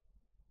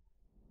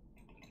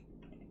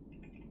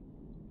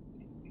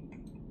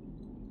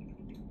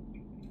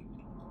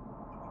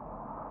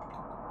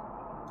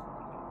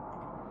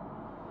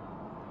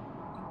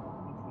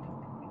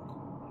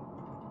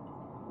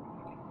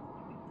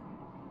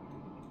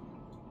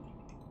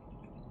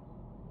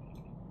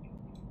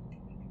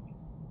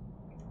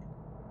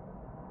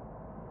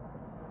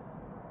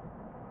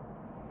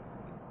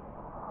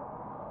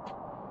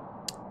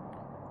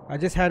 I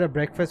just had a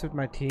breakfast with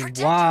my team.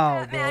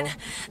 Wow, bro.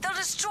 They'll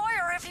destroy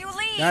her if you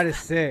leave. That is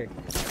sick.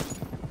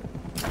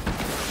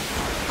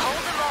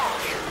 Hold them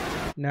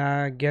off.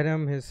 Nah, get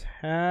him his...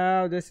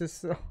 How? This is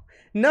so...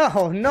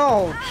 No,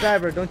 no!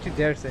 Driver, don't you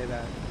dare say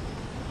that.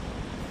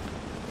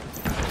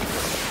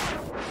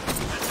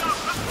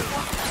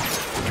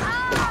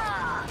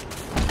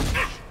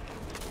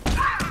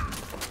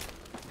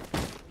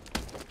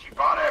 Keep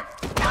on him!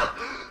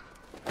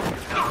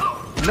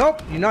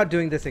 Nope, you're not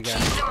doing this again.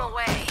 Keep them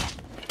away.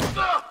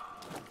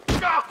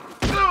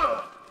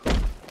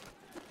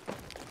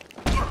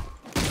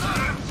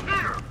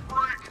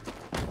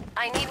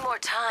 I need more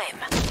time.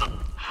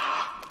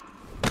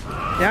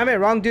 Damn it,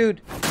 wrong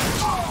dude.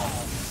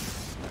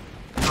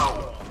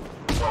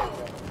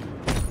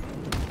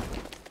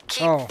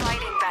 Keep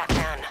fighting,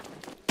 Batman.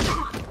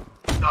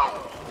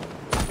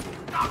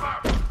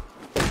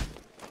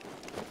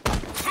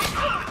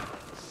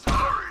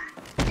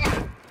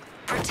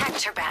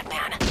 Protect her,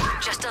 Batman.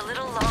 Just a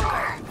little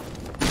longer.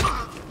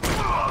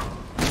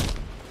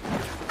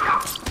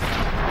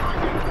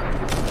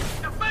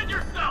 Defend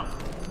yourself!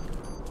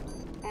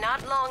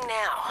 Not long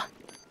now.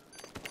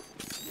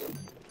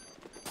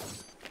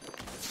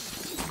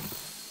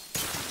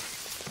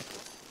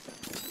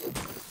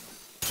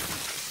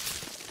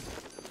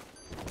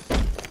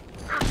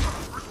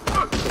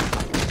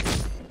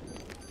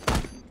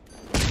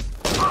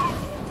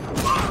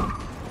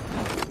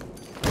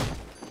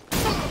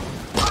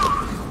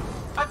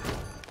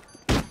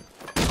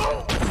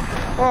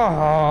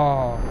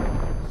 Oh.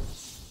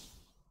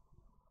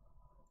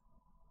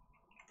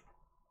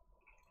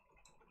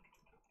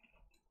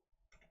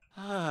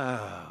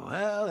 Ah,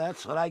 well,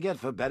 that's what I get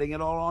for betting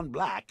it all on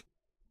black.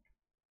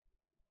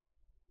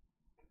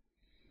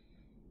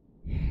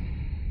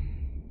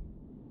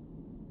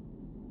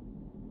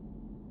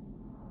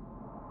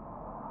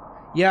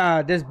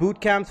 Yeah, there's boot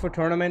camps for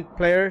tournament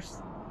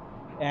players,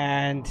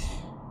 and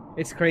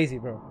it's crazy,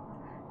 bro.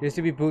 There used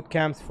to be boot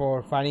camps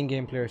for fighting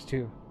game players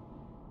too.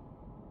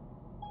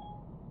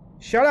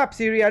 Shut up,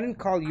 Siri. I didn't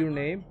call your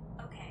name.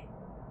 Okay.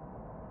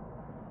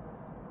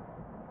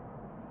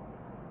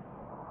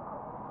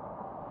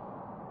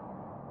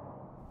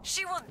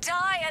 She will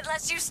die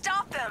unless you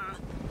stop them.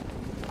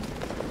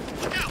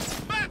 Help!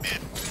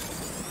 Batman!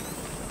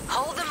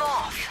 Hold them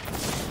off.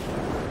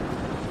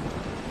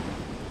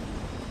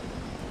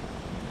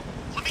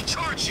 Let me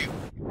charge you!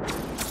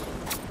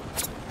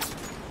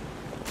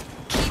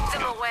 Keep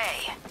them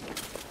away.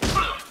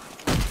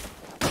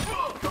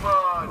 Come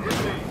on,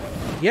 hit me.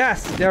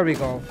 Yes, there we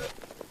go.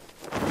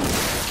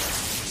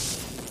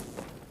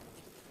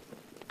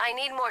 I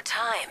need more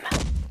time.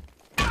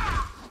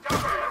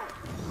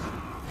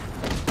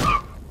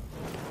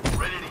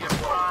 Ready to get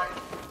fried?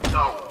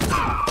 No.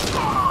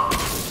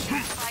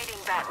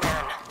 Fighting,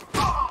 Batman.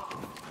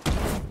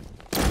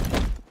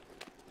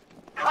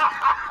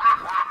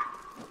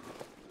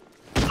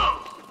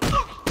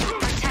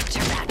 Protect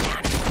her,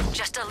 Batman.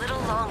 Just a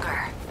little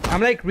longer.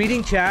 I'm like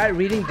reading chat,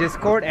 reading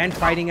Discord, and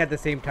fighting at the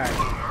same time.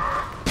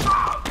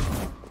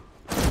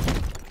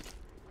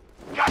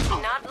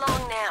 Not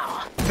long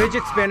now.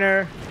 Fidget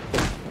spinner.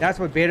 That's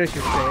what Beta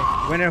should say.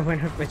 Winner,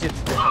 winner, fidget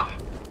spinner.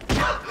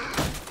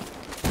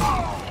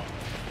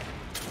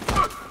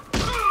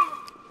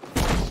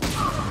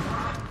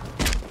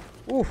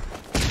 Oof.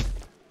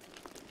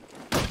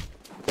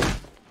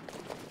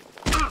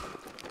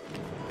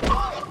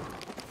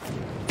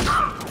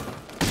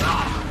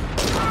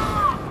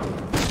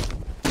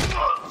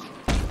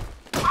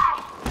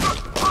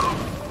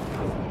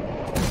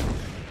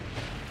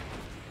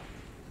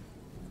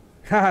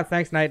 Haha,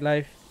 thanks,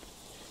 Nightlife.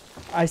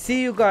 I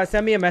see you guys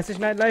send me a message,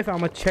 Nightlife. I'm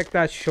gonna check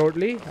that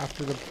shortly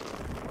after the.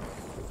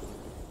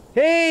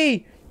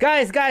 Hey,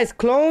 guys,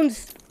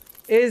 clones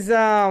is It's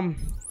done.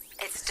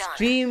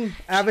 stream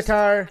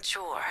avatar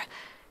Mature.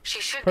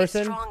 She should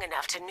person. be strong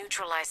enough to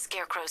neutralize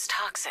Scarecrow's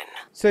toxin.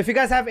 So if you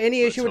guys have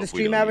any issue with the hope we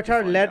stream don't need to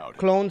avatar, find let out.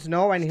 clones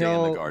know and Stay in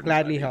the he'll garden,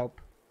 gladly Randy.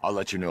 help. I'll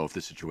let you know if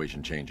the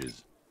situation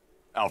changes.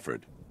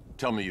 Alfred,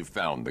 tell me you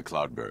found the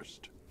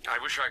cloudburst. I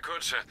wish I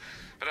could, sir,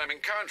 but I'm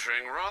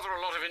encountering rather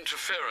a lot of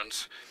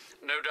interference.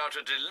 No doubt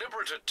a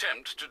deliberate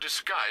attempt to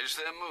disguise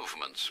their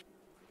movements.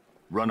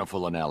 Run a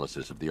full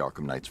analysis of the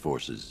Arkham Knight's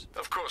forces.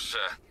 Of course,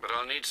 sir, but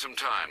I'll need some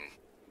time.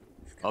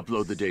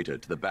 Upload the data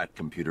to the Bat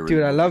computer. Dude,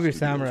 in I love your Studios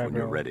samurai, when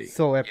you're bro. ready.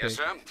 So epic. Yes,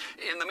 sir.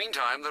 In the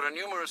meantime, there are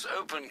numerous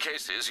open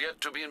cases yet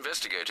to be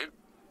investigated.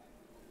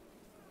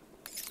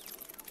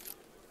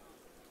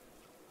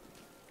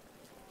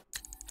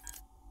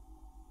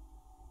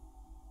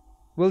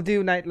 Will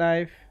do,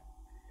 Nightlife.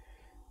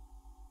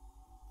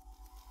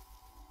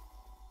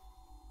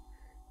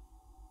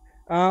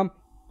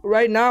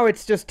 Right now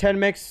it's just 10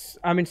 megs.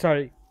 I mean,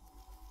 sorry.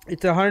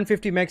 It's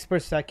 150 megs per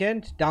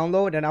second.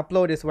 Download and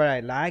upload is where I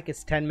lag.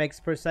 It's 10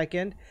 megs per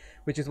second,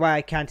 which is why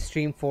I can't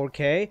stream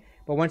 4K.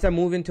 But once I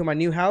move into my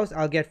new house,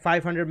 I'll get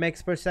 500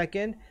 megs per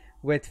second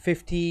with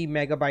 50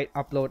 megabyte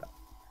upload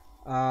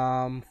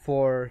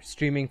for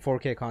streaming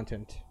 4K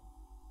content.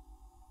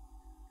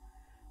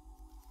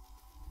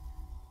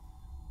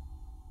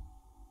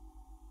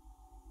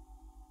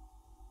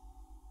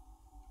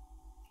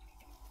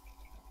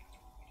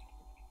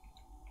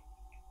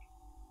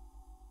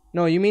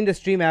 No, you mean the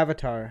stream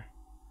avatar.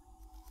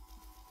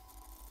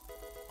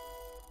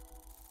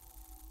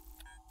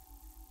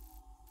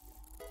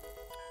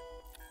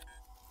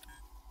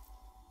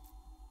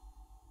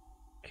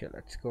 Okay,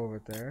 let's go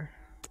over there.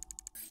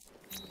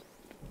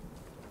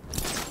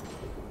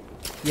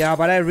 Yeah,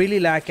 but I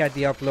really lack at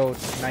the upload,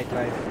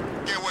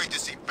 Nightlife. Can't wait to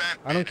see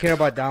Batman. I don't care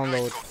about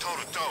download.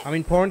 I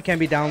mean, porn can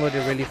be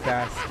downloaded really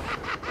fast.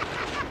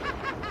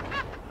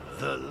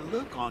 The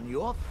look on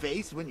your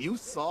face when you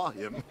saw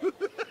him.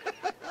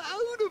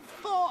 Who'd have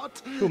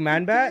thought? Who,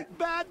 Man-Bat? Big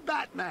bad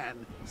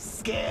Batman,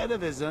 scared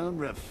of his own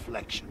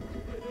reflection.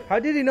 How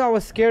did he know I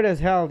was scared as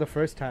hell the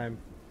first time?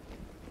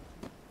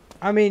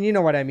 I mean, you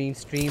know what I mean.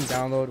 Stream,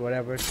 download,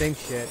 whatever. Same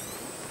shit.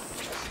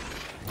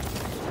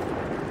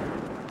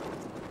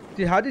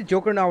 Dude, how did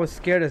Joker know I was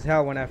scared as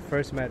hell when I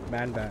first met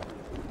Man-Bat?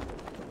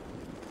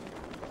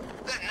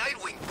 That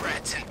Nightwing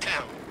brat's in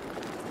town.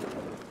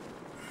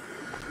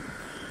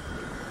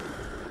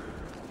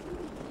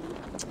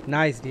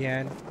 Nice,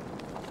 Deanne.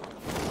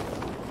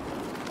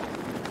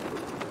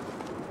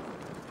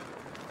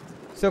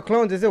 So,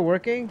 clones, is it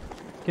working?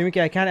 Kimiki,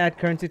 I can't add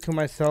currency to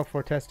myself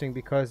for testing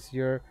because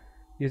you're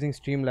using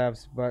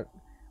Streamlabs, but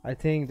I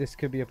think this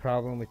could be a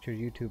problem with your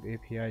YouTube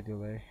API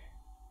delay.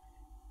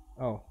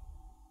 Oh.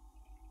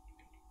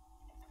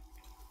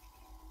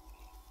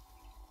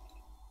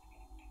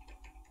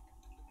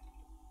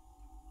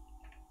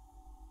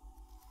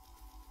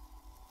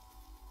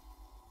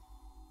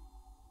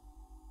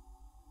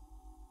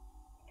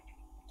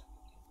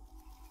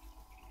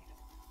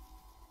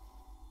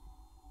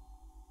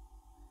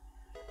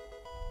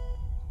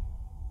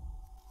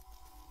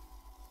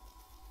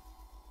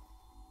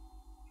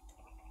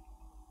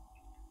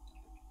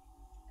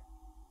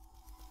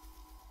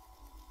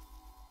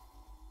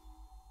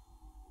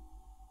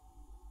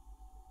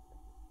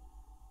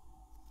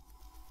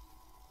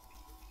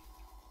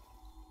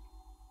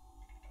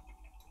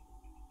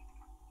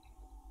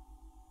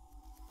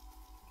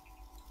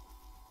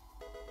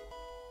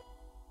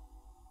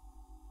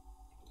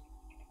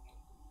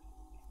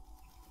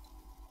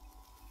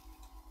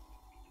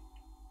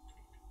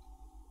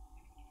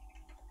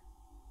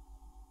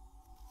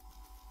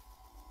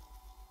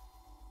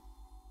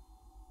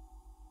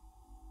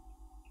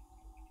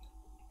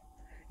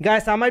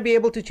 Guys, I might be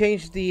able to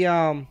change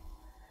the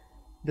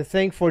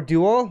thing for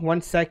dual.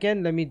 1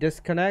 second, let me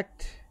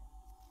disconnect.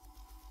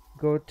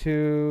 Go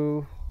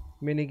to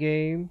mini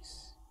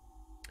games.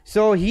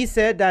 So he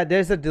said that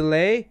there's a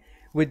delay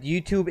with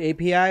YouTube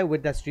API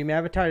with that stream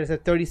avatar. There's a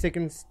 30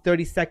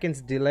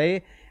 seconds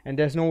delay, and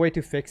there's no way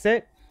to fix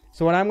it.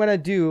 So what I'm gonna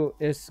do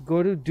is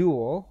go to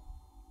dual.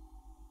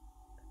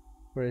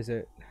 Where is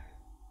it?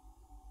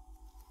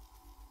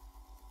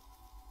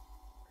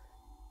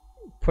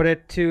 Put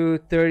it to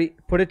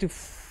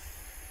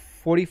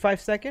 45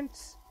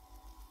 seconds.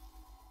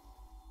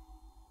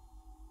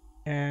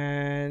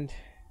 And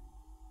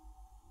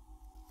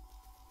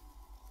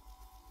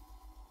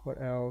what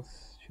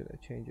else should I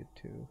change it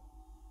to?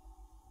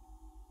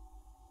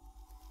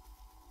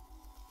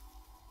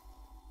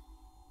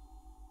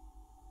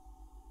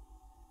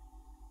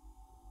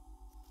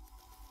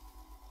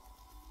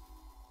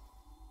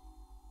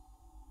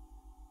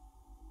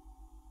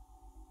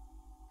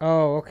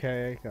 Oh,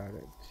 okay, I got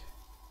it.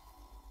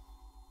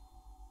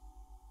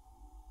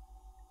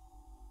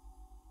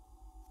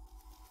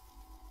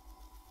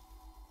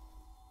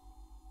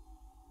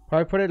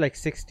 Probably put it like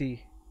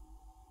 60.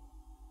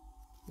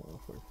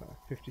 No, 45,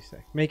 50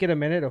 seconds. Make it a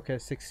minute. Okay,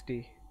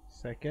 60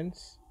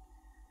 seconds.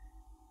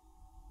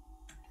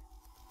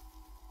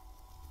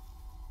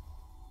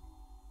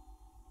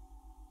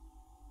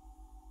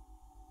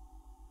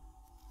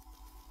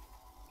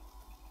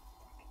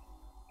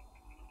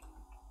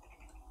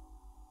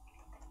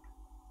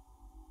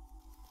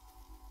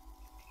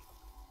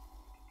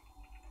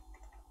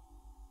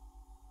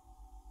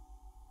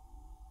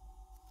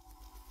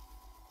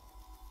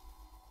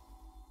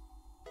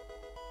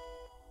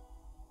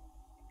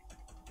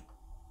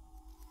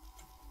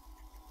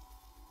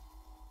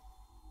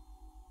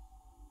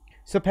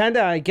 So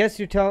Panda, I guess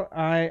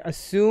I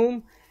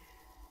assume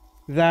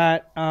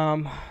that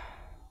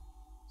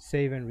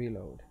save and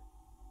reload.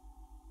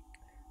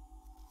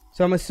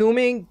 So I'm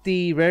assuming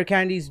the rare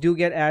candies do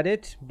get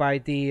added by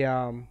the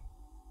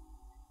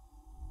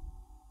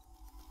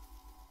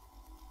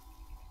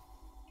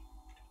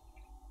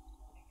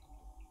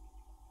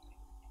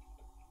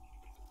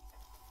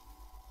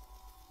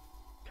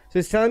so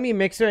it's telling me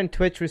Mixer and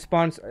Twitch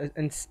responds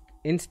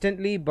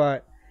instantly,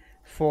 but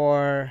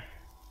for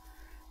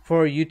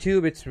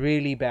YouTube it's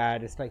really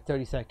bad. It's like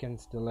 30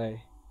 seconds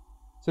delay.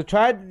 So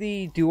try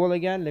the dual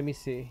again. Let me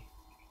see.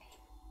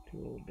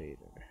 Dual beta.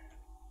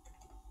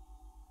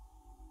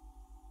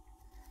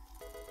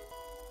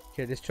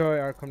 Okay, destroy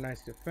Arkham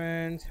Knight's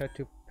defense. Head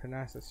to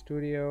Panasa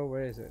Studio.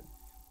 Where is it?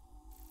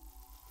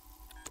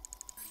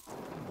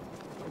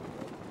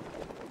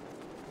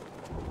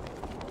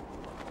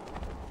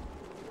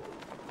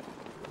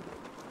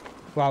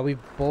 Wow, we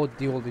both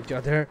dueled each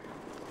other.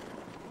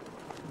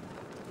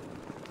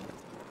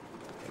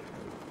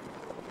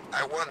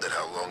 I wondered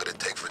how long it'd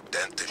take for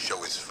Dent to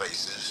show his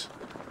faces.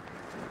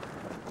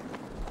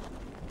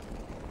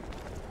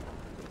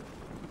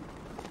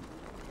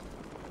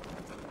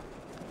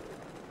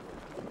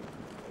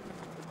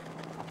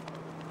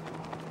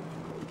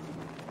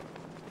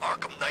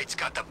 Arkham Knight's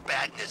got the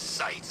bat in his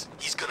sights.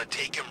 He's gonna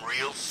take him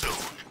real soon.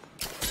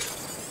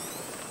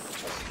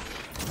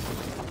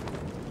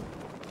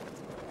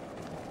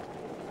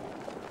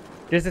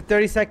 There's a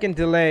 30-second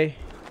delay.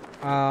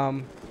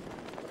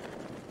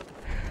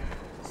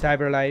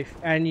 Cyberlife,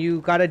 and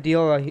you gotta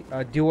duel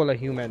a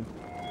human,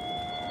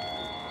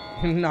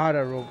 not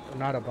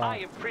a bot. I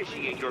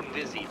appreciate you're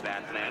busy,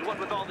 Batman, what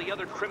with all the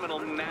other criminal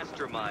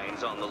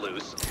masterminds on the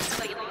loose.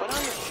 But I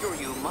assure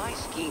you, my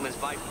scheme is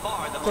by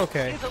far the most...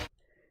 Okay.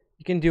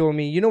 You can duel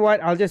me. You know what?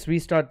 I'll just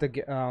restart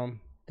the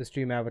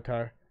stream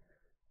avatar.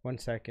 1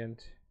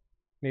 second.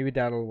 Maybe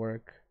that'll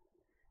work.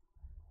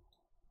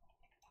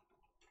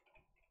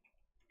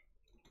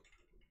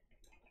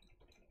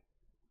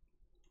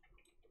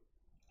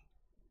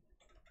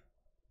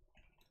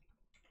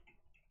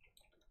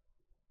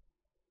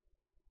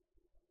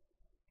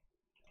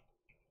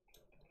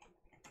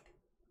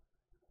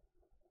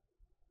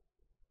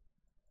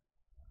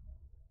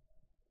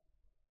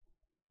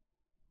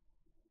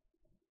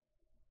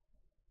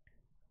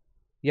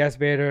 Yes,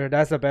 Vader,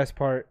 that's the best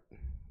part.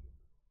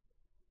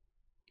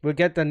 We'll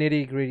get the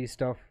nitty-gritty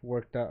stuff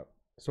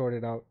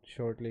sorted out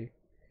shortly.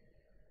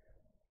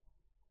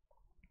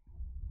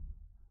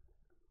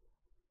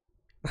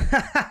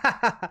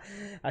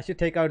 I should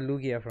take out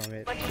Lugia from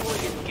it.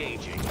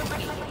 Engaging.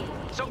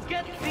 So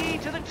get thee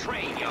to the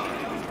train yard.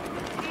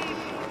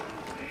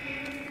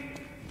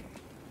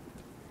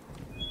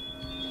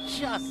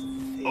 Just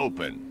think.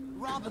 Open.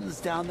 Robin's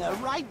down there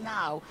right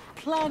now,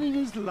 planning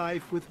his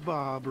life with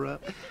Barbara.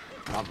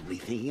 Probably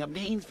thinking of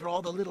names for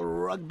all the little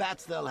rug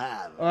bats they'll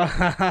have.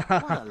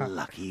 What a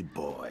lucky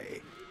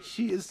boy.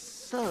 She is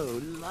so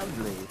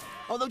lovely.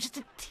 Although just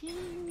a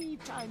teeny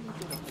tiny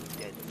bit on the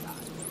dead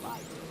side.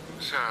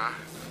 Sir,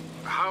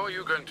 how are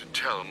you going to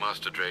tell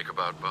Master Drake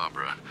about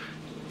Barbara?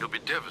 He'll be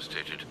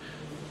devastated.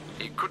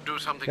 He could do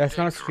something That's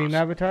not dangerous. stream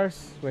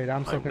avatars? Wait,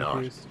 I'm so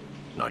confused.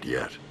 Not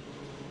yet.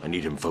 I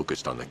need him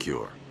focused on the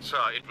cure. Sir,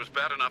 it was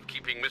bad enough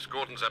keeping Miss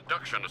Gordon's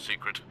abduction a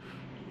secret.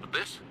 But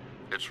this,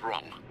 it's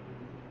wrong.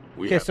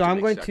 We Okay, have so to I'm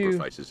make going to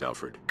sacrifices,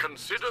 Alfred.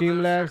 Consider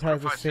Streamlabs those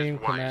has the sacrifices same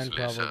command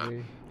wisely, sir.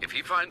 probably. If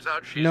he finds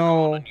out she's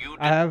No, gone and you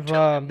I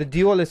have the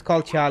duel is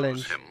called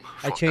challenge.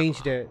 I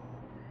changed it.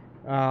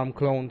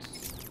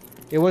 Clones.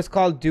 It was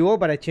called duel,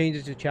 but I changed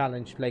it to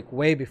challenge like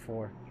way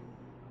before.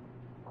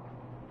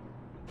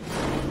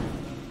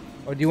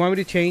 Or do you want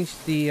me to change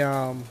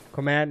the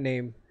command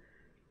name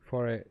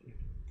for it?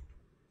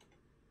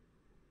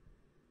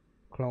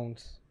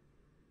 Clones.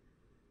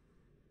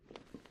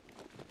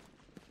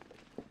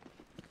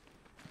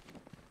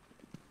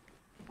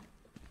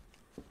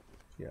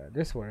 Yeah,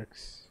 this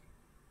works.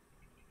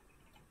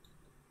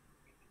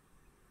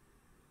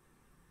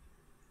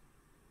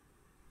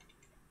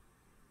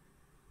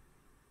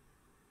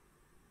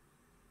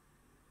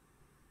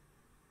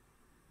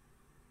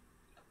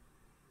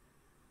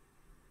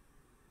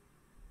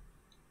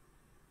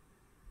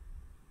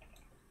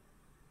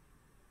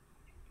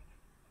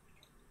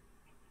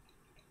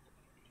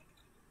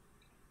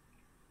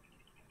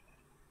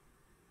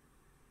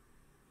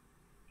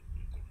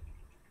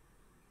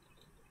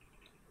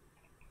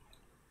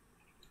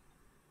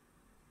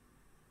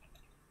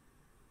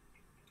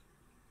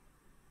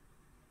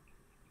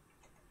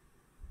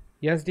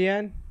 Yes,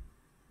 Deanne?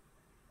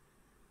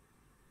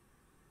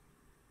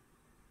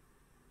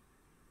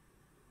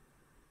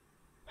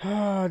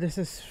 Ah, this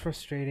is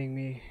frustrating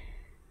me.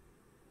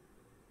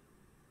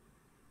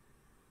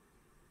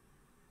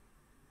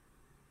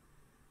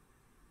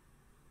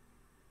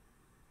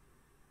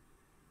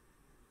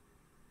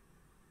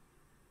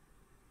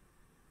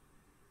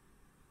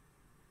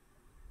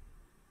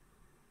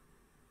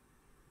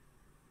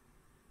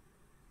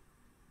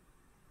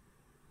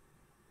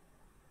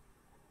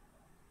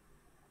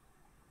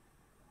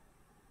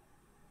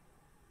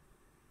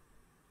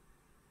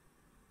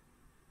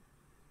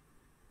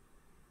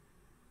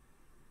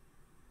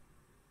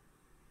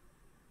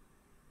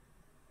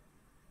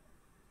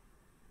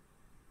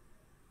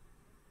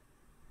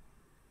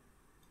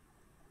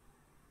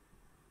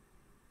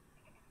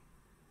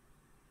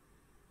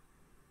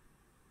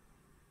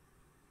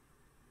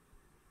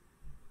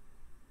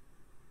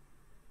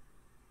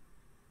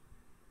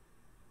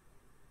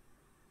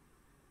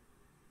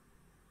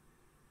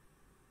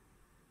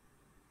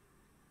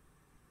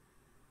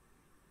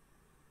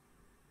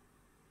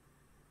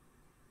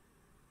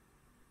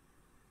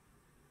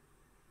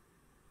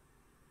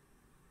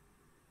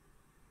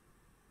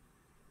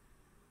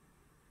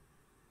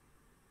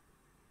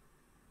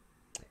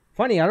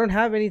 Funny, I don't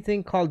have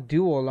anything called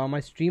duel on my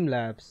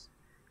Streamlabs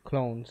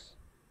clones.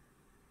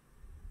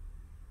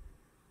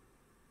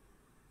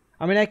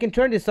 I mean, I can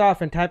turn this off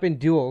and type in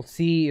duel,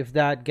 see if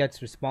that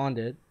gets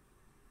responded.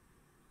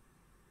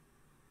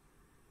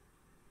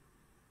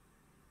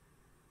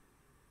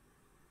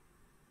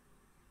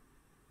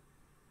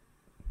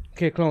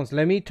 Okay, clones,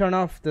 let me turn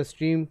off the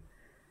stream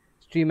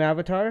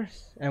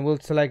avatars and we'll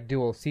select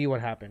duel, see what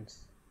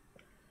happens.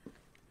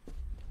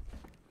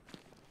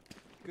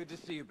 Good to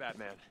see you,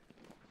 Batman.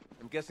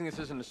 I'm guessing this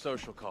isn't a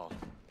social call.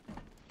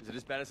 Is it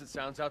as bad as it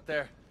sounds out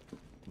there?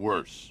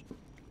 Worse.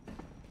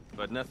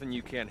 But nothing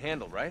you can't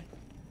handle, right?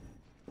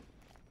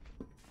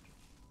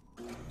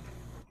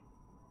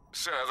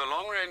 Sir, the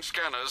long-range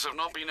scanners have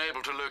not been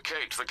able to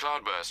locate the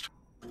cloudburst.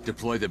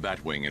 Deploy the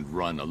Batwing and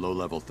run a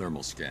low-level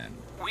thermal scan.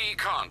 We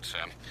can't,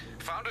 sir.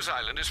 Founders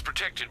Island is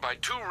protected by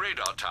 2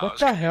 radar towers. What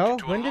the hell?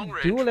 When did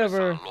duel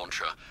ever...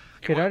 launcher.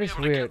 Okay, that is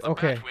weird.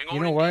 Okay,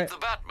 you know what?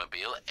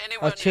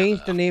 I'll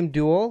change the name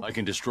duel. I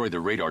can destroy the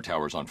radar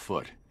towers on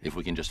foot, if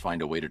we can just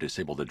find a way to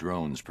disable the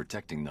drones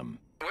protecting them.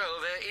 Well,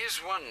 there is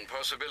one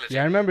possibility.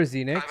 Yeah, I remember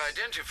Xenix. I've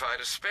identified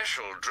a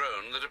special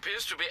drone that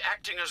appears to be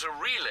acting as a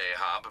relay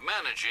hub,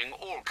 managing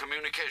all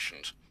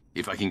communications.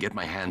 If I can get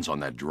my hands on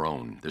that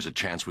drone, there's a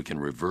chance we can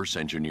reverse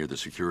engineer the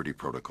security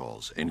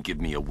protocols and give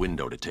me a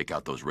window to take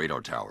out those radar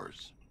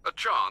towers. A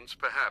chance,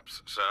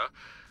 perhaps, sir.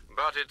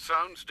 But it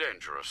sounds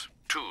dangerous.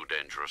 Too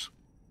dangerous.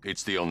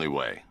 It's the only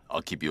way.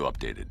 I'll keep you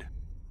updated.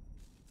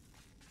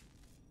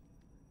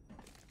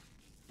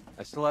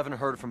 I still haven't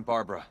heard from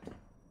Barbara.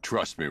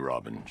 Trust me,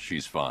 Robin.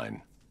 She's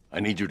fine. I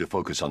need you to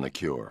focus on the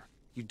cure.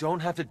 You don't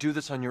have to do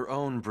this on your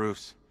own,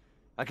 Bruce.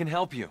 I can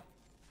help you.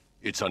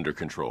 It's under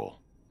control.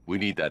 We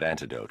need that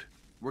antidote.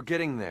 We're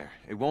getting there.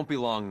 It won't be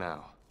long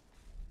now.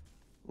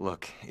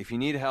 Look, if you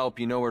need help,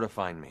 you know where to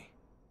find me.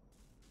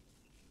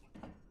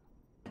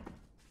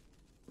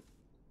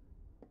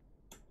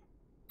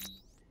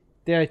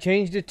 There, I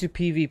changed it to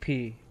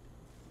PvP.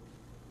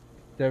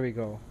 There we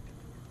go.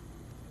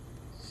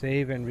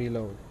 Save and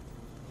reload.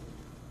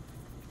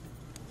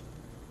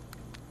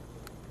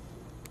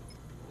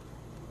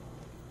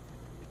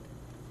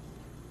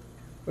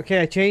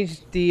 Okay, I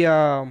changed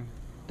the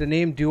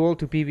name duel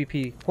to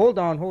PvP. Hold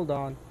on, hold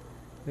on.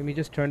 Let me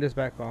just turn this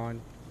back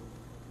on.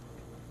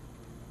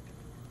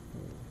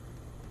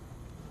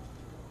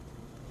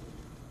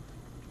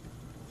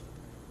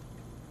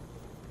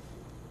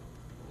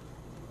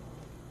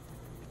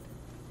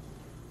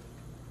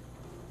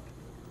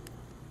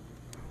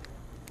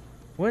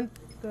 When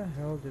the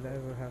hell did I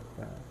ever have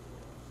that?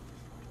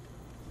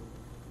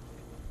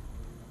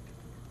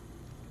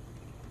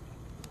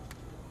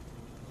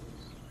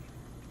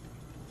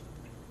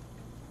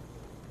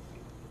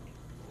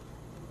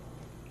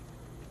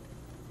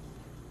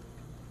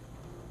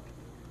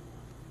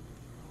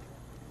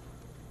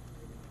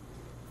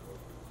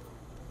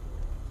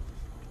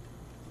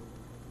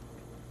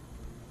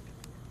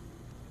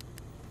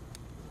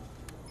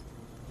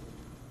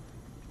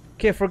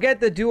 Okay, forget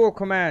the dual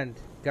command,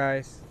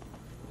 guys.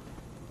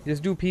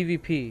 Just do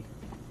PvP.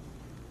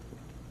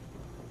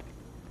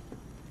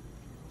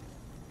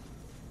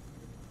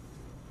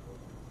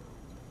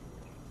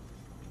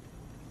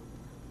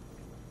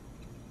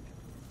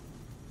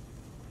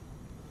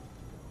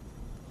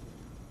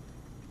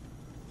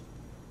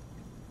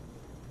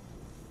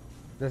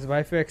 Does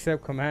Wi-Fi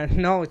accept command?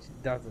 No, it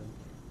doesn't.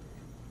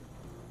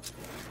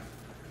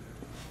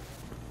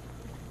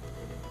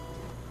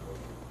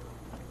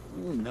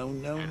 No,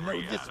 no,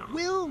 no, this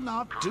will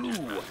not do.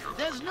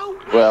 There's no way.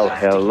 Well,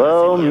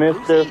 hello,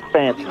 Mr.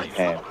 Fancy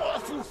Pants.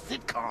 Awful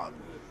sitcom.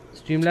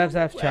 Streamlabs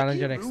have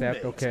challenge and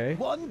accept. Okay.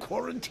 One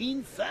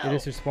quarantine cell. It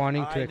is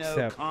responding to I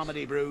accept. know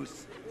comedy,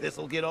 Bruce.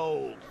 This'll get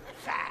old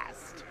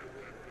fast.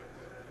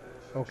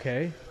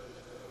 Okay.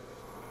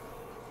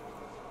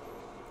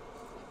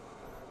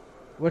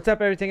 What's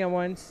up, everything at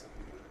once?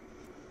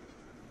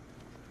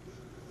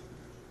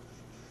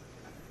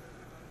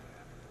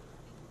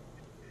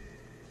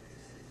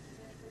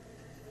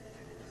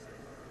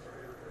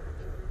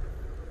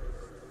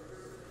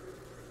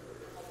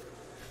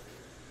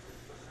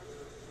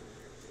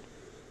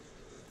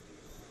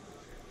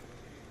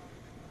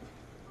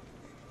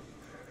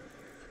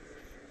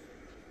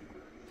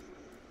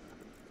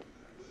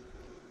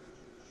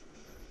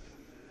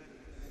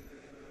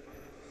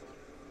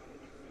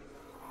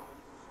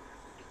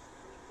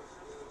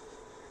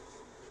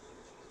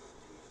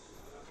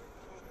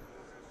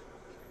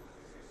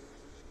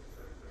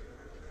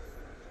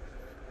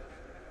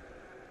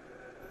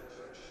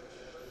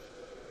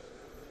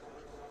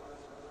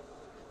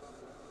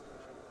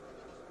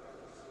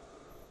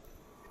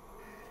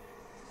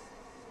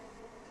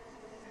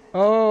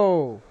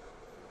 Oh.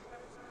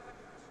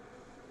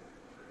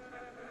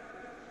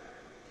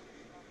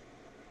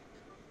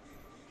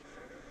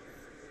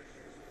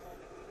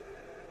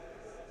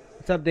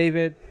 What's up,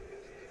 David?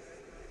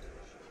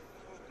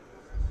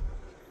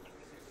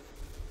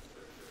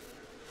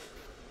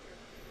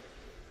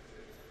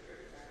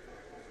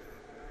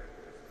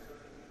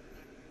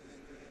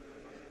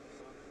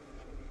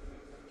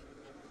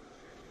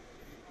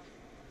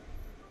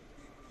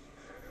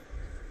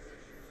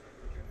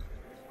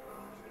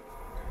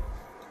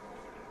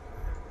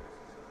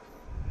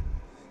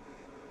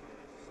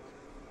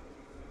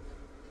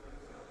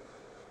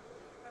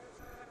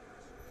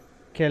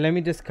 Okay, let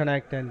me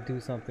disconnect and do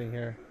something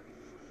here.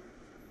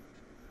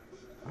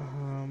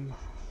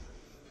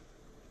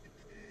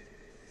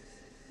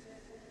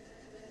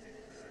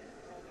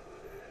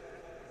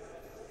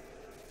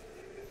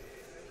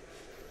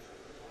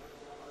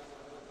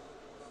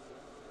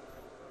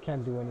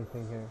 Can't do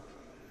anything here.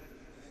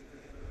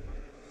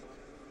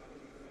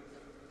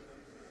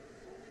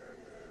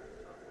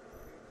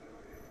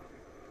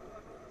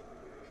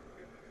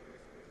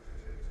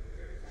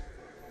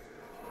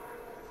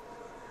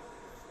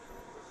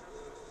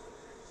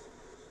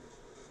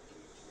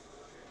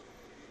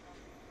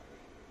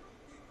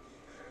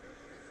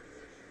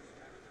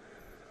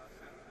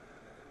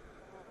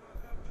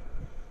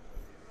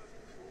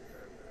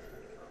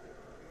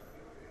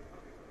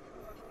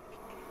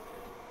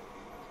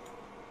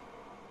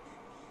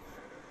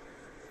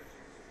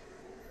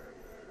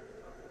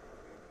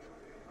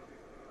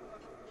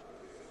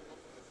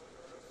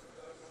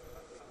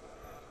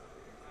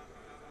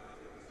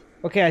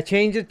 Okay, I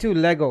changed it to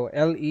Lego.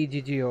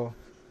 Leggo.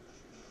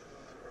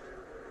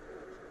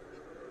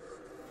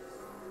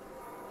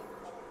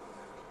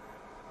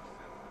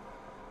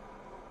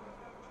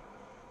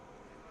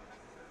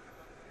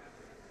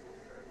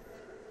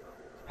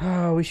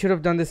 We should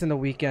have done this in the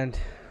weekend.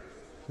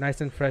 Nice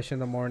and fresh in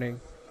the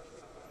morning.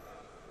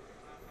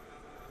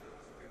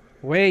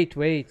 Wait,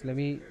 let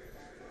me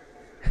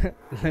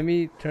let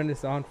me turn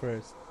this on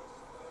first.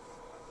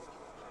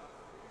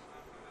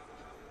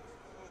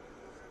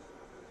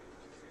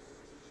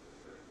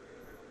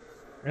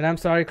 And I'm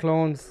sorry,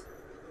 clones.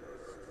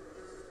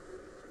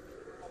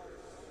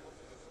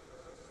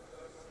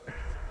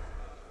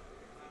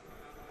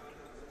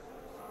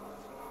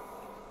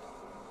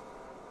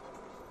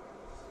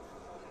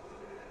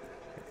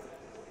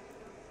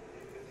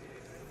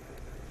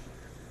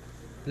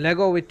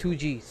 Lego with 2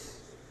 G's.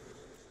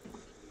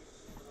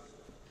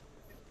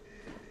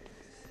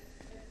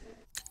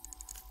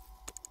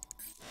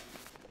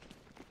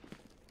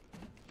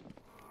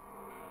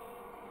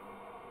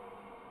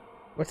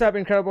 What's up,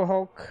 Incredible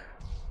Hulk?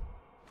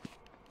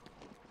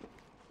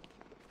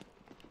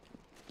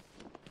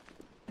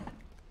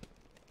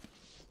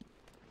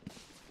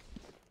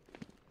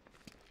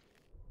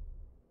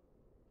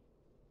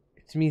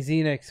 It's me,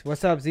 Xenix.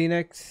 What's up,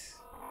 Xenix?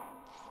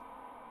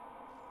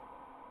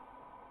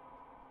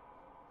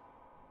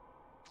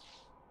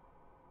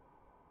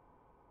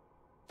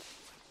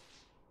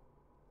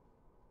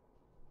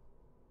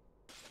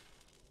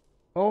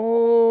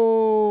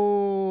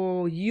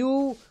 Oh,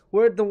 you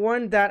were the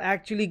one that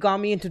actually got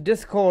me into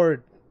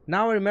Discord.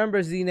 Now I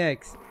remember,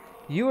 Xenix.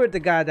 You were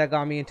the guy that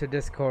got me into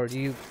Discord.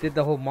 You did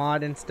the whole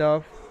mod and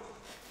stuff.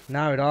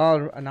 Now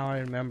I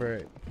remember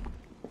it.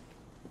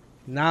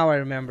 Now I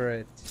remember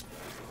it.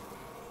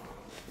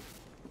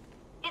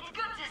 It's good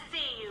to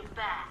see you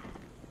back.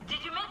 Did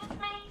you miss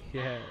me?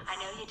 Yes. I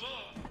know you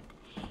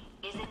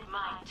did. Is it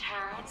my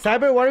turn?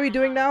 Cyber, what are we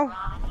doing now?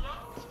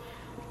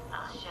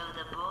 I'll show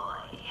the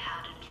boy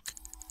how to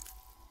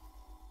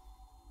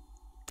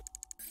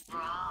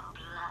draw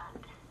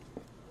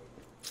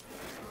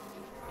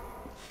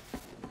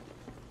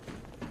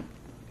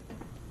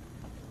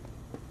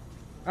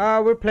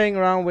blood. We're playing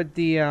around with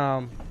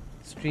the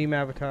stream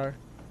avatar.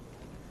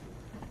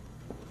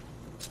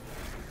 Let's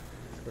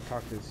go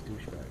talk to this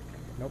douchebag.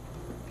 Nope.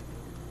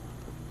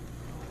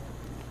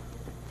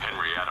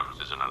 Henry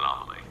Adams is an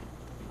anomaly.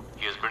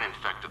 He has been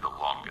infected the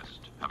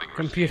longest, having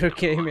Computer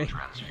gaming.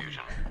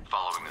 transfusion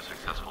following a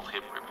successful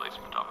hip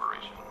replacement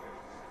operation.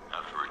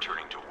 After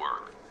returning to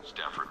work,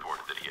 staff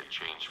reported that he had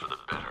changed for the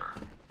better,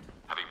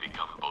 having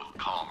become both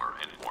calmer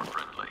and more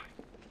friendly.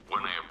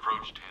 When I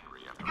approached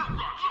Henry after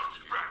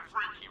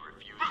he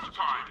refused to be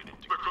taken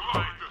into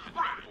custody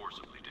and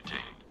forcibly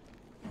detained.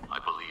 I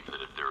believe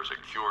that if there is a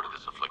cure to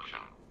this affliction,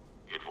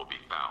 it will be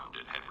found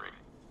in Henry.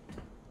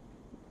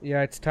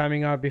 Yeah, it's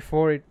timing out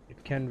before it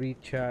can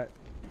read chat.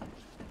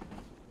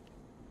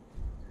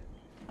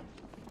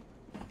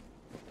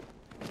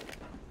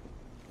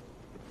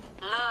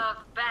 Look,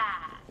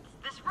 Bats.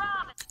 This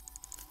Robin.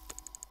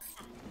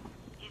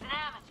 He's an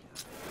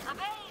amateur. A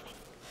baby.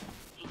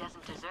 He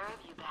doesn't deserve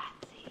you,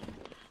 Batsy.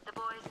 The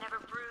boy's never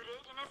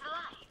brooded in his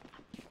life.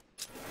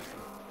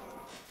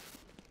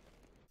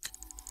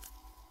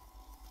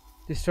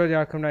 Destroy the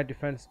Arkham Knight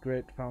Defense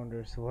Grid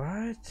founders.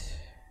 What?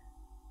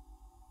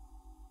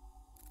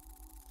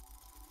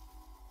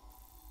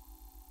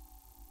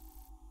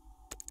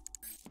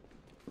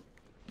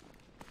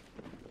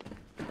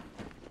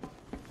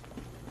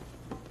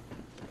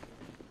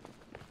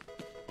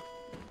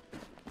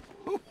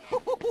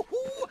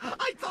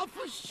 I thought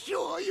for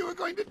sure you were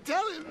going to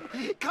tell him.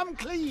 Come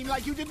clean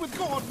like you did with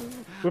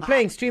Gordon. We're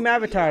playing Stream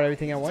Avatar,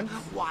 everything at once.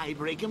 Why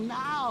break him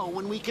now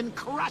when we can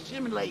crush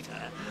him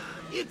later?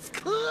 It's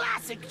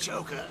classic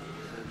Joker.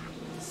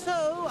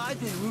 So, I've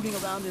been rooting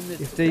around in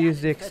this If they use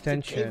the infested cave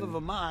extension. of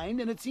a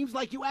mind, and it seems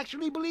like you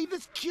actually believe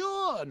this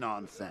cure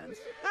nonsense.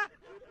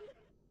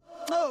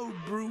 Oh,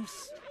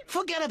 Bruce,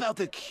 forget about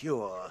the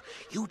cure.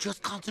 You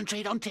just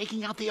concentrate on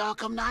taking out the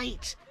Arkham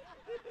Knight.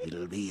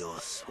 It'll be your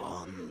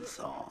swan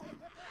song.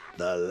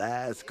 The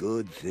last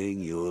good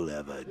thing you'll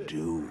ever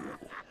do.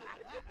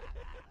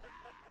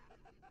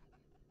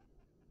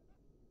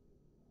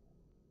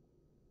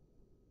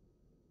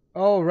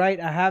 Oh, right,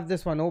 I have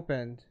this one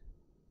opened.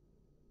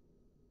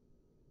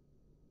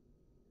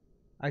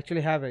 I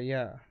actually have it,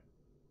 yeah.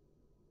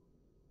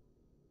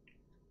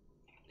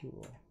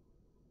 Cool.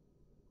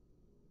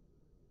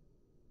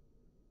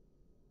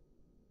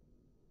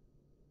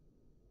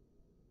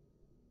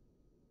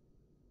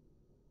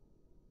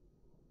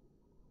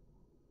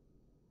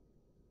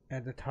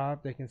 At the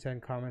top, they can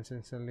send comments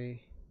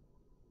instantly.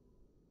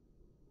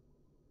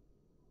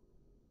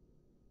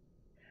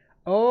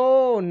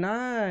 Oh,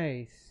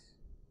 nice.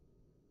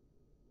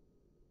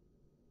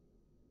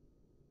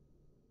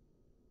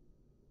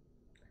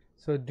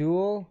 So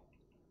dual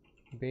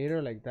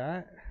beta like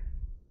that.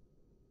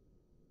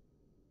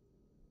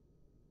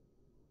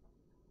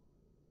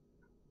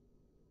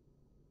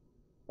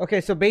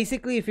 Okay, so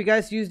basically if you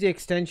guys use the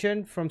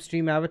extension from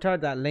Stream Avatar,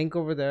 that link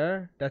over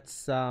there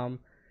that's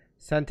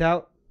sent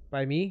out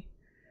by me,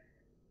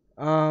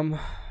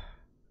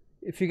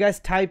 if you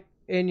guys type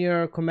in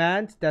your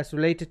command that's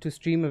related to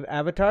Stream of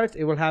Avatars,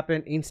 it will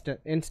happen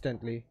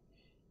instantly.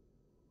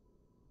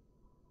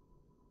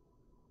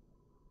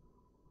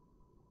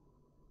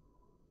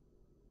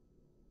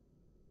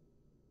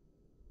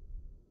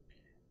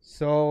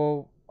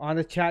 So on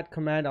the chat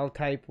command, I'll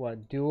type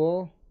what?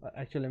 Dual.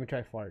 Actually, let me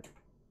try fart.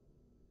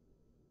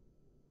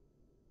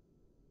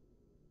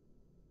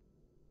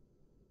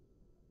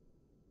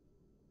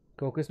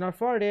 Goku's not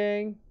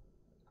farting.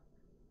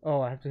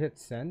 Oh, I have to hit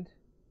send.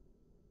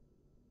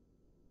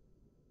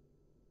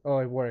 Oh,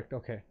 it worked.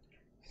 Okay.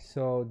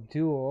 So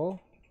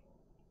dual.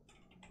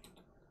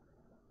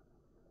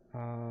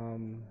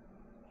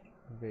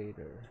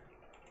 Vader.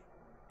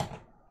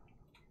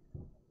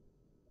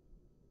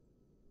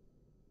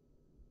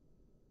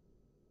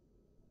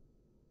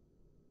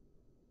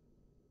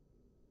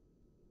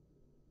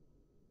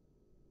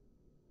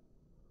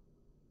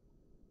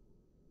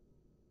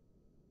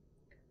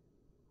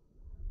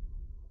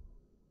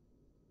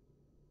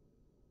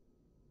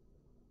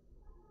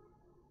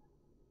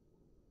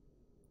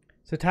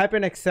 So type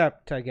in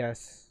accept, I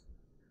guess,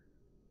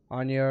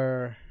 on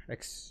your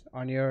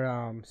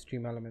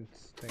stream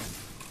elements thing.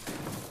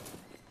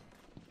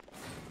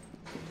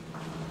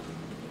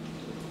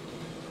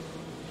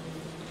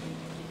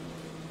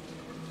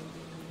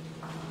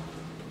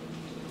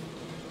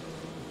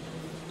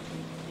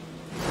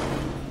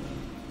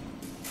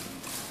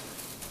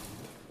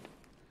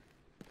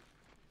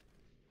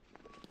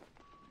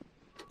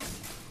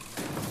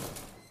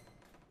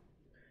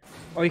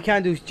 Oh, you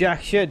can't do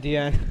jack shit,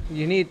 Deanne.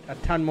 You need a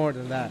ton more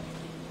than that.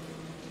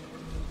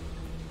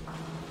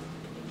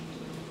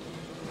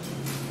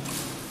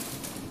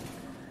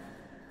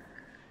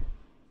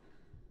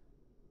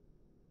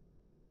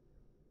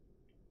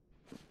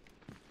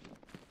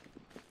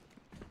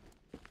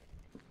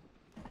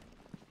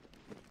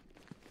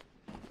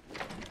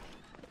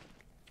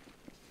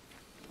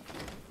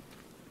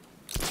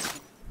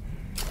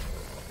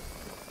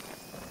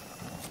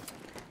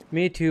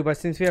 Me too, but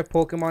since we have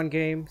Pokemon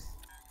games,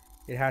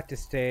 it had to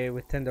stay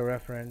within the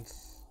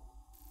reference.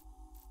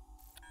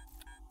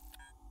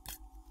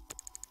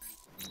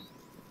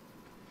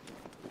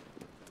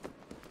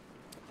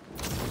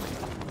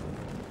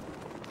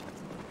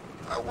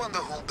 I wonder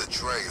who'll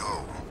betray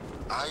who,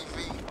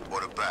 Ivy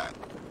or the Bat?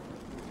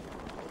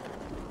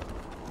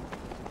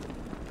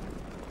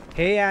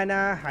 Hey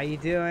Anna, how you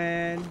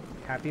doing?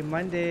 Happy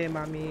Monday,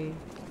 mommy.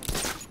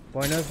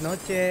 Buenos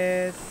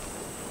noches.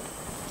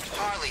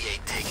 Harley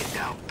ain't taking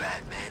down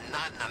Batman,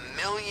 not in a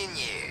million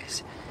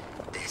years.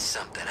 There's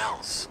something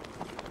else.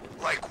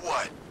 Like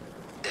what?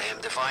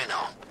 Damned if I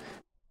know.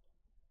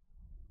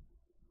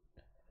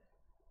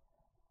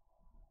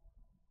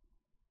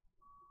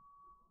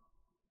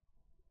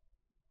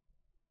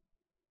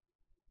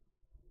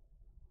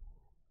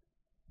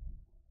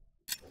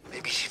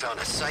 Maybe she found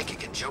a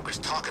psychic and Joker's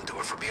talking to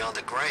her from beyond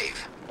the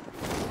grave.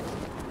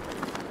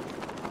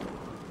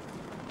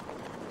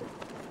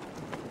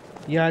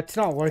 Yeah, it's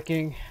not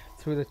working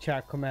through the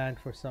chat command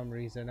for some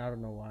reason. I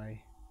don't know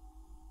why.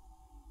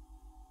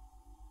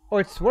 Oh,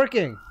 it's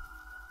working.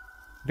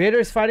 Vader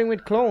is fighting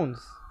with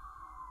clones.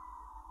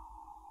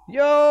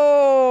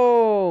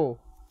 Yo!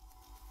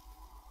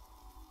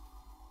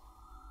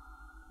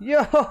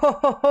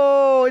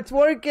 Yo! It's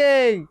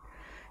working!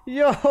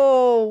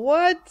 Yo!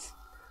 What?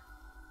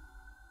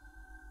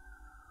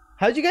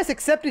 How did you guys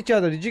accept each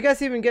other? Did you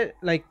guys even get,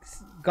 like,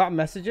 got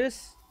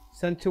messages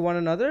sent to one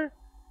another?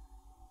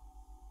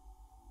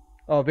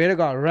 Oh, Vader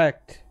got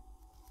wrecked.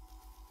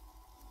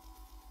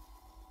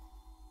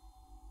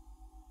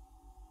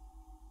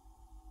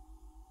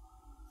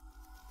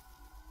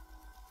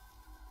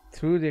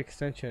 Through the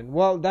extension.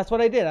 Well, that's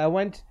what I did. I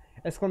went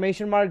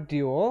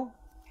 !duel,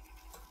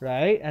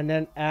 right? And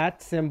then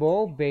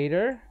 @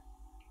 Vader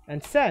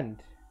and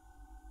send.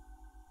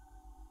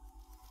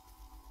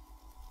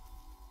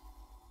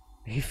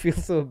 He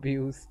feels so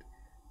abused.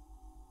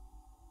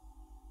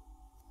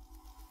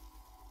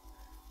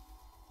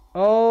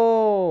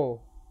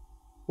 Oh,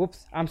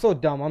 whoops! I'm so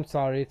dumb. I'm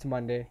sorry. It's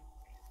Monday.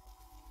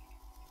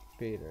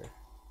 Vader.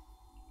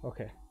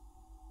 Okay.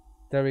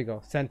 There we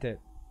go. Sent it.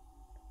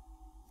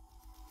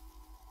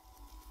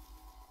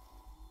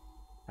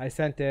 I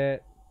sent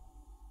it.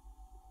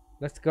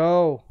 Let's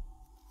go.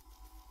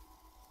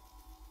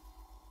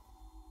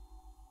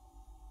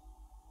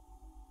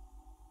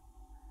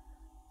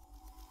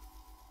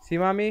 See,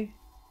 mommy?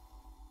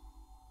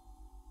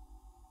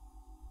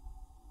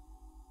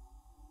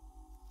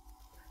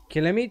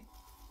 Okay, let me...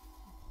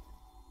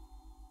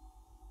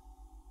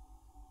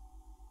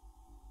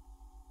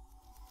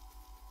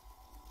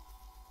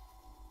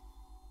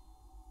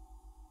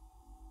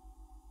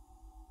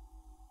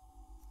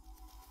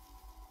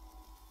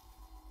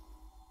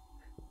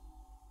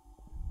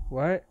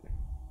 What?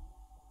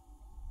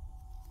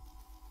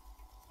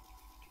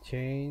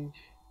 Change.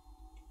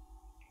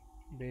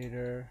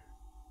 Vader.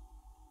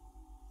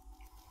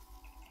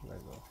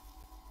 Lego.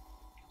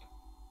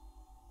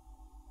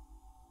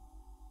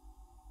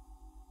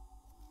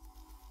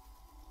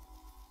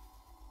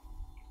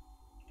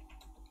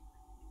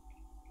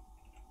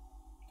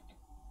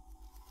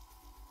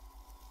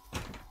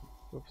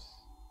 Oops.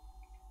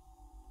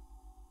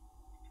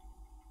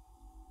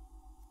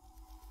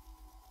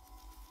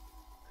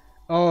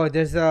 Oh,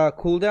 there's a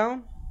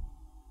cooldown?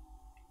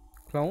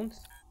 Clones?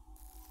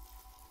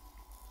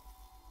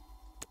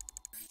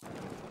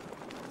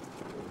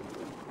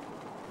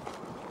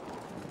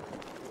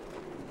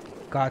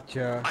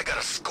 Gotcha. I got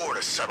a score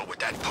to settle with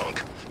that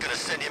punk. Gonna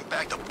send him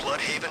back to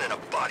Bloodhaven in a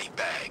body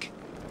bag.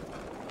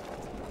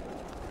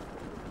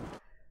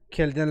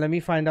 Okay, then let me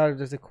find out if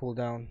there's a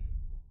cooldown.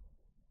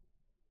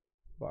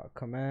 Bot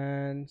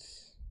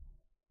commands.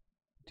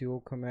 Dual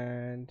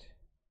command.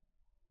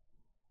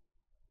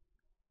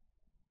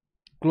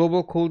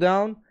 Global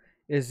cooldown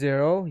is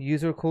 0.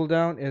 User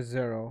cooldown is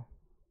 0.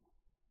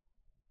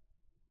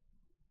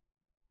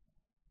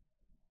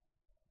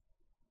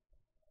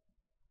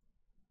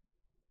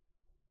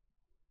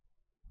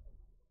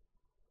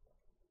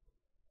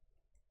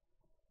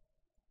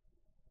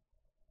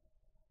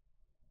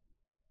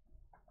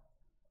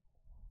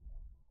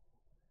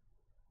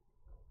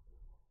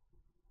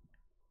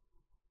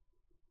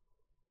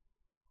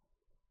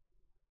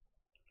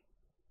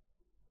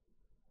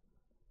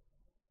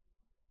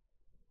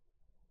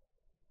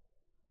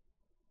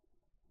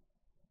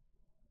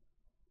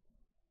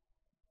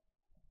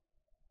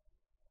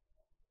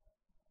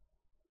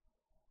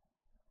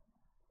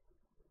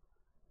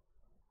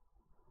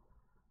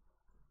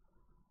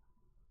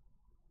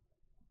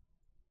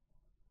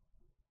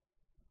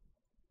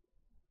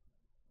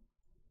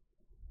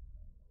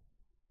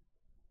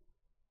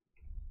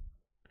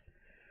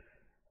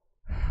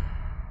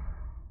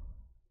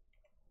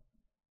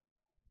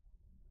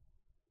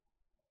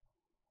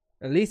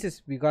 At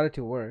least we got it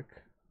to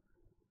work.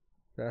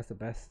 So that's the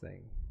best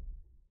thing.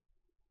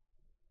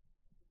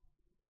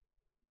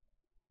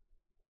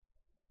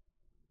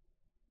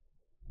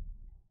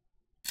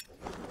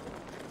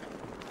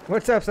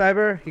 What's up,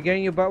 Cyber? You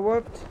getting your butt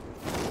whooped?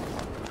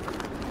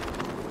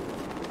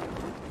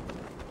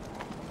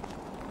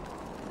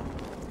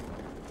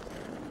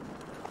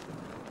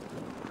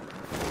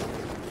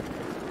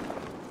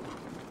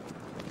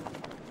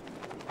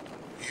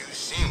 You've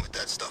seen what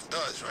that stuff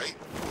does, right?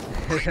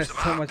 There's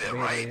so much beta,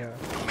 right?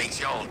 yeah. Makes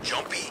y'all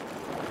jumpy.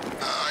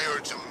 I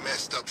heard some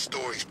messed up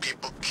stories.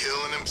 People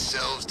killing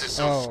themselves. They're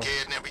so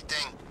scared and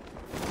everything.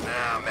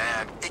 Nah,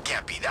 man. It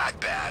can't be that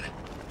bad.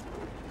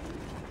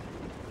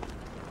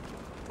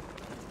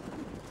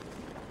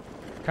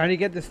 Trying to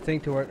get this thing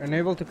to work.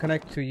 Unable to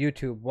connect to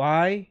YouTube.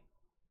 Why?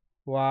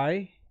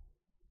 Why?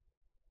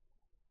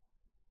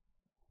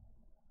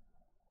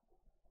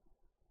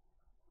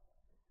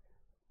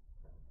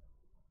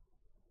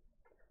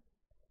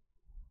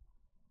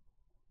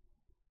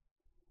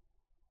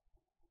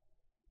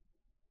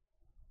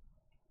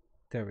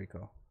 There we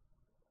go.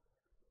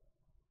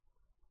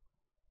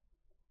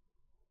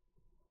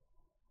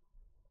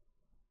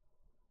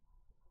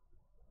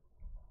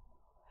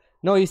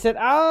 No, you said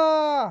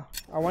ah.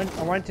 I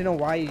want to know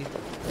why you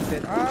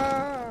said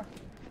ah.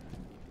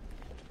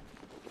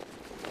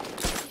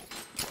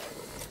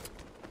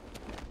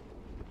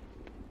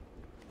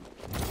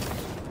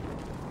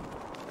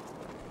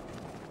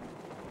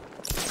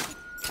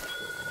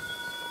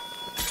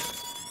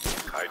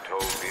 I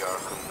told the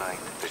Arkham Knight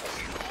that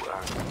you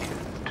are his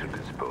to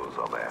dispose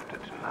of after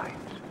tonight.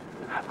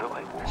 Though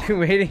I won't. Been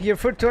waiting here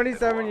for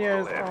 27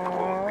 years.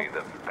 Won't be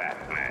the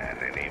Batman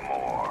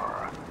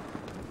anymore.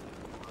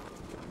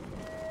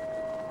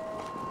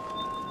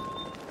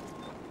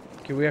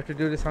 Okay, we have to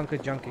do this hunk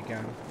of junk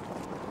again.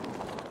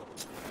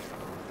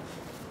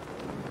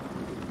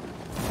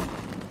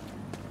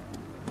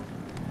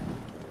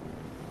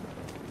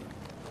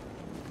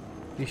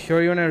 You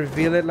sure you want to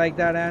reveal it like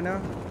that,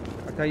 Anna?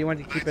 I thought you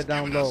wanted to keep it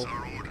down low.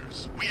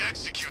 We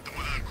execute them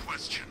without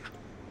question.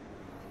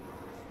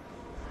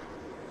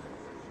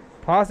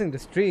 Pausing the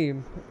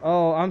stream.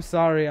 Oh, I'm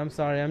sorry. I'm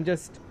sorry. I'm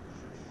just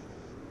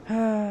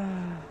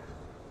I'm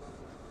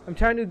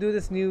trying to do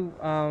this new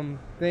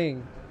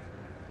thing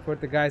for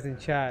the guys in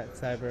chat,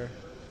 Cyber.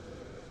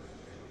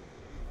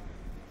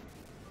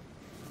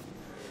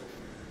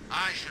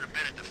 I should have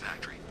been at the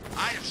factory.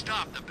 I'd have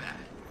stopped the bat.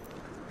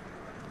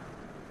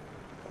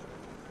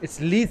 It's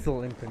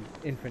lethal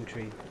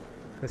infantry.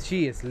 Because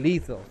she is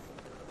lethal.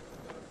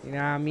 You know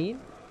what I mean?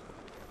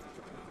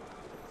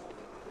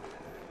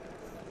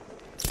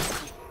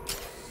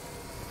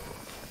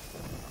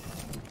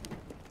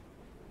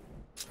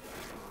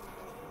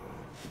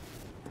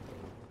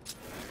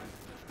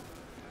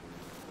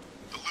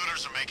 The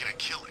looters are making a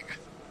killing.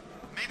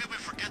 Maybe we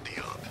forget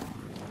the up.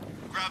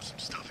 Grab some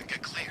stuff and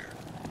get clear.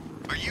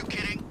 Are you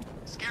kidding?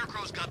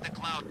 Scarecrow's got the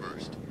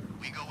cloudburst.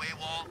 We go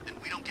AWOL and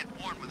we don't get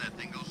warned when that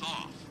thing goes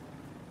off.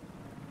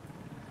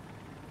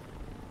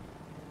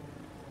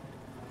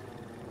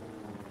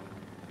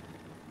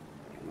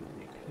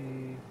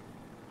 Okay.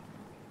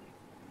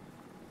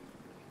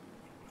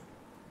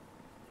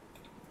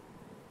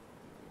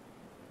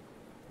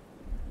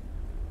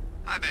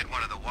 I bet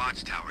one of the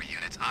watchtower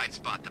units I'd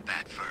spot the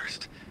bat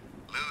first.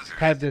 Loser.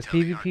 Type this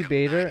PvP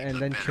beta and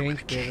then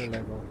change beta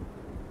level.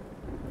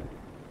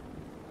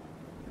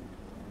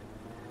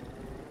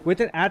 With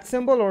an @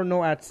 symbol or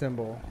no @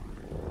 symbol?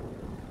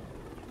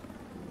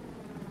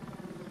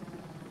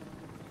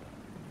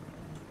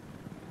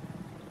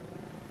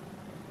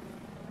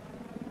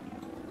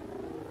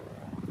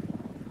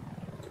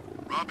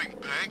 Robbing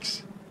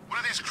banks?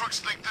 What do these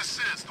crooks think this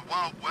is? The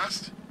Wild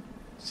West?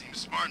 Seems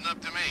smart enough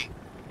to me.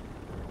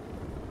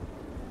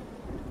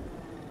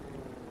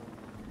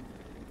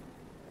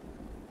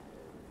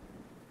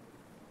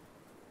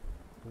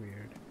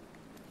 Weird.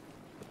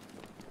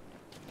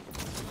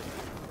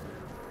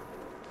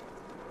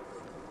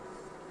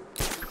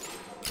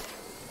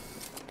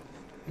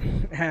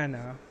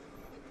 Anna.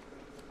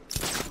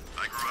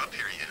 I grew up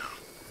here, you know.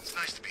 It's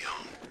nice to be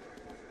home.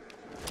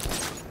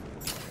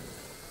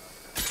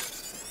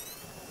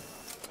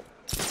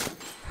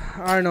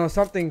 I don't know,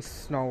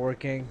 something's not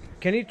working.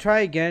 Can you try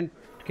again?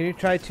 Can you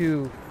try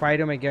to fight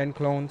him again,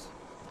 clones?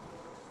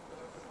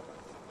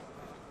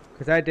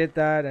 Because I did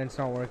that and it's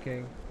not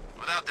working.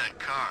 Without that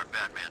car,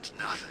 Batman's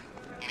nothing.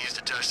 He needs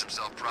to test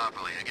himself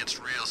properly against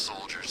real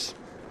soldiers.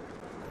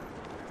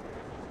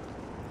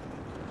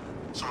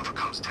 So if it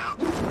comes down,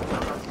 I'm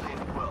not saying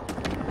it will.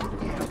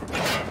 We have to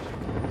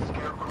choose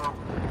Scarecrow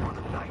or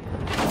the Knight.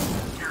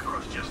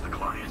 Scarecrow's just the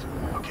client,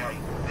 okay?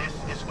 This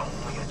is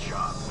only a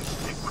job. We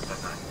stick with the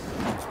Knight.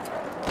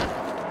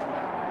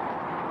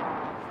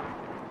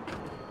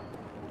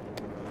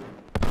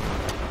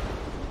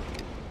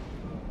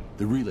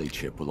 The relay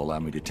chip will allow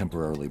me to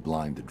temporarily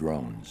blind the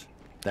drones.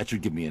 That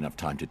should give me enough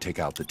time to take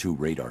out the 2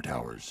 radar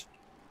towers.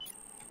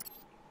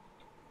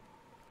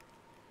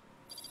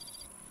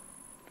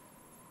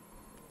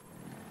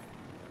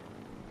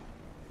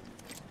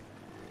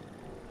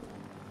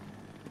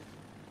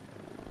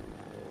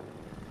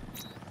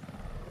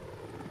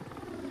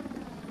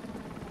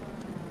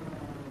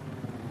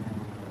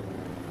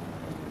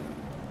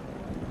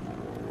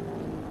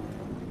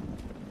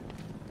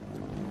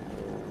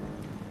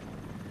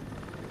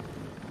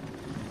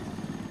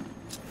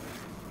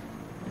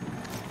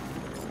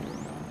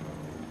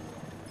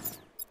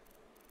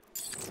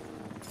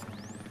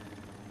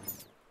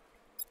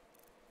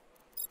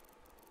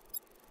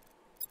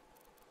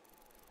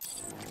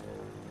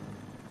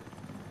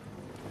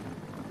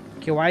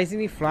 Okay, why isn't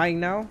he flying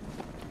now?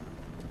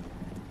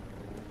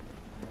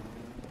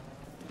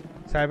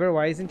 Cyber,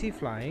 why isn't he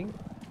flying?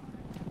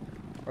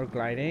 Or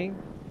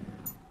gliding?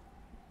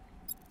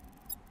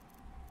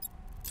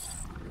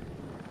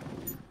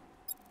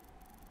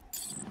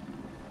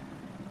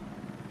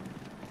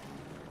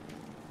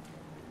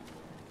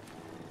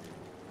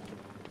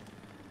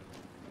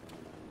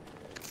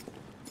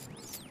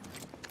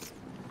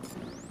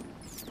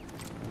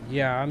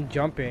 Yeah, I'm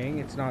jumping.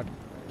 It's not...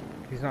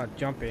 He's not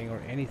jumping or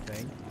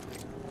anything.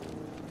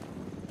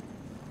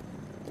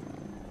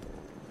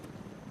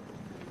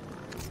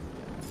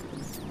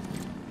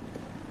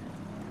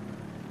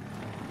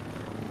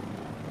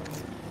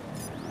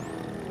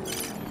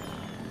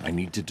 I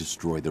need to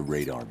destroy the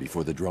radar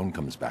before the drone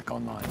comes back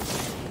online.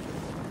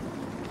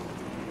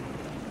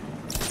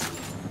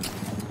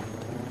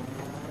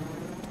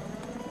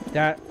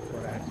 That's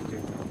what I have to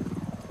do.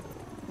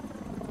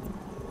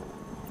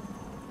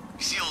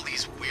 You see all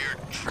these weird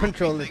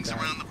Control things it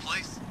around the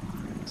place?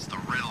 It's the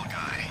riddle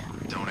guy.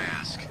 Don't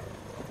ask.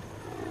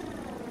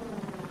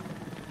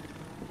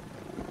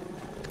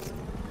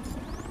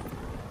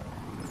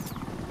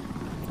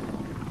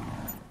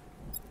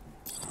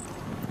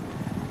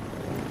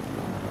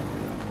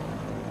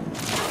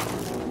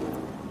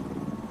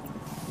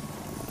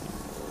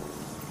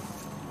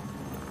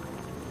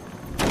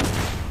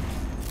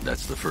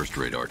 That's the first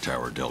radar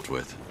tower dealt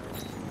with.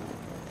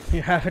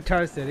 You have a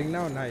tower sitting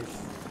now?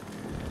 Nice.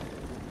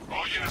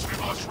 All units, we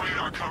lost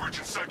radar coverage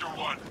in Sector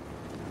 1.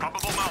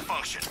 Probable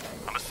malfunction.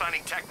 I'm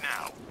assigning tech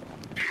now.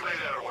 Relay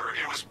that order.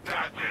 It was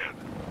Batman.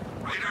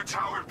 Radar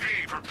Tower B,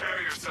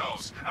 prepare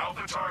yourselves.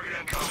 Alpha target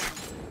incoming.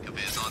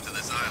 Caviz onto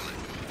this island.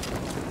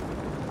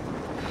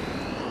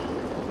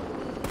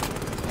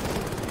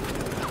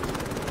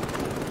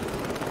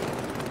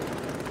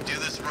 Do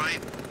this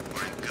right,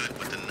 we're in good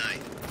with the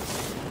night.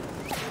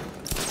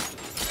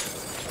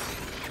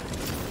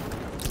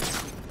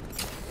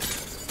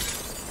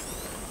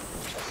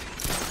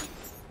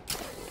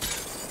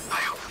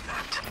 I open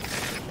that.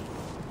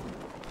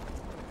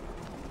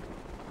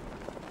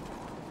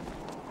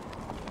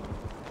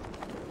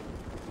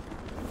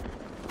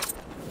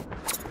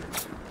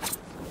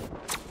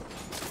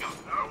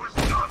 That was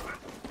nothing.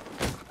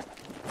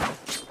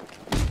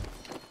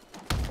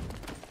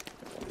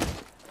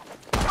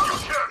 You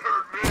can't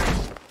hurt me.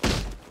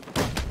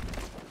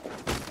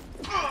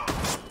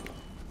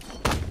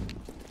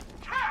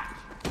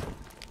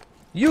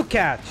 You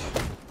catch!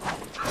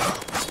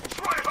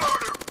 Try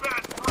harder,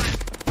 bad freak.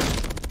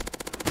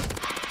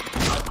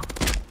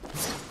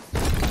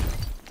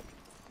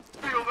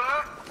 Feel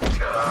that?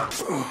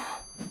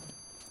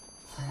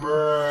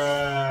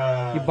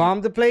 You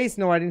bombed the place?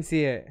 No, I didn't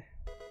see it.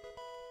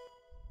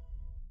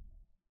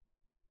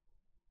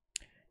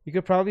 You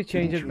could probably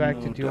change it back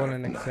to dual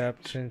and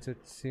accept since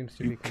it seems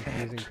to be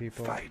confusing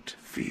people. Fight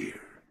fear.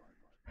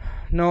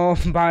 No,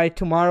 by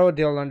tomorrow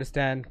they'll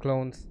understand,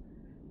 clones.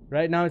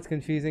 Right now it's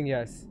confusing,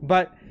 yes.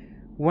 But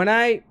when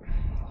I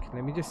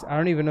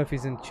don't even know if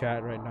he's in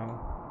chat right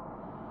now.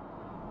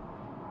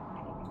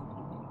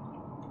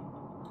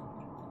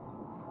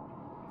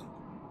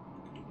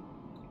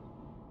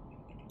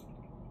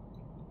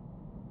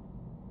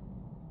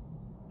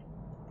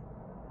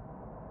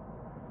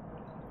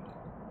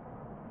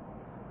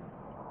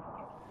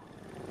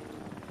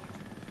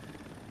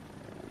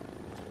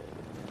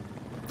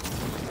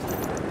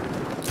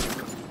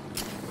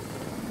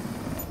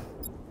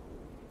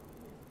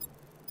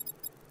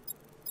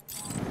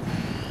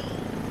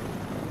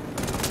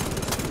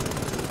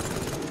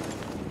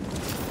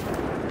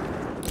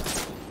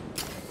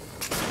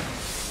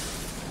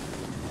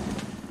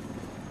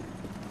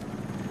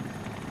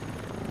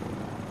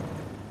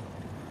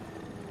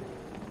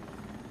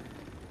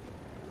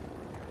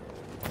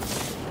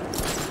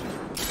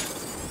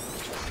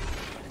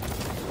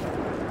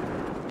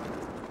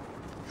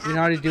 You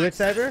know how to do it,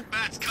 Cyber?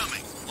 Bat's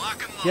coming.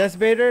 Lock and load. Yes,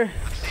 Bader?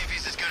 See if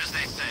he's as good as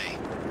they say.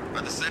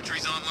 Are the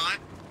sentries online?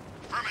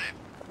 Affirmative.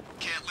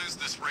 Can't lose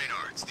this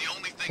radar. It's the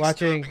only thing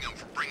Watching. stopping him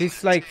from bringing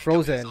He's like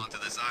frozen. onto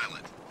this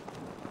island.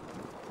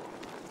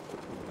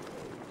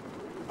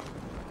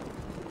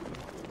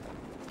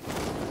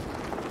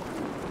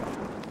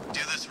 Do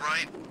this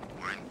right,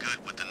 we're in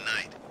good with the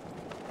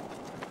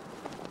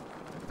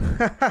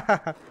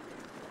night.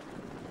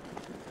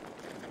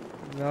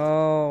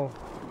 No.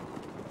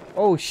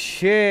 Oh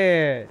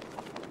shit.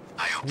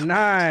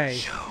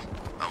 Nice.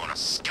 I want to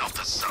scalp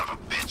the son of a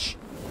bitch.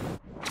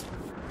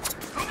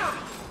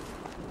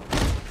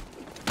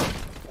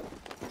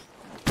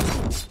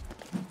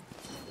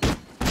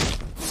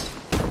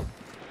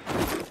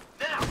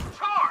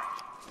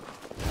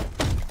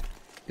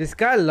 This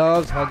guy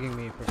loves hugging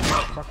me for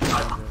fucking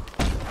reason.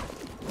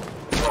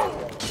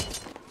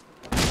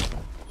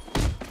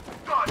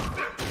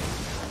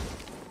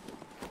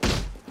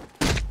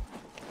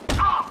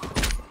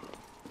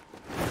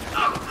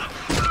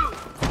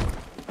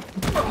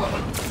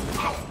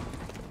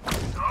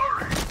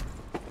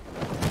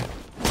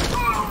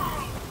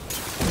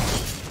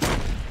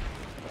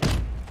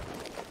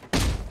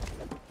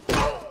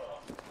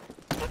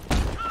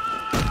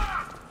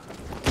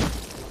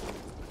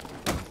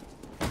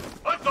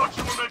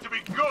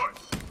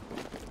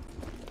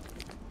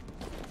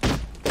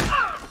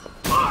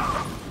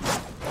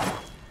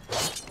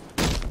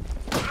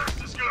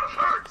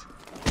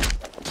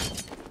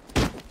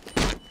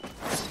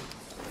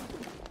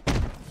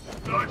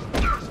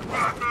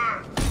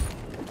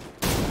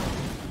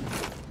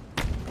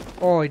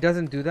 Oh, it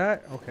doesn't do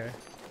that? Okay.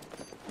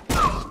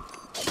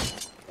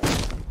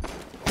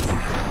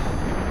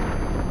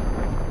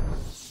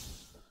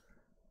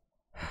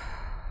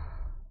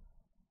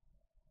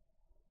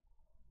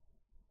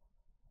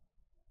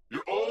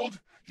 You're old,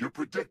 you're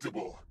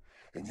predictable,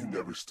 and you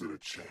never stood a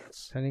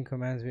chance. Sending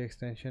commands via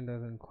extension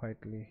doesn't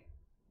quietly.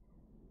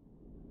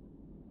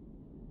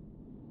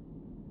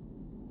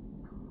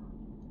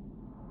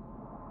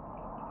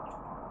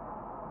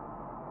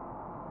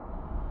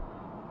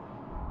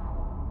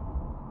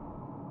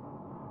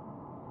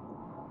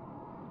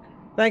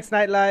 Thanks,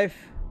 Nightlife.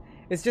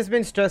 It's just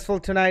been stressful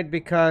tonight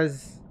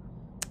because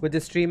with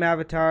the stream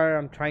avatar,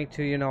 I'm trying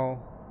to, you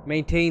know,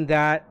 maintain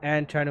that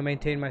and trying to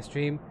maintain my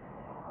stream.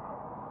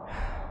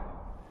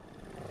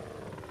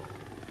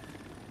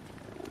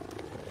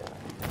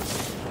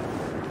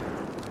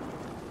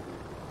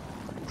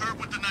 Heard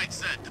what the knight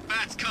said. The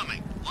bat's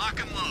coming. Lock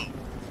and load.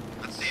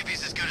 Let's see if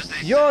he's as good as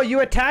they Yo, you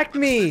attacked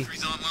me!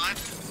 online.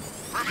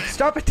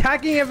 Stop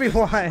attacking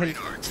everyone!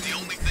 It's the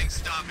only thing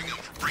stopping him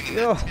from bringing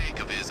Yo. that tank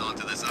of his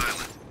onto this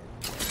island.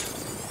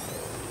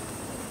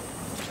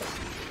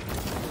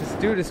 This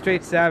dude is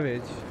straight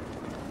savage.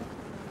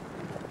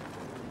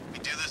 We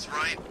do this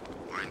right,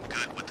 we're in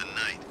good with the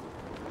knight.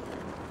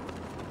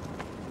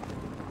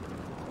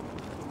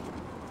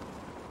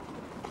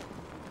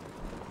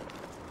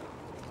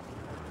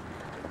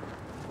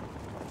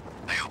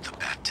 I hope the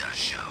bat does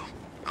show.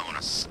 I want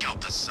to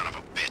scalp this son of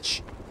a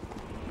bitch.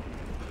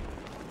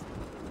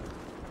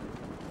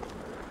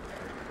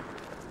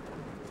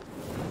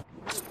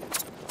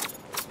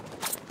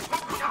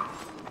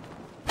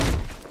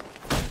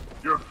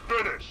 You're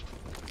finished.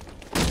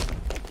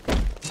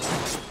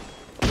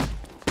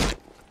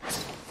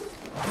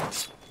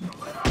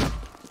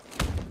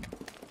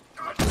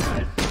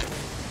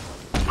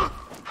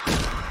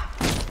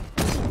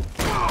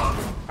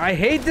 I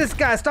hate this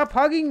guy. Stop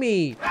hugging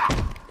me.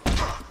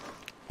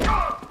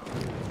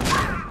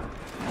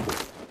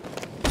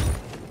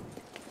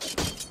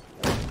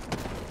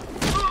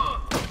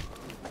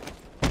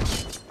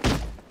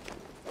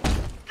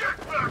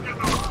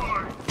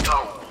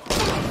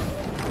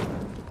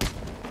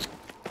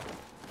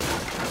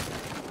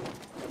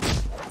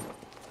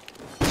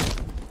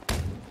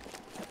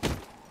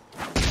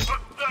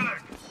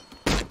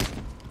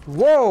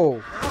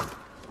 Whoa.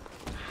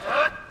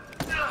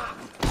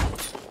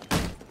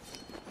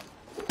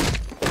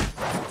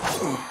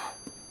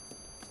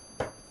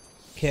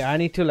 Okay, I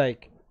need to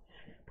like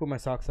put my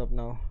socks up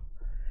now.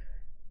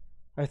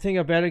 I think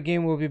a better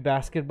game will be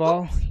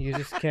basketball.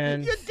 Users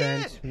can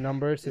send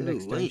numbers in the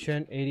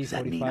extension 80, Does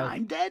that mean 45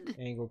 I'm dead?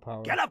 angle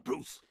power. Get up,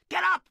 Bruce!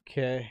 Get up!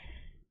 Okay.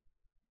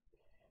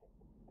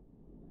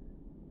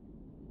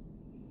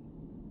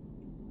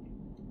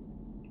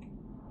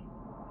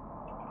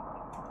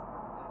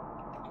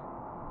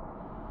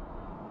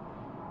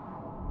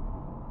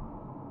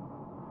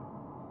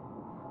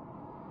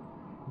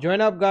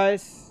 Join up,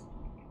 guys.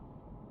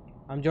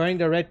 I'm joining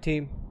the red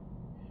team.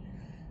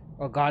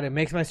 Oh god, it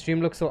makes my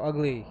stream look so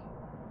ugly.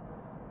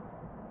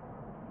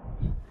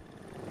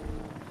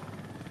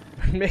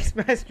 It makes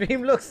my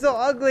stream look so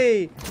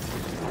ugly.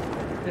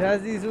 It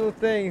has these little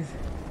things.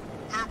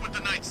 Heard what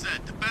the knight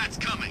said. The bat's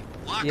coming.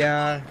 Lock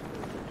Yeah,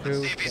 Let's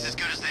true. see if he's as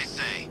good as they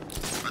say.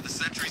 Are the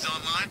sentries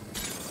online?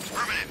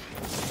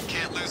 Affirmative.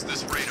 Can't lose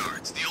this radar.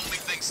 It's the only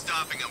thing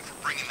stopping him from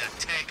bringing that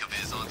tank of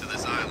his onto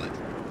this island.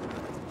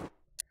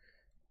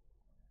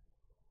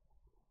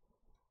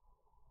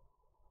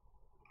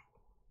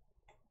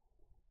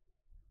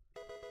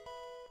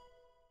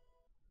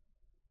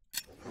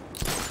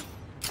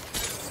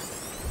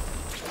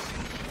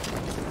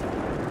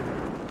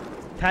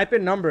 Type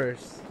in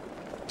numbers.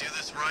 Do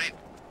this right,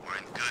 we're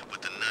in good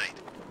with the knight.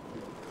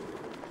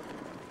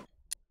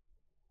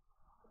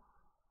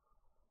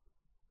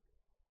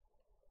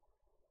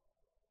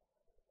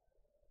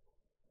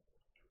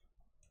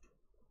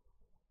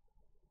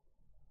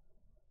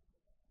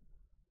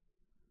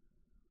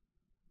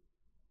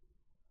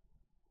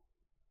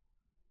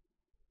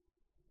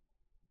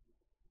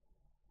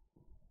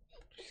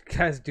 You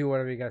guys do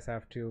whatever you guys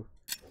have to.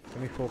 Let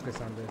me focus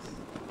on this.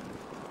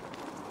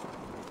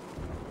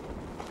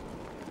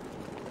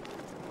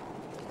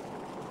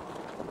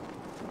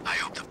 I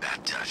hope the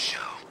bat does show.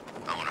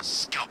 I want to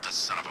scalp this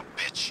son of a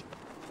bitch.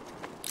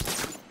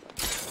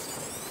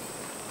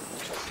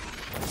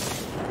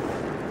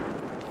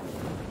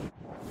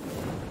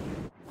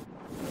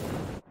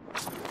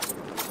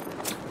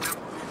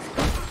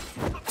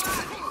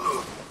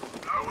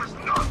 That was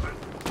nothing.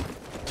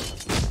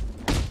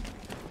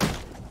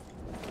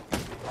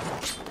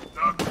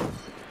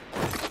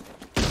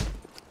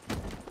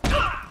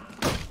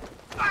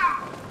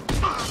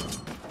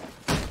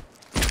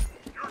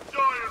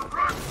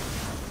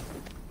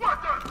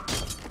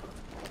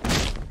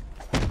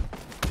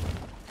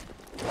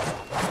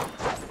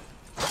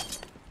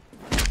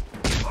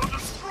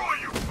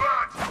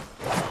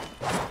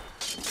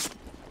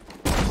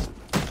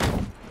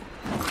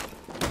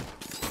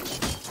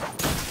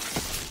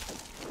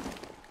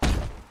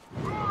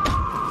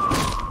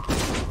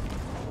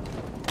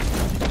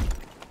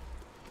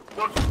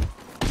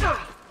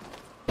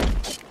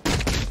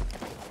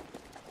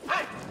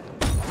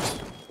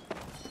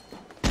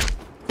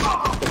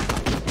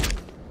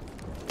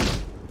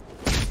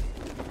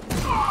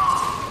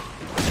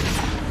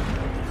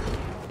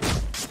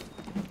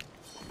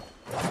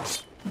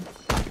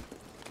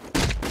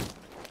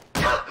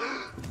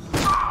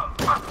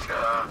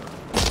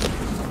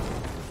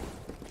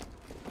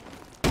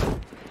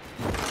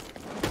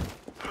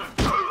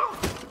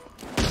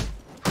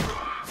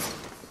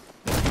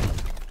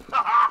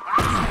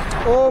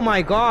 Oh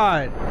my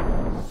god.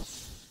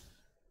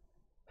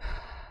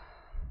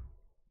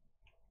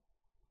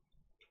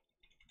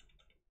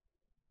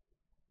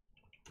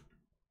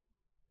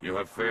 You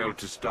have failed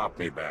to stop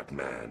me,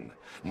 Batman.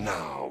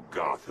 Now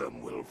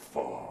Gotham will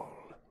fall.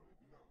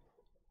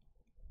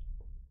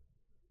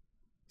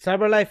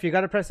 Cyberlife, you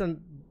gotta press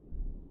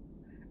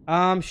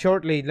on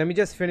shortly. Let me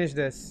just finish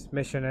this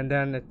mission and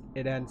then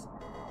it ends.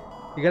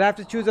 You're gonna have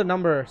to choose a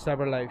number,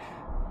 Cyberlife.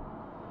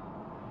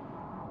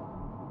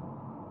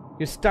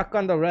 You're stuck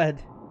on the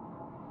red.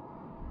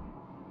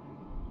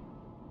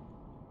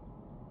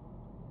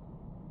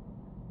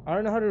 I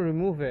don't know how to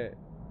remove it.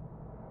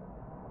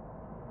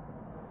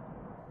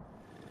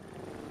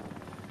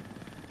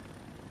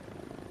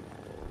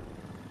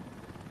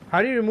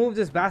 How do you remove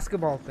this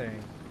basketball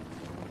thing?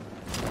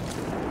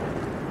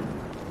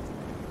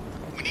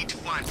 We need to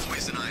find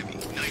Poison Ivy.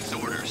 Knight's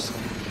orders.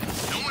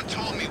 No one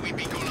told me we'd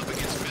be going up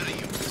against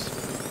meta-humans.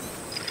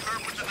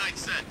 Heard what the Knight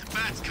said. The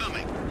Bat's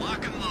coming.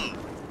 Lock and load.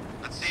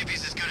 Let's see if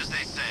he's as good as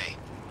they say.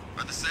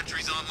 Are the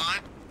sentries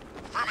online?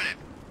 Affirmative.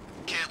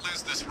 Can't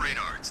lose this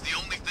radar. It's the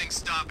only thing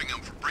stopping him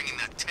from bringing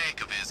that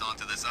tank of his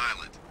onto this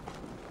island.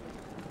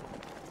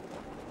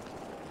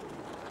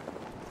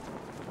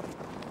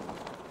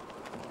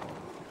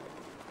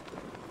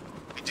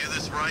 We do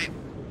this right,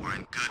 we're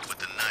in good with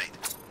the Knight.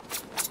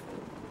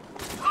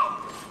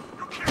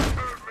 You can't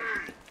hurt me!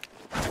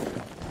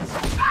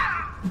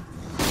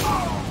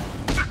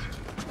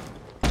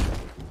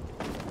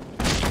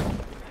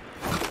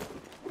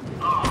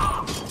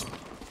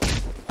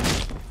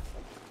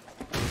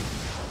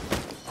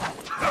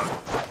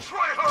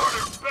 Try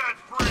harder, bad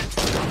freak!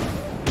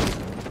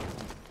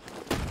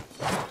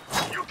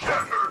 You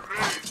can't hurt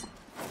me!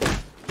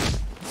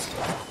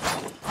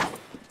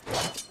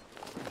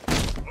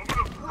 I'm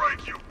gonna break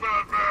you,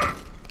 Batman!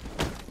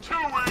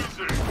 Too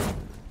easy!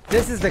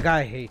 This is the guy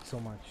I hate so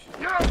much.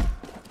 Yeah!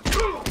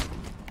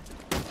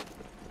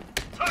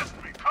 Test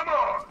me, come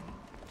on!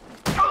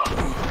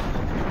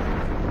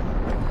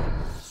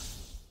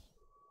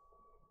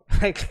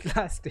 Like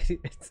last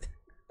idiots.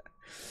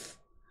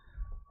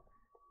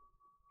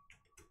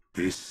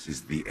 This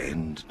is the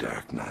end,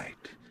 Dark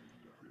Knight.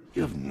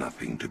 You have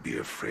nothing to be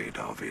afraid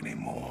of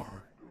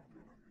anymore.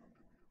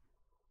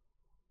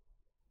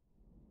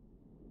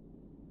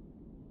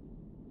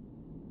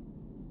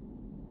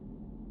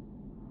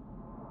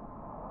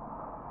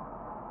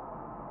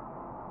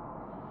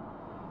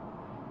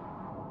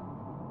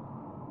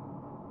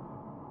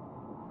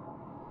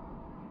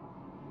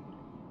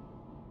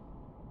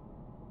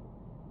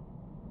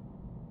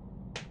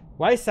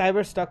 Why is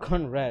Cyber stuck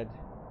on red?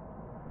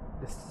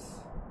 This.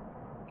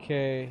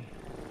 Okay.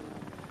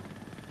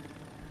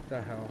 What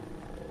the hell?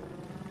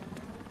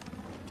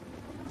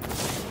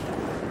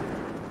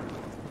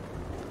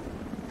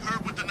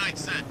 Heard what the Knight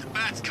said. The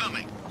Bat's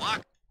coming.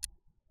 Lock.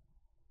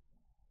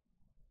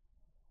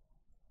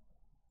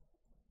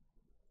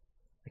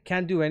 I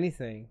can't do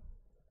anything.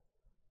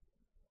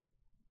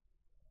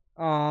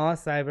 Aw,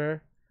 Cyber.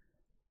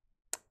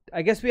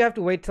 I guess we have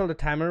to wait till the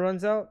timer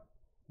runs out.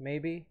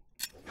 Maybe.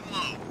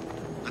 Hello.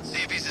 Let's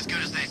see if he's as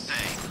good as they say.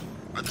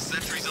 Are the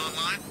sentries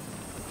online?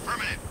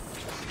 Affirmative.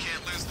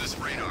 Can't lose this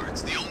radar.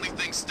 It's the only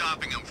thing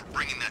stopping him from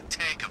bringing that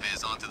tank of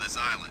his onto this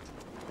island.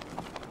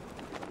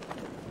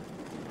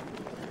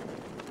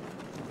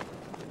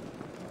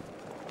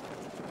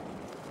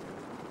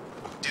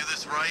 Do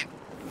this right,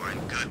 we're in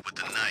good with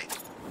the Knight.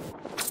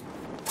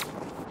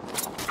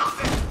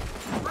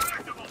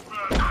 Predictable,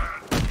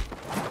 Batman!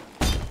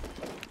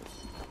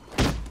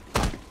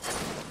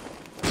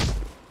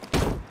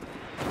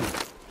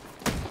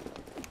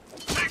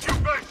 Take your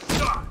best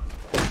shot!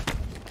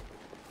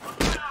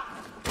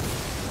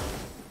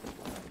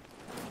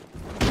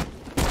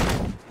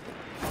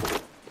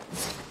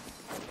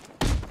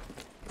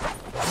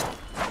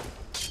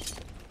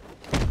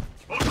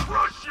 I'll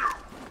crush you!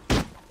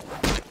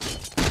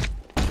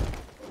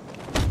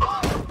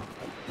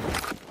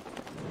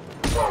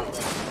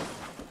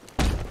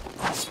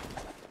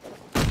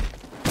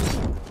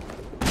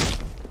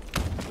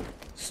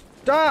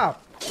 Stop!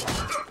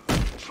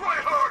 Try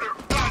harder,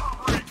 bad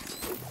freak!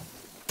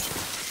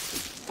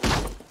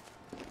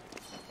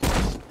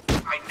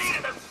 I need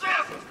an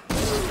assist!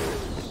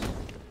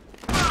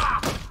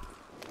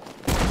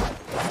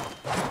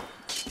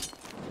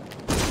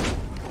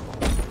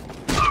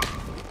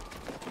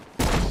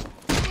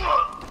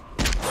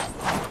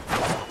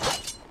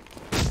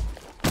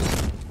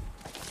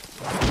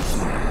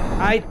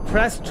 I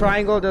pressed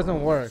triangle,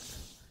 doesn't work.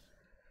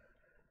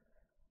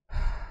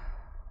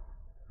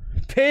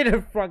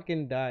 Peter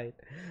fucking died.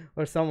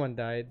 Or someone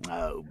died.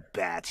 Oh,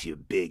 Bats, you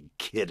big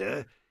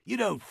kidder. You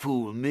don't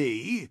fool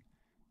me.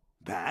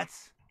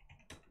 Bats?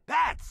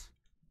 Bats!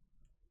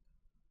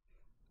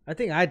 I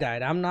think I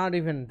died. I'm not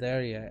even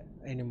there yet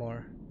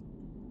anymore.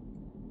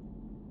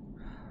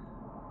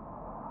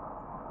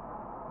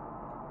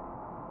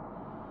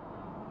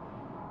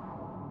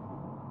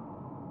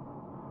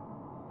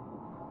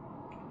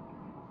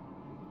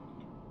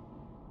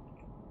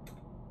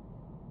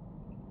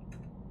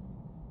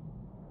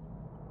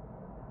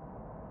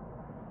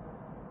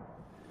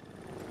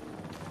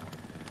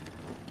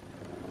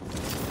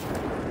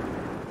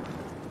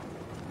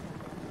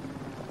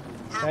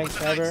 Thanks,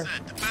 Trevor.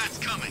 The bat's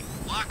coming.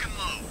 Lock and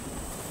load.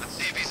 Let's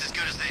see if he's as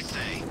good as they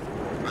say.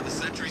 Are the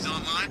sentries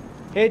online?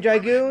 Hey,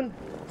 Dragoon.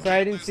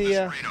 Sorry I didn't see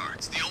ya. Radar.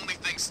 It's the only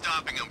thing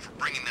stopping him from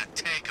bringing that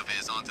tank of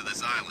his onto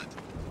this island.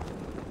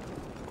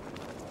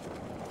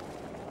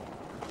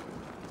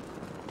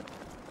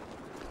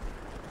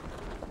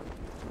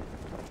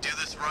 Do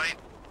this right,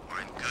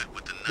 we're in good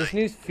with the night. This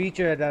new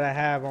feature that I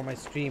have on my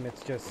stream,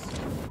 it's just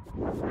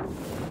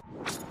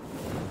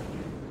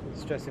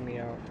stressing me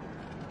out.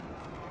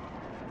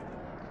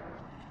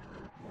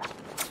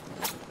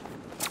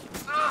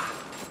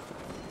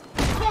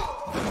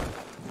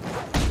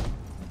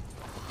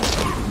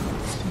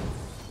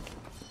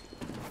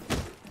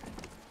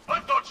 I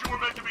thought you were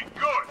meant to be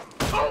good.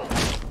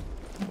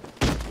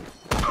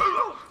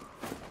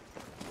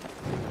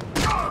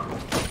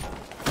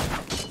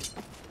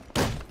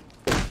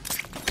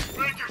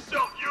 Make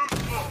yourself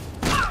useful.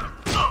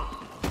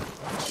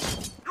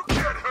 You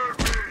can't hurt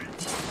me.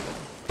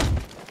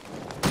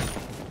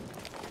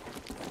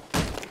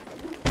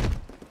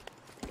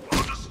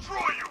 I'll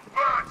destroy you,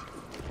 bat.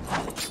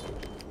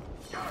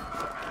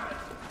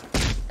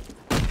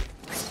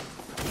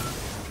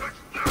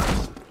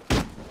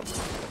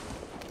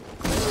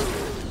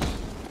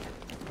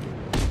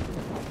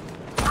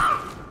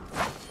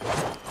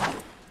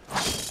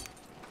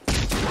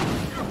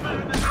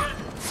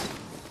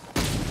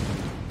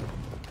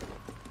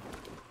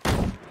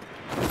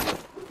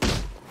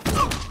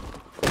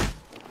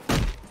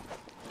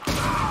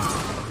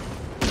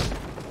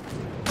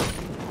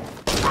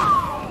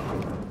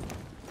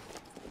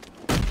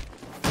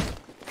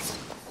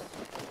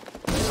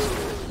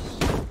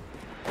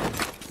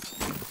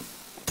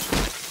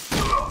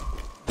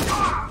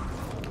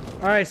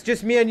 Alright, it's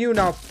just me and you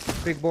now,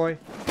 big boy.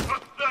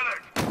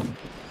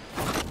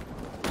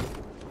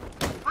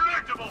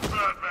 Predictable,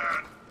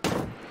 Batman.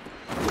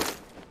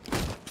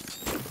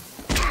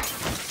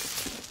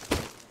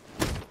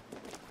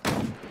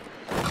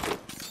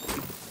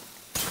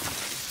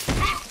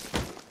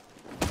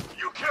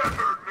 You can't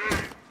hurt me.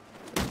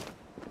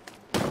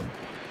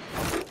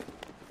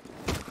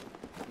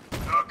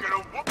 Not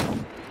gonna whoop.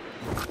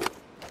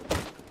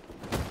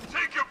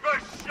 Take your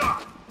best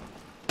shot.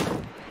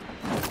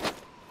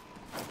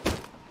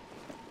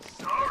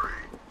 Sorry.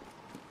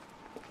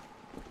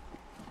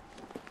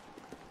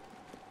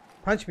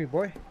 Punch me,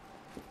 boy.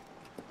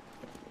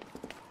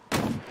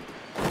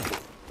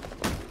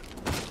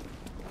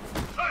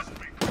 Test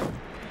me.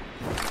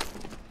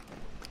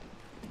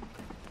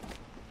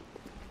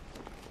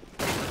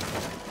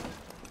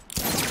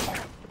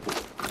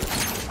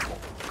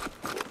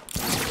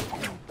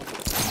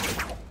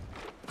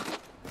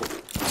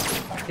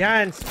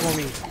 Dance for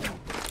me.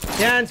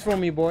 Dance for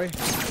me, boy.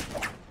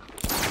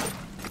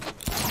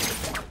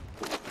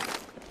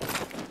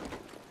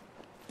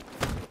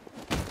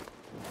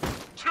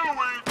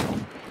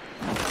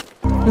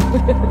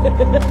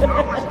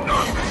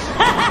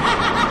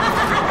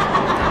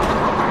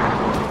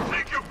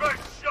 Take your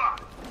best shot.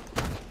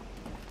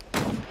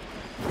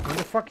 When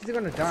the fuck is he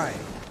gonna die?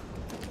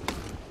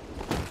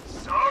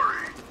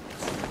 Sorry.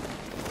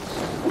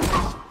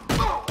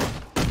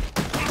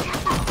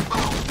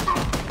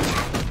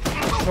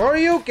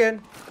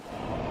 Shoryuken.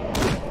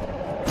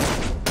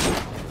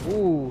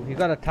 Ooh, he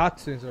got a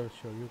Tatsu instead of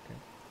Shoryuken.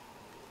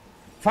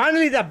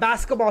 Finally, that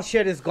basketball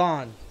shit is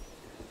gone.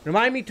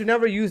 Remind me to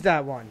never use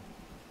that one.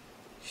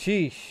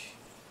 Sheesh.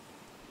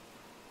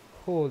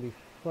 Holy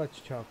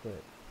fudge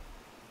chocolate.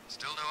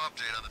 Still no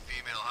update on the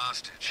female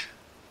hostage.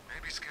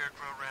 Maybe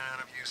Scarecrow ran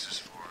out of uses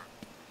for her.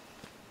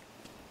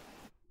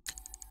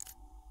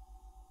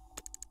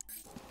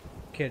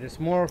 Okay, there's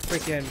more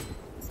freaking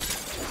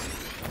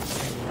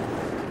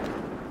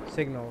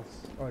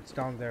signals. Oh, it's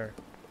down there.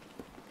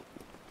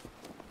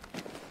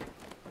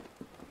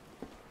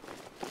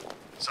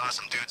 Saw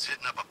some dudes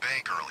hitting up a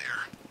bank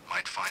earlier.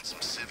 Might find some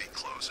civvy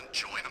clothes and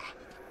join them.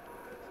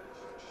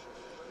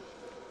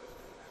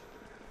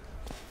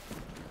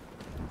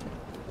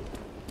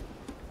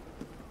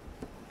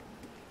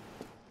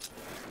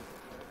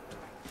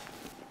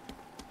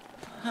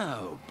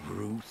 Oh,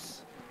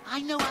 Bruce.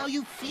 I know how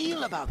you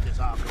feel about this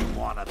Arkham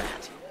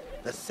Wannabat.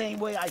 The same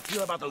way I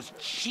feel about those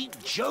cheap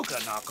Joker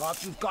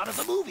knockoffs you've got at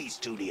the movie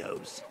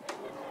studios.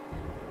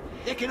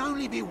 There can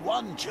only be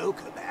one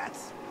Joker,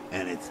 Bats,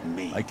 and it's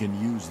me. I can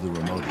use the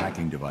remote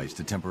hacking device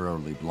to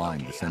temporarily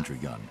blind the sentry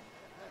gun.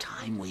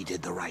 Time we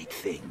did the right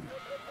thing.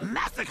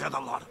 Massacre the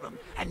lot of them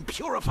and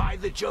purify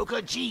the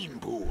Joker gene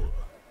pool.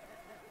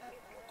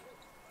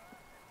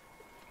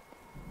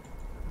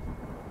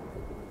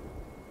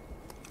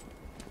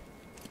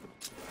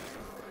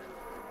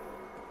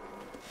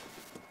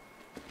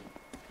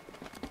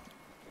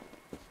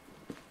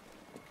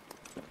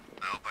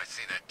 I hope I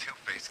see that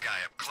two-faced guy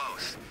up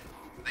close.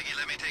 Think you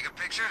let me take a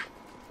picture?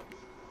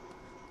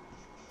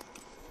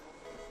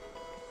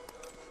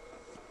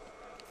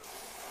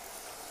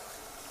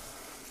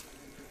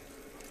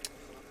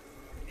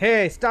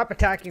 Hey, stop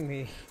attacking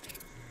me.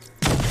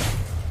 I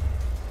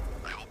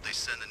hope they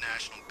send the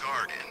National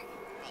Guard in.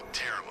 We'll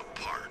tear them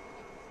apart.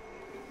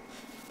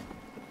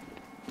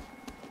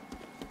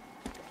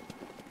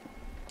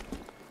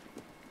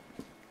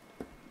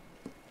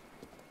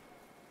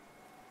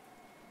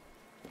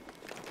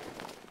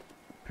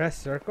 Press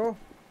circle?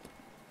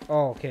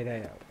 Oh, okay,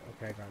 there.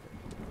 Okay, I got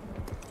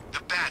it.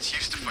 The Bat's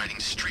used to fighting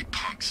street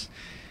punks.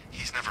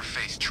 He's never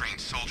faced trained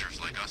soldiers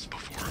like us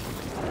before.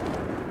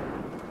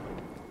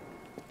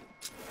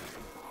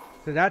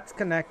 So that's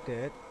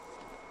connected.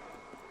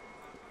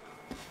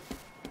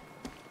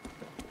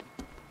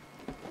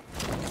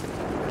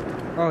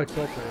 Oh, it's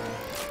open.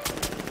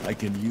 I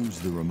can use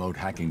the remote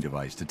hacking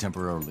device to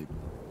temporarily...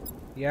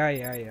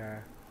 Yeah.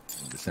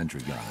 The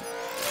sentry gun.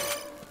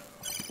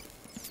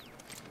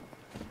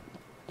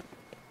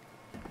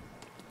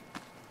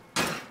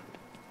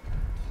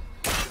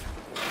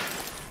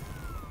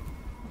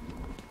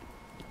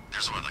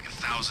 There's what, like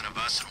 1,000 of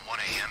us at 1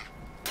 a.m.?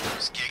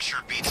 This gig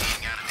sure beats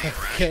eating out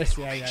of Yes,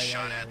 being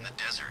shot at in the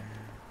desert.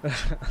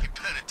 You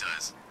bet it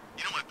does.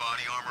 You know my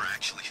body armor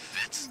actually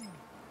fits.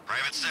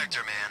 Private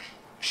sector, man.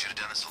 Should have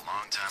done this a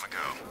long time ago.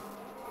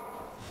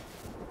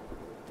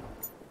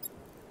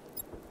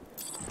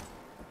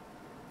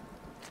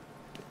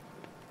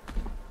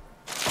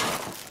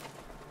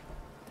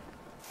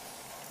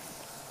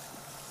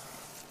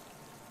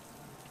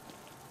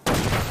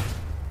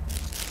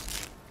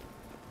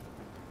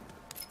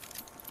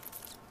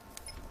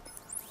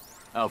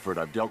 Alfred,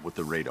 I've dealt with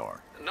the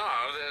radar.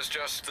 Now there's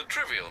just the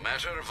trivial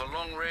matter of the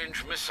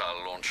long-range missile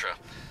launcher.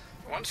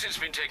 Once it's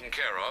been taken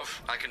care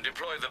of, I can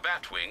deploy the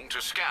Batwing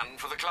to scan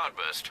for the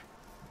cloudburst.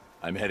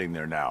 I'm heading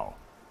there now.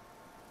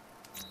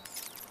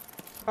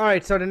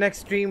 Alright, so the next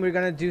stream we're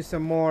gonna do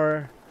some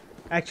more...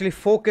 Actually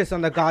focus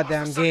on the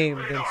goddamn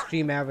game than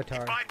stream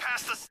Avatar.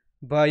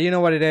 But you know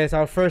what it is,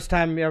 our first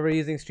time ever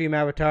using stream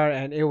Avatar,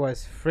 and it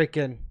was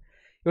freaking...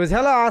 It was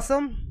hella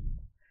awesome.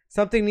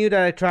 Something new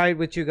that I tried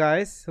with you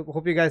guys.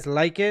 Hope you guys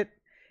like it.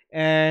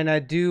 And I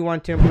do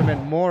want to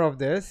implement more of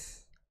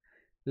this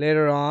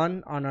later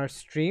on our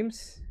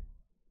streams.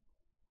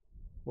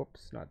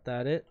 Whoops, not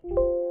that it.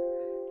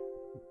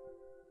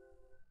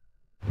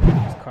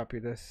 Let's copy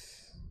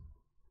this.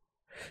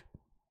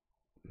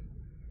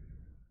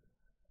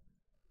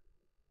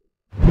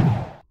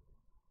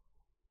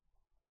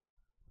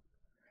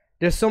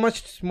 There's so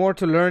much more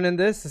to learn in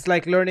this. It's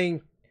like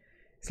learning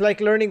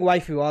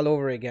waifu all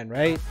over again,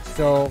 right?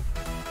 So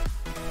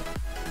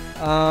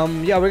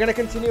yeah, we're gonna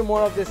continue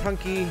more of this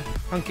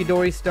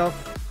hunky-dory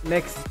stuff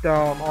next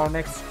our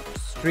next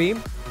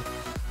stream.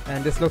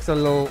 And this looks a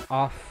little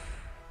off,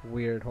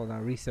 weird. Hold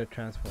on, reset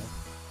transform.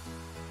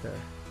 There.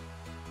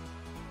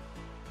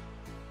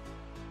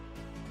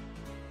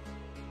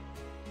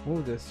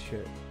 Move this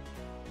shit.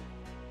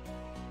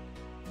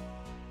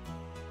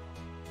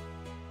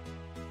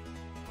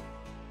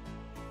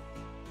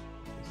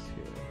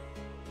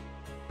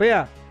 But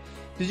yeah,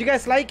 did you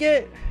guys like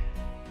it?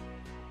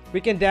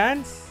 We can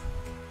dance?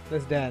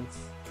 Let's dance.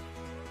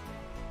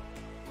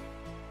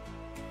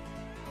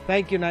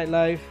 Thank you,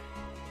 Nightlife.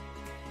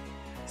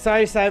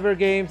 Sorry, Cyber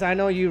Games. I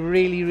know you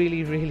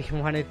really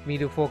wanted me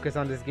to focus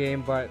on this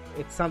game, but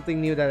it's something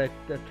new that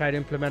I tried to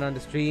implement on the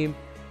stream.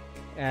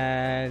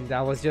 And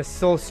I was just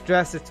so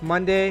stressed. It's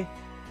Monday.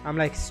 I'm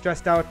like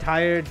stressed out,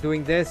 tired,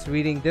 doing this,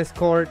 reading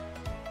Discord,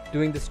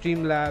 doing the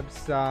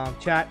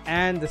Streamlabs chat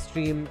and the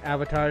stream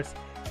avatars.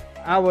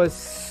 I was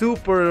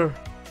super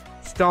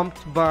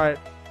stumped, but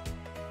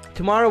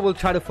tomorrow we'll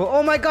try to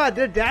oh my god,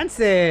 they're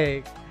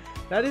dancing.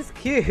 That is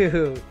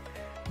cute.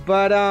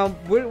 But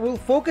we'll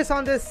focus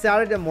on this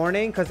Saturday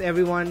morning because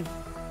everyone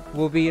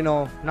will be, you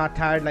know, not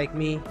tired like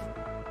me.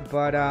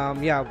 But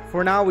yeah,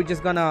 for now we're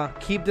just gonna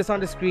keep this on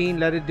the screen,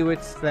 let it do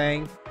its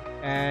thing,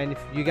 and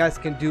if you guys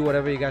can do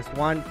whatever you guys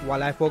want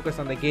while I focus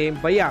on the game.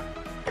 But yeah,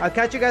 I'll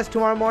catch you guys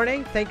tomorrow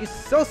morning. Thank you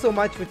so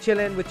much for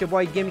chilling with your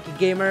boy Gimmicky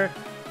Gamer.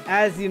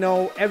 As you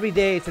know, every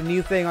day it's a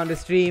new thing on the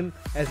stream,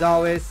 as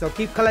always. So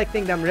keep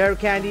collecting them rare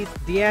candies.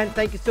 Deanne,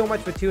 thank you so much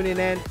for tuning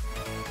in.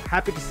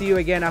 Happy to see you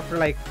again after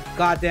like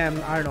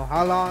goddamn, I don't know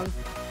how long.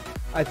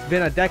 It's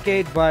been a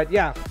decade, but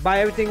yeah. Buy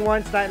everything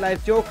once.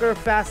 Nightlife Joker,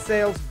 Fast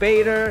Sales,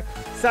 Bader,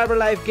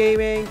 Cyberlife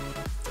Gaming,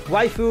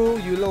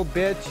 Waifu, you little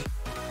bitch.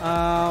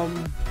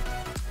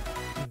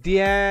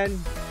 Deanne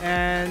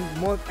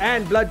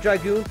and Blood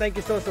Dragoon. Thank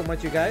you so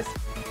much, you guys.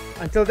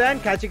 Until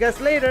then, catch you guys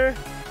later.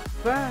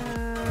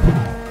 Bye.